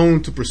went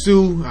on to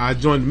pursue. I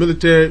joined the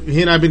military.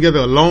 He and I have been together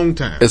a long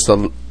time.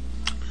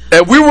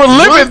 And we were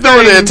living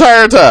through the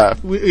entire time.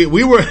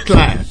 We were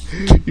alive.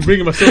 You're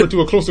bringing my sermon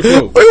to a closer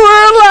close. We were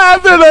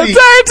alive the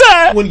entire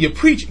time. When you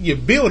preach, you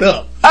build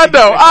up. I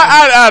know.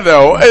 I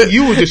know.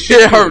 You were just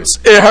shit. It hurts.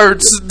 It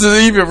hurts to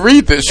even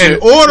read this shit. In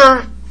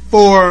order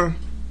for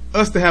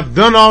us to have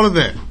done all of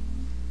that,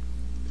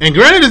 and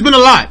granted, it's been a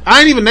lot.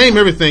 I ain't even name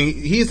everything.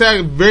 He's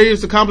had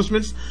various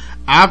accomplishments.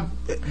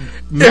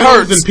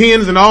 Medals and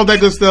pins and all that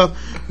good stuff.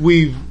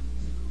 We've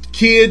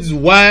kids,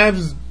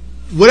 wives,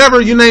 whatever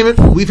you name it.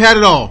 We've had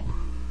it all.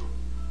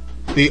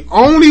 The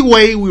only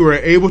way we were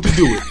able to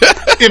do it,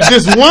 if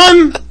this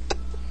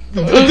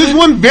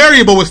one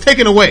variable was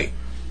taken away,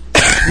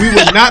 we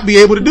would not be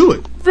able to do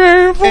it.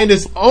 And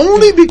it's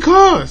only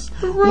because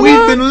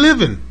we've been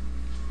living.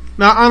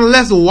 Now,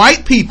 unless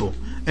white people,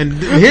 and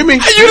hear me. You know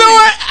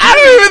what? I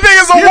don't even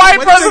think it's a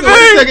white person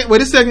thing.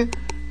 Wait a second.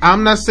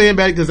 I'm not saying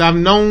bad because I've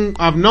known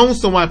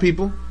some white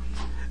people.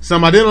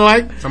 Some I didn't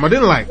like. Some I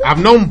didn't like. I've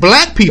known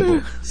black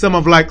people. Some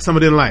I've liked. Some I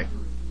didn't like.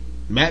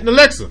 Matt and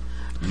Alexa.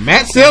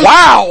 Matt sells.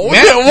 Wow. We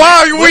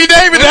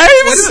naming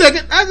names? Wait a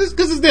second.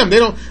 Because it's them. They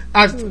don't.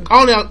 I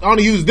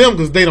only use them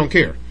because they don't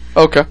care.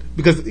 Okay.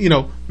 Because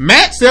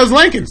Matt sells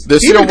Lincolns.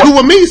 He's been cool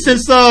with me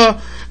since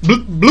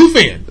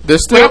Bluefin.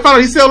 When I found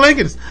out he sells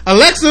Lincolns.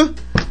 Alexa,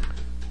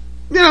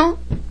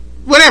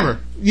 whatever.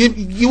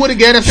 You would have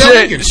got a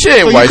Lincoln. She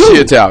ain't white. She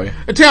Italian.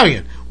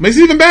 Italian makes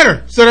it even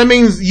better. So that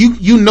means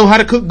you know how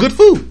to cook good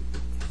food.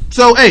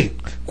 So hey,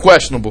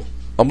 questionable.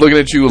 I'm looking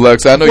at you,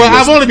 Alexa. I know. Well,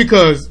 I've only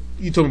because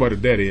you talking about his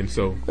daddy, and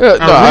so I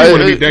really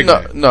want to meet that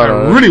guy. I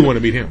really want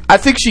to meet him. I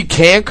think she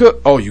can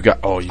cook.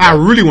 I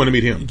really want to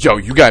meet him. Yo,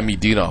 you got to meet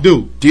Dino.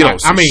 Dude,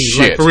 Dino's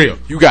shit. Like for real.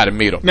 You got to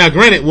meet him. Now,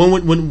 granted,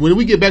 when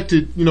we get back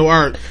to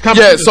our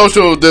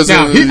social.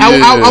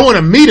 I want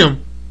to meet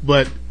him,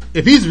 but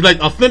if he's like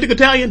authentic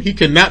Italian, he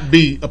cannot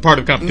be a part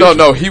of the competition.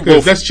 No, he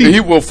will. That's cheap. He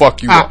will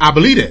fuck you up. I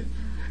believe that.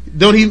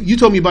 Don't he? You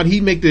told me about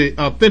he make the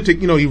authentic.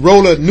 He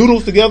roll the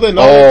noodles together and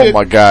all that shit. Oh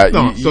my god!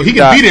 No, so he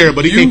can be there,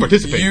 but he can't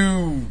participate.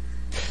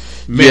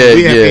 We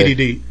have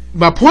ADD.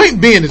 My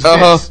point being is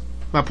this.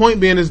 My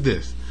point being is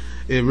this.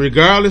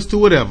 Regardless to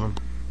whatever,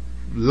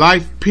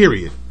 life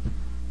period,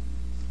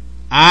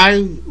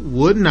 I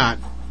would not,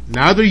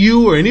 neither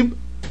you or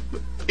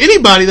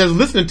anybody that's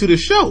listening to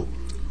this show,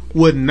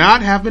 would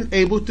not have been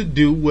able to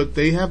do what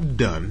they have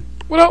done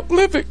without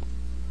living.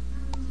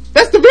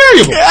 That's the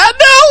variable. Yeah, I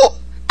know.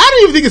 I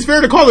don't even think it's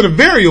fair to call it a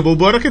variable,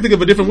 but I can't think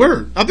of a different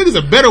word. I think it's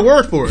a better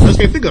word for it. I just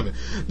can't think of it.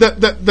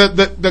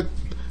 The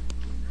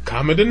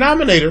common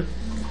denominator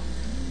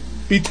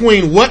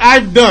between what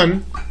I've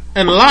done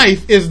and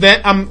life is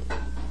that I'm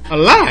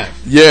alive.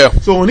 Yeah.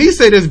 So when he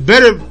say there's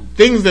better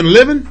things than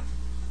living,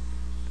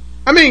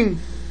 I mean,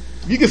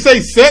 you can say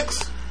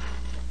sex,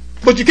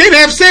 but you can't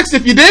have sex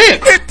if you're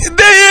dead.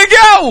 There you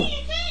go.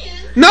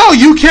 No,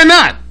 you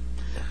cannot.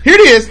 Here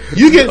it is.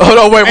 You get Hold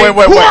on,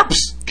 wait.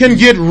 corpse can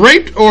get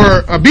raped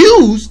or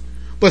abused,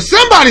 but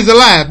somebody's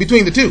alive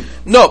between the two.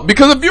 No,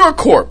 because if you're a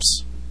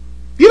corpse,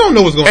 you don't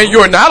know what's going on. And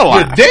you're not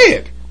alive. You're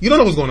dead. You don't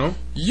know what's going on.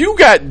 You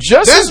got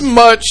just as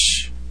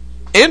much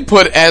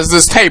input as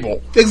this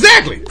table.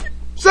 Exactly.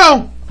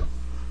 So,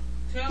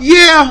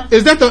 yeah,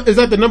 is that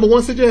the number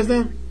one suggest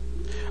then?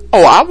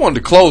 Oh, I wanted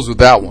to close with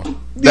that one.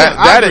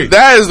 Yeah,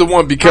 that is the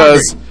one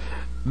because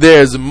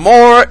there's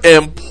more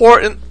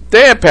important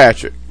than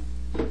Patrick.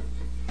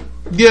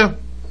 Yeah.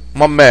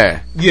 My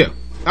man. Yeah.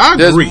 I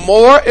agree. There's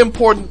more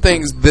important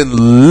things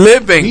than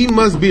living. He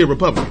must be a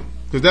Republican.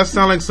 Because that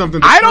sounds like something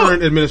the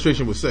current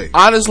administration would say.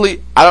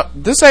 Honestly,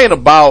 this ain't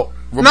about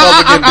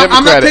Republican,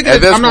 Democratic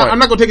at this point. I'm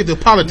not going to take it to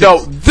politics.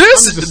 No,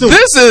 this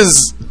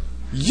is,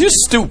 you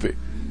stupid.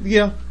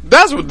 Yeah.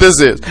 That's what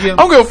this is. Yeah. I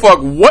don't give a fuck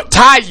what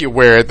tie you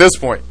wear at this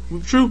point.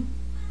 True.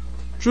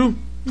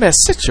 Man,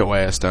 sit your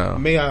ass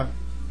down. May I?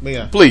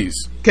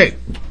 Please. Okay.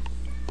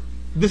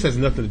 This has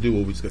nothing to do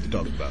with what we just got to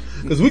talk about.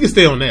 Because we can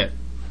stay on that.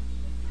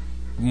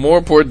 More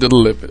important than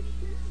living.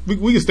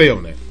 We can stay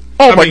on that.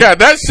 Oh my God,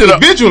 that shit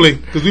eventually,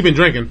 because we've been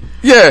drinking.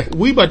 Yeah.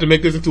 We about to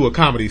make this into a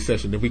comedy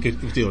session if we could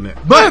stay on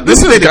that. But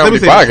this is a comedy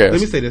podcast.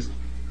 Let me say this.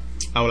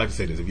 I would like to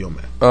say this if you don't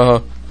mind.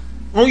 Uh-huh.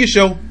 On your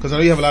show, because I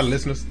know you have a lot of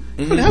listeners.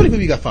 How many people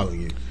you got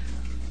following you?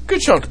 Good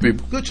chunk of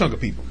people. Good chunk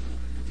of people.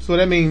 So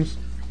that means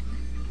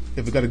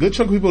if we got a good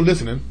chunk of people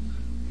listening,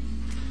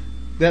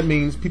 that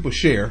means people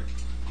share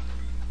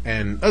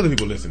and other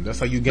people listen. That's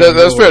how you get.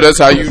 That's fair. That's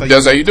how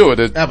you do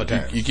it.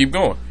 Advertise. You keep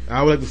going.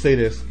 I would like to say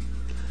this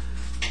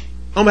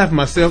on behalf of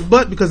myself,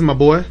 but because of my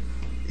boy,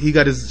 he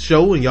got his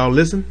show and y'all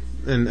listen,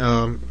 and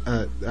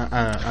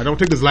I don't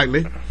take this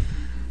lightly,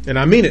 and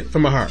I mean it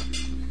from my heart.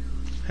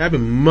 Happy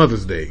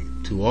Mother's Day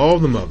to all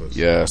the mothers.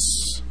 Yes.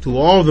 To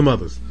all the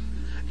mothers.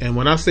 And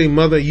when I say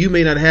mother, you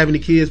may not have any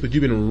kids, but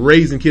you've been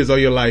raising kids all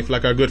your life,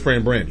 like our good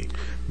friend Brandy.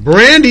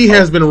 Brandy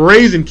has been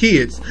raising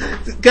kids.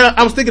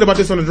 I was thinking about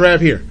this on the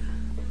drive here.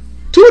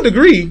 To a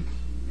degree,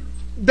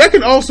 that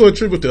can also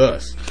attribute to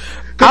us.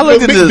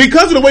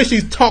 Because of the way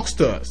she talks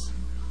to us.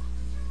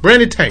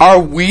 Brandy Tank. Are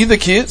we the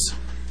kids?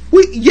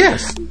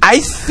 Yes. I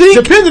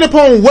think. Depending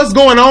upon what's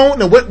going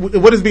on and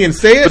what is being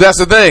said. But that's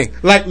the thing.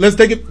 Like, let's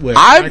take it. Well,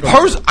 I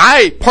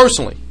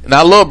personally, and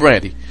I love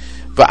Brandy,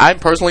 but I'm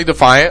personally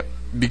defiant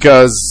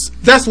because.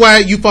 That's why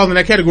you fall in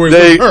that category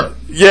with her.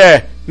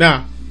 Yeah.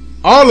 Now,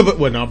 all of it.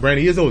 Well, now,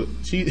 Brandy is older.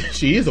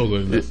 She is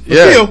older than us. But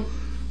yeah. Still,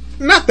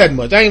 not that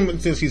much. I ain't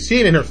since she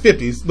ain't in her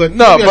 50s. But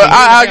no, but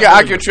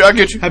I get you. I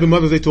get you. Happy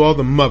Mother's Day to all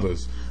the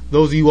mothers.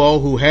 Those of you all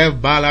who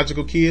have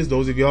biological kids,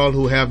 those of y'all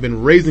who have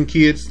been raising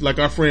kids, like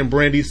our friend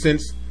Brandy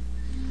since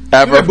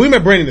ever. We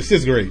met Brandy in the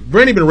 6th grade.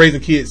 Brandy been raising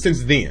kids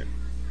since then,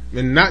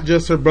 and not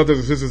just her brothers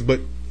and sisters,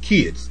 but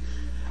kids.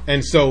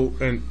 And so,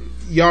 and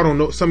y'all don't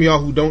know. Some of y'all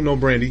who don't know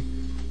Brandy,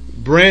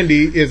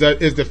 Brandy is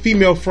the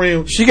female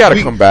friend. She got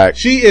to come back.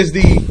 She is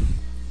the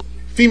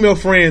female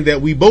friend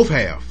that we both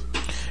have.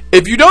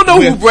 If you don't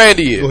know who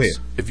Brandy is,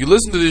 if you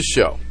listen to this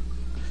show,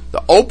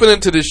 the opening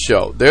to this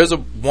show, there's a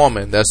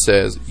woman that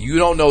says, "You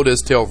don't know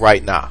this till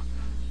right now."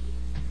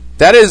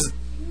 That is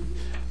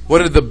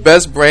one of the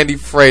best Brandy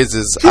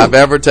phrases I've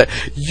ever taken.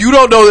 You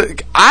don't know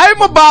that.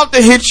 I'm about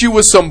to hit you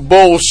with some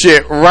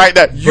bullshit right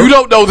now. You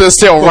don't know this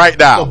till right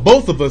now. So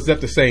both of us at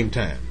the same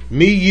time.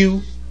 Me,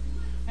 you,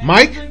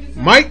 Mike,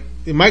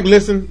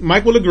 listen.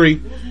 Mike will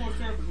agree.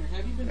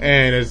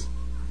 And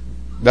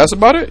that's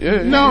about it?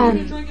 Yeah. No,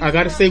 I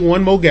got to say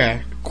one more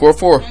guy. Core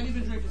 4.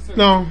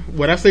 No,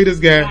 when I say this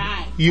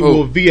guy, you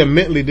will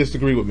vehemently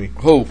disagree with me.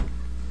 Who?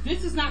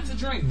 This is not to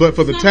drink. But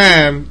for the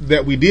time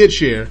that we did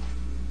share,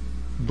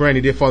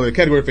 Brandy did fall in the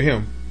category for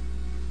him.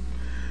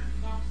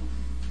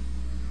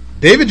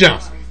 David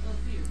Johnson.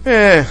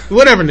 Yeah.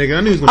 Whatever, nigga.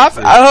 I knew he was going to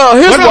say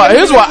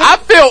Here's why. I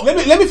feel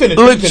let me finish.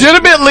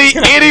 Legitimately,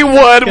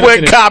 anyone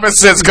with common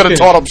sense could have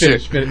taught him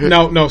shit.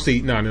 No,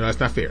 that's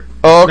not fair.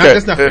 Oh, okay.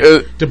 That's not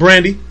fair. To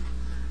Brandy.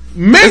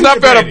 It's not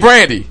fair to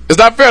Brandy. It's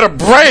not fair to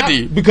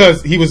Brandy.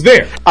 Because he was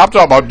there. I'm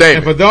talking about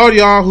David. And for all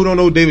y'all who don't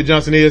know who David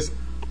Johnson is,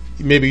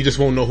 maybe you just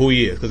won't know who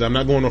he is, because I'm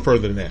not going no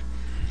further than that.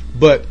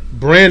 But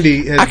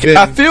Brandy has been...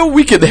 I feel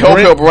we can help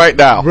him right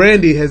now.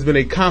 Brandy has been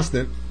a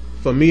constant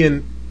for me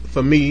and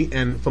for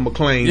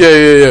McLean.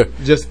 Yeah.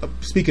 Just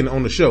speaking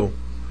on the show,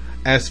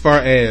 as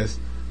far as...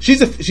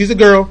 She's a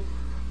girl,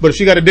 but if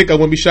she got a dick, I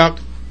wouldn't be shocked.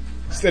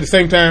 At the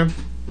same time,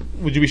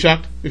 would you be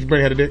shocked if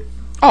Brandy had a dick?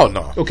 Oh,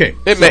 no. Okay.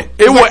 It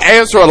would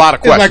answer a lot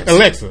of questions. It's like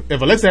Alexa. If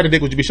Alexa had a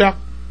dick, would you be shocked?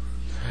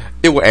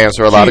 It would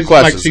answer a lot of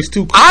questions. Like she's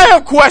too... I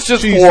have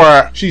questions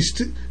for...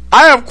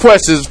 I have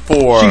questions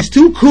for She's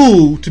too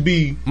cool to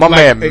be my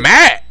man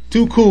Matt.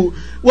 Too cool.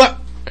 Well,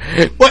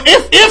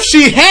 if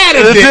she had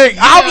a dick,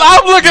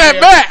 I'm looking at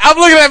Matt. I'm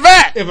looking at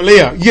Matt. If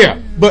Leah, yeah,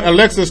 but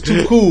Alexa's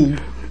too cool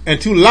and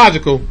too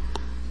logical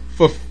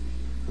for.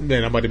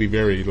 Man, I'm about to be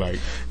very like.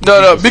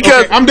 No,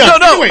 because okay, I'm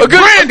done. No, anyway, a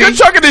good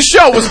chunk of this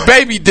show was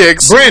baby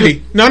dicks.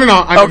 Brandy, no.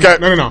 No. I'm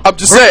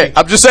just saying.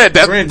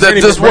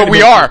 That's where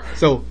we are.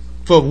 So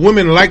for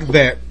women like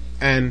that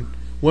and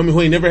women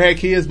who ain't never had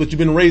kids, but you've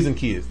been raising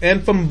kids,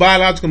 and from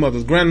biological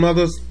mothers,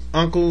 grandmothers,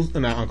 uncles,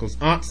 and not uncles,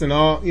 aunts, and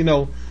all,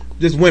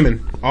 just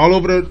women all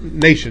over the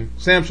nation,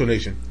 Sam Show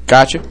Nation.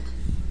 Gotcha.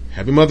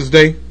 Happy Mother's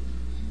Day.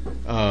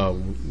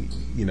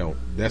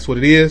 That's what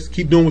it is.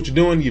 Keep doing what you're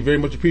doing. You're very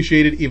much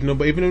appreciated. Even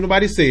if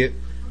nobody said,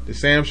 the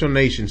Sam Show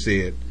Nation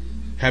said,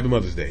 Happy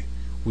Mother's Day.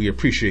 We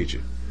appreciate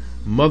you.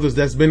 Mothers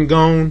that's been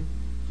gone,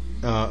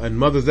 and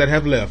mothers that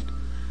have left,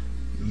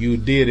 they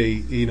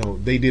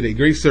did a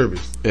great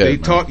service. Yeah, they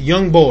taught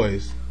young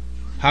boys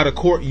how to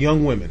court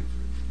young women,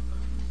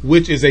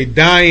 which is a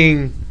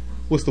dying,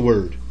 what's the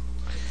word?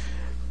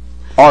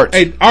 Art.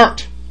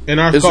 Art in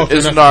our culture.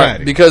 It's an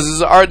art because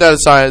it's an art, not a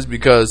science.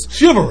 Because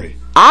chivalry.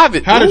 How to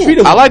treat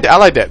a woman. I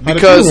like that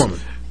because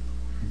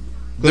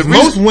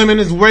most women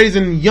is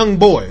raising young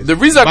boys. The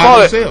reason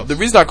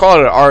I call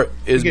it an art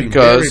is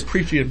because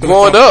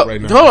growing up.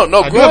 Right no,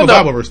 I growing have a up.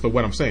 Bible verse for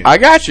what I'm saying. I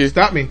got you.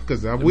 Stop me,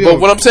 because I will. But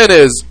what I'm saying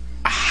is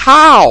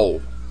how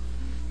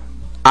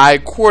I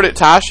courted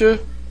Tasha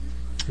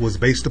was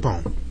based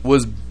upon.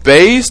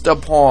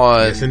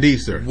 Yes, indeed,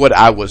 sir. What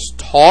I was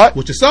taught,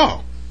 what you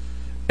saw,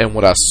 and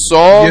what I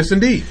saw. Yes,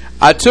 indeed.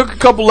 I took a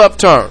couple left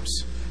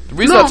turns. The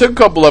reason I took a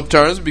couple left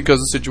turns is because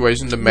the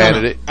situation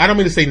demanded it. I don't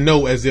mean to say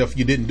no as if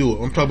you didn't do it.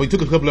 I'm talking about you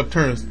took a couple left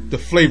turns to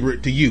flavor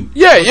it to you.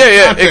 Yeah,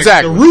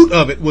 exactly. The root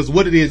of it was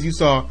what it is you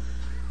saw.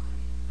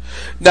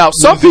 Now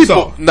some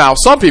people,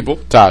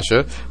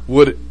 Tasha,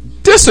 would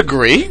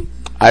disagree.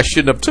 I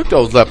shouldn't have took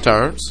those left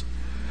turns,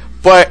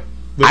 but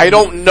I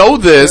don't know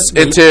this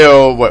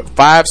until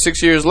 5-6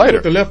 years later.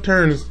 The left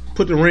turns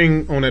put the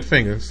ring on that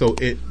finger, so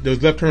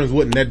those left turns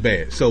wasn't that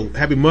bad. So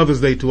happy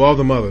Mother's Day to all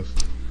the mothers.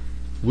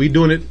 We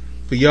doing it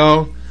for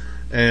y'all,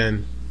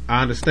 and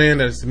I understand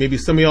that maybe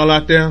some of y'all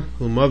out there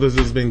who mothers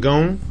has been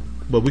gone,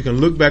 but we can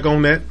look back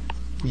on that.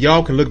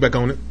 Y'all can look back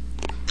on it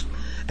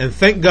and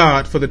thank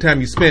God for the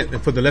time you spent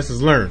and for the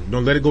lessons learned.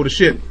 Don't let it go to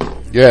shit.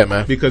 Yeah,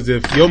 man. Because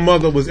if your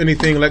mother was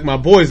anything like my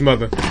boy's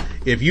mother,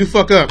 if you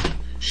fuck up,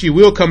 she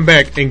will come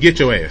back and get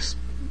your ass.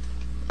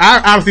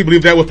 I honestly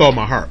believe that with all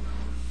my heart.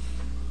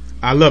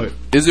 I love it.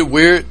 Is it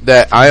weird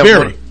that I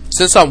am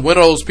since I'm one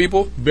of those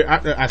people?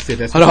 I said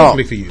that's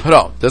specifically for you. Hold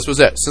on. That's what's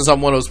that. Since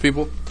I'm one of those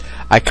people,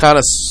 I kind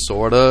of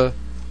sort of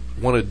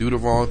want to do the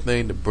wrong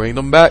thing to bring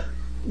them back.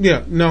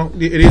 Yeah, no,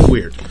 it is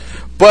weird.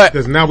 But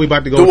because now we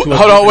about to go. Hold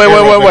on,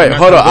 wait.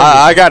 Hold on,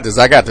 I got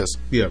this.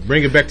 Yeah,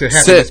 bring it back to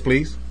happiness,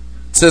 please.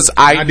 Since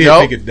I did know,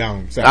 take it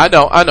down. I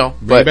know,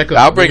 but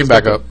I'll bring it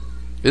back up.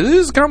 It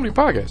is a comedy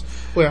podcast.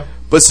 Well,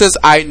 but since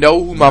I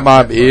know who my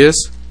mom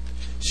is,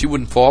 she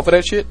wouldn't fall for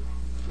that shit.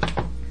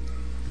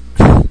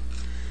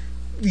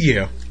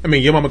 Yeah, I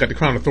mean, your mama got the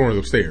crown of thorns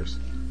upstairs,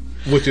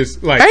 which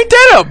is like, ain't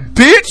that a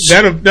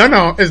bitch?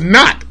 No, it's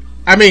not.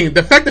 I mean,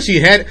 the fact that she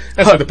had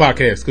that's not the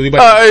podcast because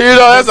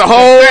that's a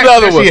whole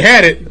other one. She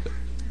had it.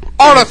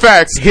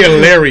 Artifacts,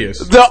 hilarious.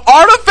 The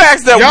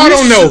artifacts that y'all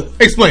don't know.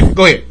 Explain.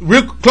 Go ahead.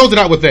 Close it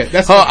out with that.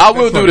 That's. I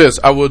will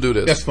do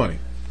this. That's funny.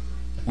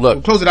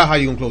 Look, close it out. How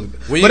you gonna close it?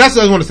 But that's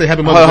what I want to say.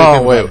 Happy Mother's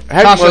Day.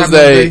 Happy Mother's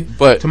Day.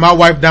 But to my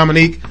wife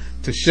Dominique,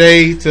 to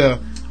Shay, to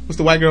what's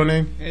the white girl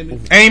name?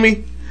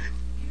 Amy.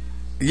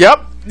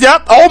 Yep.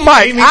 Oh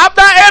my! I'm not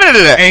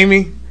editing it.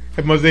 Amy.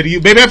 Happy Mother's Day to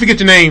you, baby. I forget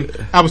your name.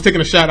 I was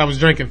taking a shot. I was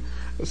drinking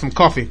some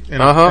coffee,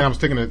 and I was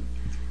taking it.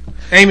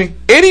 Amy.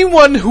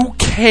 Anyone who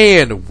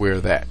can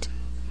wear that.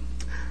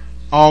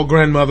 All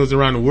grandmothers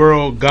around the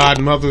world,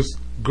 godmothers,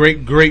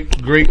 great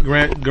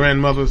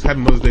grandmothers. Happy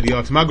Mother's Day to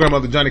y'all. To my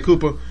grandmother, Johnny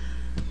Cooper.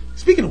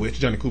 Speaking of which,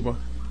 Johnny Cooper,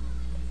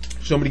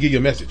 she told me to give you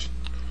a message.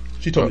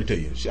 She told me to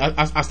tell you.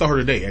 I saw her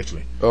today,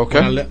 actually.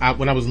 Okay.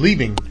 When I was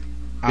leaving,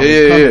 I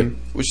was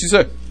coming. What'd she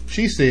say?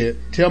 She said,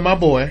 "Tell my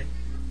boy."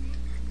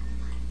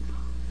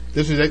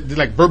 This is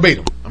like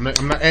verbatim. I'm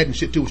not adding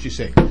shit to what she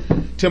said.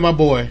 Tell my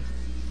boy,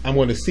 I'm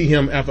going to see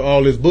him after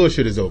all this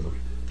bullshit is over.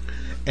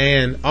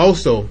 And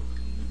also,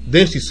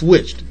 then she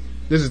switched.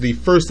 This is the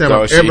first time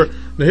I've ever.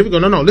 Now here we go.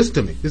 No, listen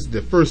to me. This is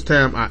the first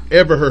time I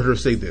ever heard her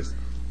say this.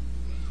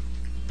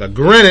 Now,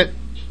 granted,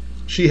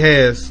 she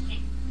has.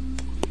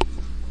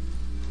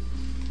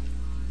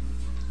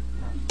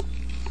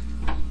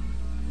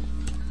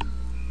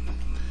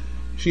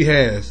 She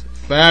has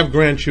 5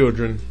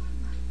 grandchildren,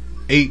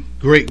 8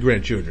 great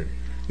grandchildren.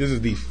 This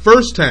is the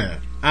first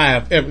time I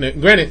have ever. Now,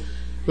 granted,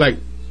 like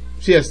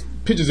she has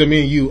pictures of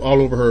me and you all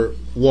over her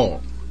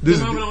wall. This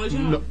Your mama the only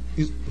child?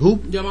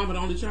 Who? Your mama the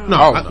only child?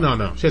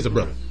 No. She has a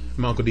brother,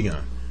 my Uncle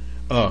Dion.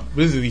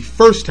 This is the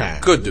first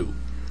time. Good dude.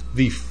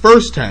 The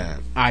first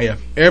time I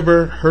have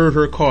ever heard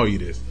her call you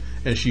this,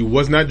 and she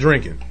was not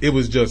drinking. It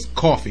was just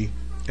coffee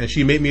and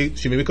she made me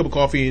a cup of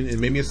coffee and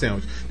made me a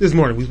sandwich. This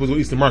morning we supposed to go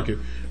to Eastern Market,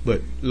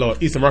 but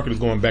Lord, Eastern Market is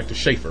going back to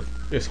Schaefer.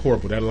 It's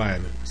horrible, that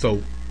line.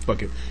 So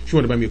fuck it. She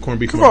wanted to buy me a corned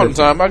beef. Come on,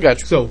 time. I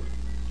got you. So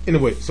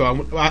anyway, so I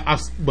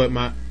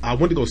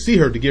went to go see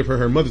her to give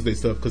her Mother's Day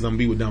stuff because I'm gonna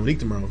be with Dominique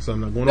tomorrow. So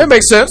I'm not going. That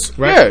makes sense,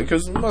 right? Yeah,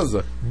 because Mother's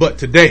Day. But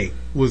today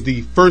was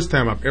the first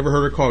time I've ever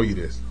heard her call you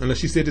this, unless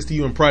she said this to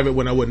you in private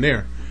when I wasn't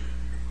there.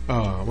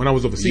 When I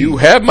was overseas, you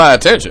have my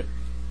attention.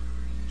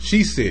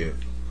 She said,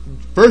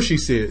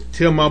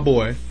 tell my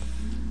boy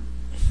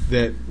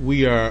that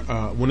we are,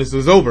 when this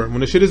is over,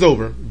 when the shit is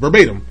over,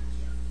 verbatim,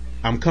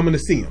 I'm coming to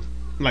see him.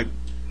 Like,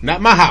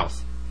 not my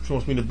house. She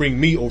wants me to bring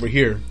me over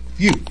here with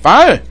you.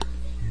 Fine.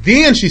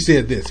 Then she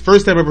said this.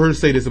 First time I ever heard her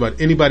say this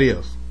about anybody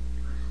else.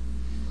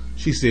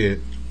 She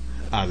said,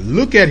 I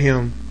look at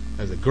him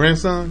as a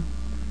grandson,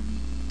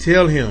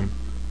 tell him,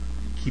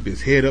 keep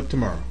his head up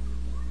tomorrow.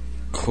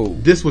 Cool.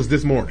 This was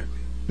this morning.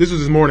 This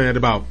was this morning at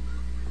about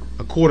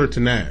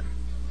 8:45.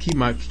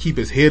 Keep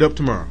his head up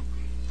tomorrow.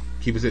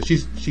 Keep his head.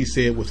 She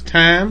said with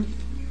time,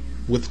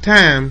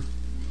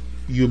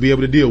 you'll be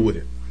able to deal with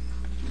it.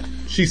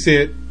 She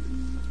said,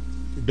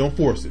 don't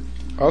force it.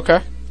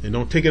 Okay. And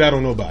don't take it out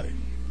on nobody.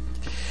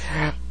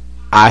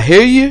 I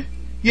hear you.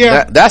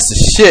 Yeah. That's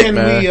the shit, Can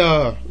man. we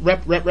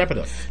wrap it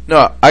up?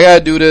 No, I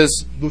gotta do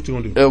this. What you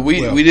gonna do?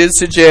 We did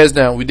sit your ass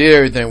down. We did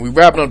everything. We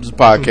wrapping up this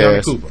Johnny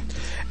podcast. Cooper.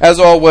 As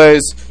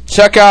always,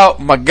 check out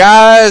my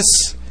guys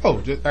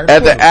at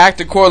the Act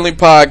Accordingly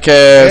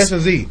podcast Bash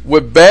and Z.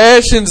 with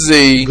Bash and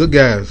Z. Good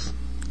guys.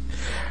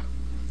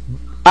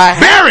 I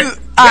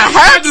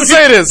have to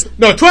say this.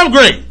 No, 12th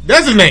grade.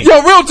 That's his name.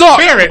 Yo, real talk.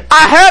 Barrett.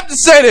 I have to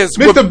say this.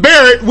 Mr.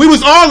 Barrett, we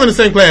was all in the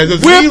same class.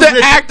 With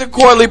the Act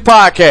Accordingly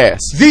podcast.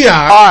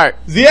 Z.I. Alright.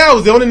 Z.I.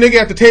 was the only nigga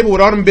at the table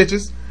with all them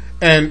bitches.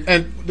 And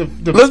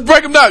the Let's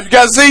break them down. You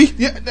guys see?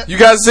 Yeah, you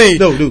guys see?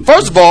 No, dude.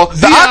 First of all,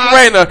 the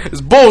Ocarina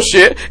is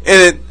bullshit.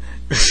 And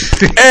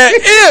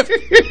if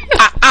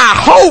I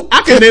hope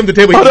I can name the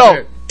table. Hold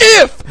on.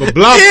 But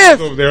Blanc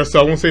was over there, so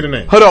I won't say the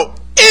name. Hold on.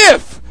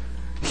 If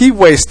he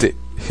wasted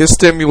his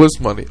stimulus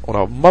money on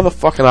a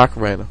motherfucking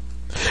Ocarina,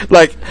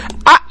 like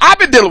I've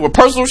been dealing with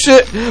personal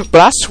shit,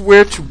 but I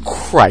swear to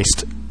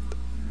Christ,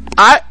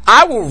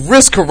 I will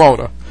risk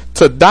Corona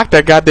to knock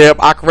that goddamn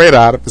Ocarina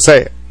out of his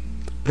head.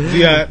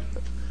 Yeah.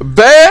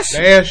 Bash.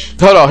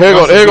 Hold on. Here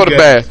go to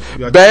Bash.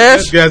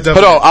 Bash.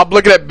 Hold on. I'm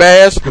looking at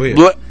Bash.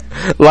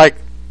 Like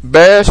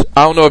Bash.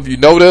 I don't know if you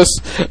know this.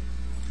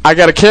 I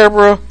got a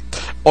camera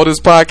on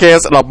this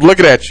podcast, and I'm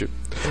looking at you.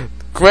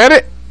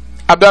 Granted,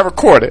 I'm not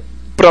recording,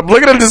 but I'm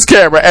looking at this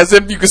camera as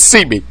if you can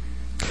see me.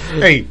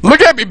 Hey,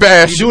 look at me,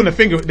 Bash. You're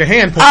doing the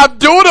hand point. I'm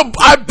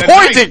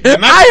pointing.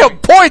 I am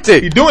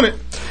pointing. You're doing it.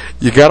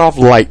 You got off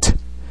light.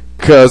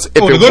 Because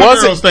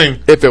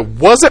if it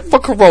wasn't for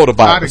coronavirus,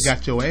 I'd have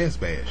got your ass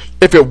bashed.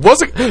 If it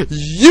wasn't,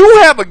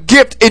 you have a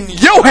gift in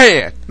your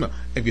hand. No,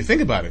 if you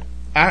think about it,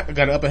 I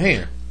got an upper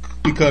hand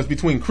because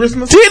between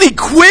Christmas, did he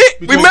quit?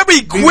 Remember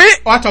he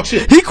quit? I talk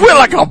shit. He quit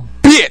like a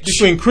bitch.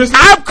 Between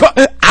Christmas,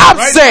 I'm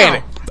saying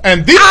it.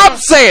 And I'm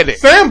saying it.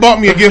 Sam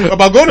bought me a gift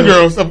about Golden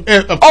Girls.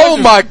 Oh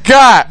my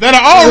god! That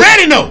I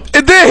already know.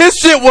 And then his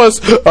shit was,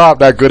 I'm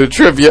not good at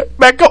trivia.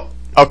 Man, go.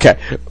 Okay,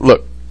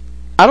 look.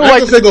 I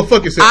don't go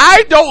fuck yourself.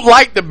 I don't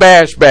like the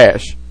Bash.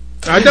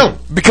 I don't,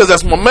 because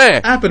that's my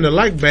man. I happen to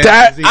like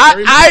Bash.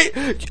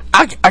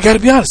 I gotta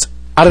be honest.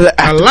 Out of the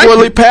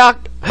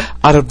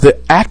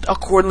Act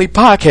Accordingly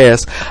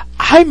podcast,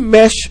 I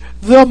mesh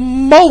the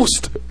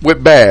most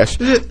with Bash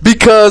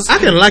because I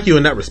can like you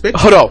in that respect.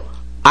 Hold on,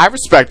 I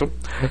respect him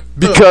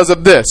because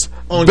of this.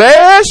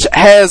 Bash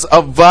has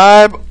a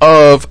vibe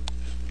of,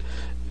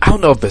 I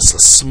don't know if it's a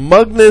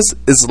smugness,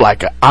 it's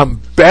like a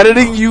I'm better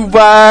than you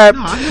vibe,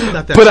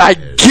 but I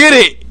get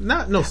it.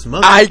 No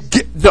smugness. I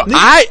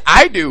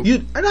do.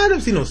 I never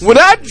seen no smugness. When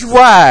I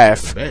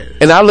drive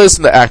and I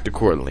listen to Act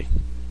Accordingly,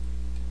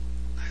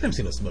 I never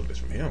seen no smugness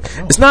from him.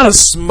 No. It's not a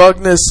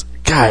smugness,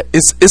 God.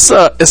 It's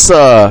a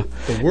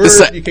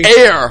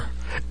air.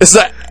 It's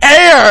an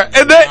air,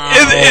 and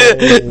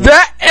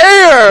that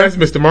air. That's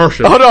Mr.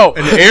 Marshall. Hold on,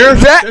 and the air.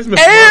 That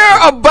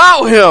air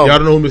about him. Y'all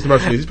don't know who Mr.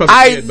 Marshall is. He's probably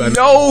I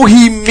know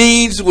he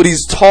means what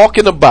he's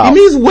talking about. He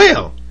means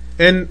well,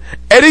 and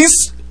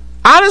he's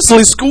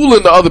honestly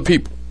schooling the other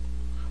people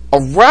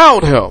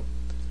around him.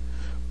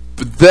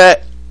 But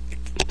that,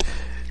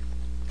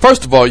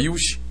 first of all,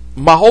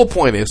 my whole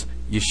point is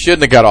you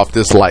shouldn't have got off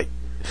this light.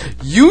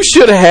 You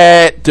should have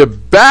had to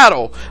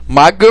battle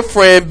my good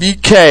friend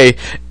BK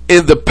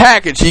in the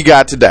package he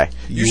got today.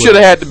 You should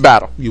have had to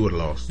battle. You would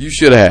have lost. You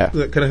should have.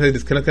 Look, can I say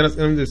this? Let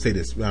me just say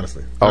this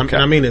honestly. Okay.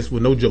 I mean this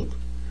with no joke.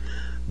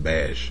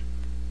 Bash,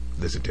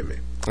 listen to me.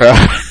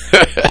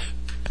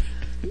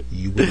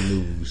 You would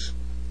lose,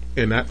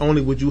 and not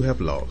only would you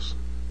have lost,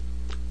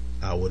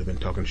 I would have been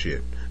talking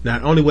shit.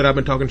 Not only would I have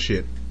been talking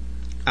shit,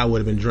 I would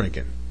have been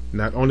drinking.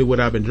 Not only would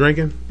I have been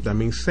drinking, that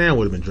means Sam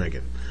would have been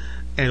drinking,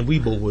 and we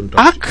both wouldn't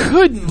talk shit. I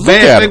couldn't look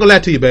Bash, at I ain't gonna lie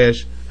to you,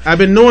 Bash. I've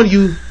been knowing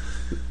you.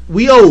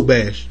 We owe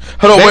Bash.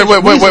 Hold on,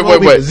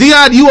 wait.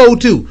 Ziad, you owe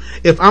too.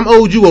 If I'm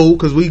owed, you owe,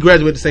 because we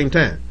graduated at the same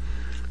time.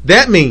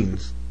 That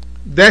means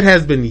that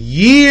has been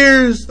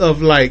years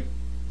of like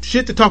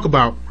shit to talk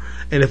about.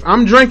 And if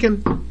I'm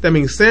drinking, that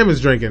means Sam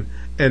is drinking,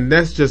 and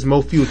that's just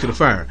more fuel to the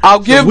fire. I'll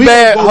give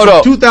bad. Hold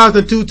up.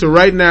 2002 to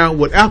right now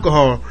with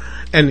alcohol,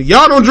 and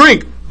y'all don't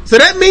drink, so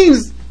that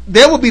means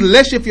there will be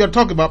less shit for y'all to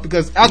talk about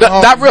because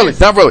alcohol. Not really.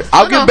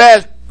 I'll give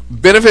Bash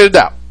benefit of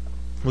doubt.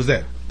 What's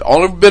that? The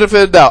only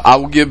benefit of doubt I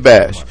will give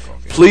Bash.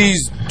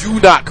 Please do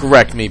not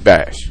correct me,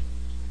 Bash.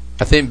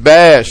 I think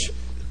Bash.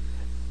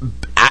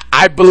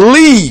 I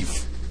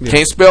believe. Yeah.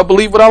 Can't spell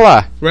believe without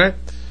lie. Right.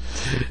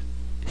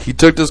 He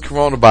took this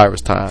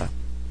coronavirus time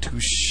to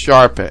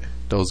sharpen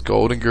those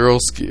Golden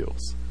Girls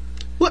skills.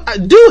 Well,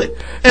 do it.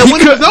 And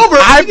when it's over,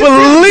 I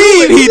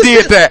believe he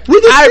did that.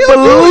 I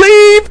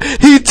believe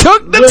he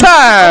took the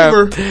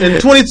time.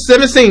 In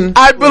 2017.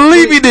 I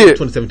believe he did.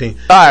 2017.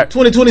 All right.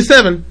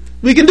 2027.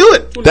 We can do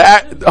it.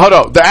 Hold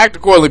on. The Act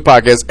Accordingly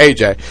podcast,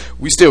 AJ,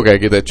 we still got to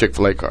get that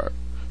Chick-fil-A card.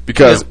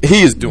 Because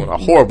he is doing a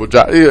horrible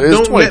job. It's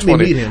don't 2020. Let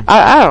me meet him.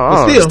 I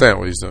don't understand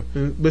what he's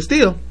doing. But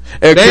still,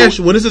 Bash,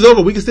 when this is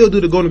over, we can still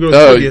do the Golden Girls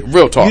trivia.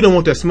 Real talk. You don't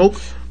want that smoke.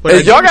 But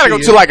hey, y'all gotta go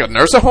to like a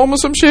nursing home or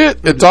some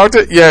shit and talk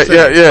to.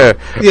 Yeah.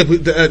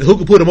 Who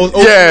could put the most?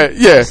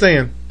 Yeah.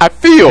 Saying. I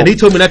feel. And he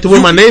told me not to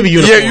wear my Navy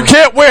uniform. Yeah, you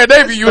can't wear a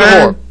Navy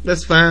uniform.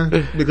 That's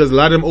fine because a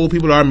lot of them old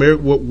people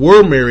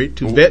were married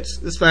to vets.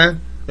 That's fine.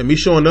 And me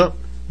showing up.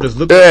 Just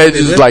look it's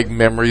just like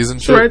memories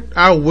and shit. Right.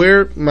 I'll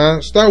wear my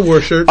Star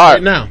Wars shirt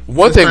right now.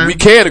 One thing we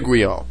can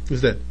agree on.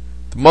 Who's that?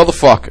 The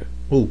motherfucker.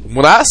 Who?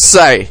 When I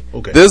say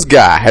this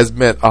guy has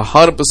been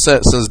 100%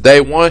 since day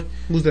one.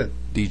 Who's that?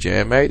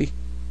 DJ M80.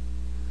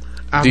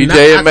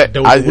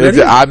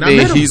 I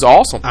mean, he's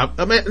awesome.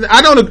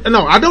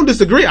 I don't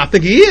disagree. I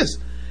think he is.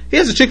 He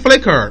has a Chick-fil-A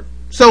card.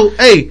 So,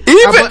 hey.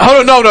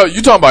 Hold on, no.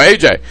 You talking about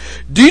AJ.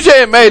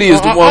 DJ M80 is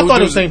the one I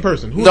thought it was the same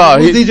person. Who's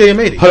he's DJ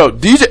M80?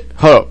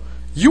 Hold on.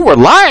 You were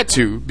lied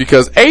to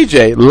because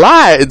AJ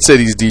lied and said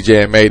he's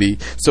DJ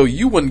M80, so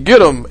you wouldn't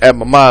get him at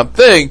my mom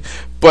thing.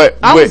 But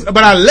I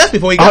left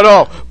before he got.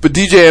 Hold on, but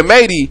DJ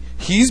M80,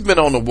 he's been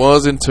on the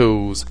ones and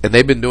twos, and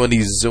they've been doing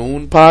these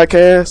Zoom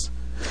podcasts.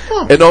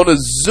 And on the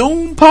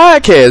Zoom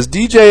podcast,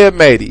 DJ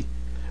M80,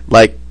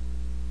 like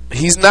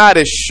he's not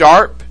as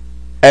sharp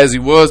as he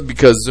was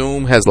because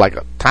Zoom has like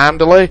a time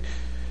delay.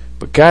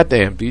 But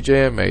goddamn,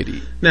 DJ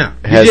M80. Now,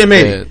 DJ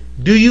M80,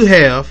 do you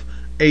have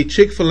a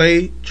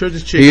Chick-fil-A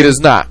Church's Chicken? He does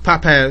not.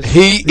 Popeyes.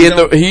 He in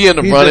the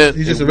running.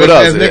 He's just a red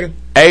ass nigga.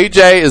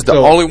 AJ is the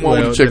only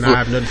one with Chick-fil-A. I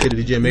have nothing to say to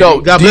DJ M80.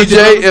 No,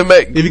 DJ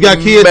M80. If you got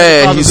kids,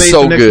 man, he's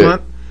so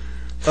good.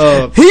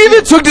 He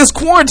even took this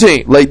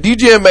quarantine. Like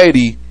DJ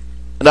M80,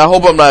 and I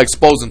hope I'm not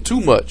exposing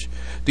too much.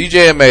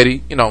 DJ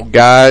M80,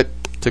 guy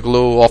took a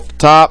little off the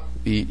top.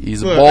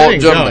 He's a bald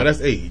gentleman.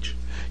 That's age.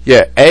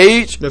 Yeah,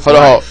 age. That's hold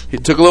on. He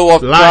took a little off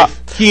the top.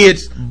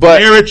 Kids,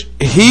 but marriage.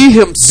 He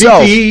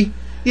himself. DTE.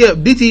 Yeah,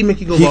 DTE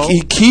make you go bald.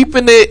 He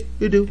keeping it.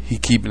 You do. He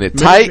keeping it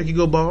tight. Make you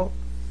go bald.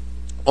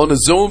 On the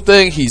Zoom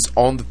thing, he's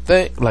on the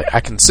thing. Like I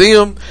can see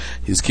him.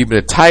 He's keeping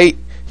it tight.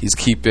 He's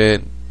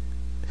keeping.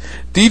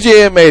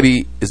 DJ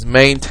M80 is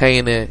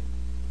maintaining.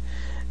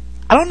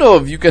 I don't know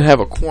if you can have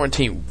a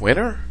quarantine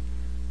winner,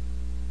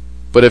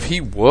 but if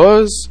he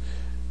was,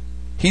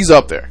 he's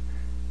up there.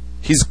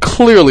 He's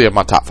clearly in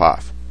my top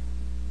 5.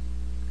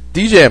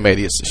 DJ M80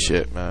 is the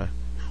shit, man.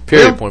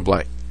 Period. Point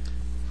blank.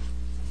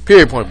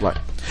 Period. Point blank.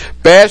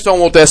 Bash don't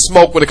want that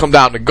smoke when it come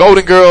down to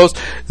Golden Girls.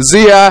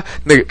 Zia,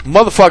 nigga,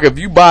 motherfucker, if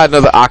you buy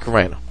another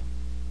Ocarina,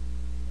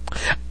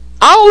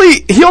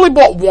 he only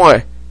bought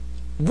one.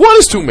 One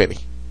is too many.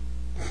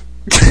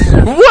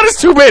 One is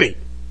too many.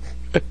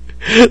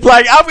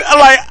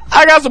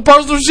 I got some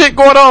personal shit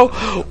going on.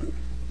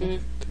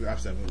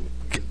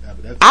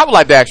 I would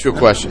like to ask you a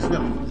question.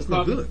 That's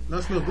not good.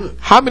 That's not good.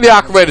 How many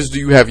Ocarinas do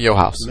you have in your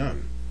house?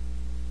 None.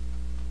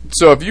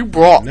 So if you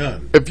bought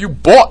an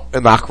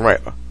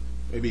Ocarina,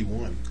 maybe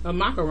one. A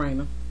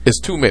Macarena. It's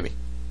too many.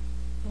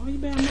 Why you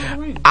buying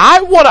Macarena?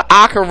 I want an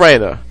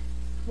Ocarina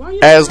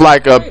as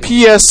like a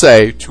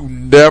PSA to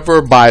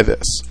never buy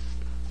this.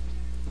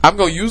 I'm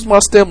going to use my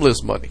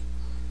stimulus money.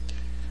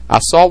 I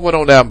saw one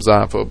on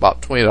Amazon for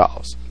about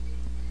 $20.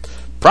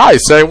 Probably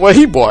same way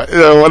he bought.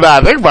 When I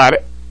think about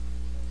it.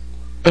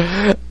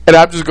 And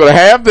I'm just going to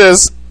have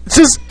this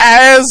just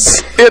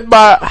as in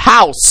my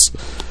house.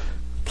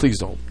 Please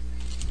don't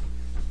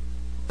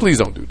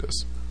do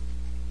this.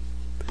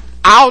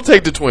 I'll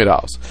take the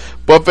 $20.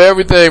 But for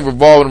everything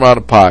revolving around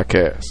the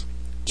podcast,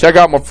 check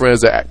out my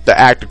friends at the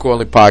Act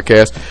Accordingly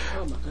podcast.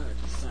 Oh my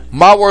God.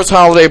 My Worst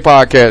Holiday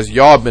podcast.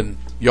 Y'all been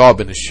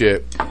the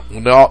shit.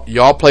 When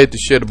y'all played the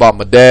shit about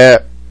my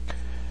dad,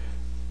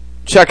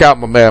 check out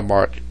my man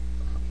Mark.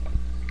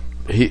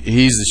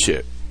 He's the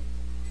shit.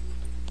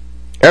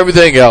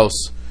 Everything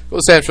else, go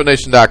to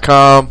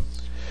SamShowNation.com.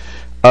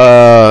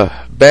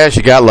 Bash,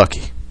 you got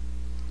lucky.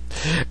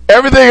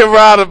 Everything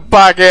around the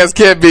podcast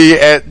can be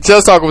at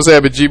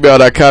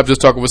justtalkingwithsam@gmail.com. Just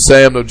talking with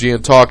Sam, no G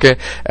and talking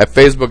at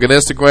Facebook and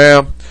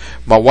Instagram.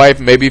 My wife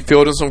may be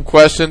fielding some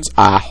questions.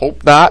 I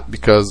hope not,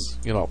 because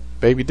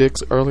baby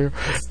dicks earlier.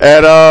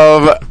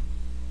 And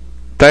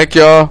thank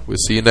y'all. We'll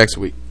see you next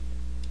week.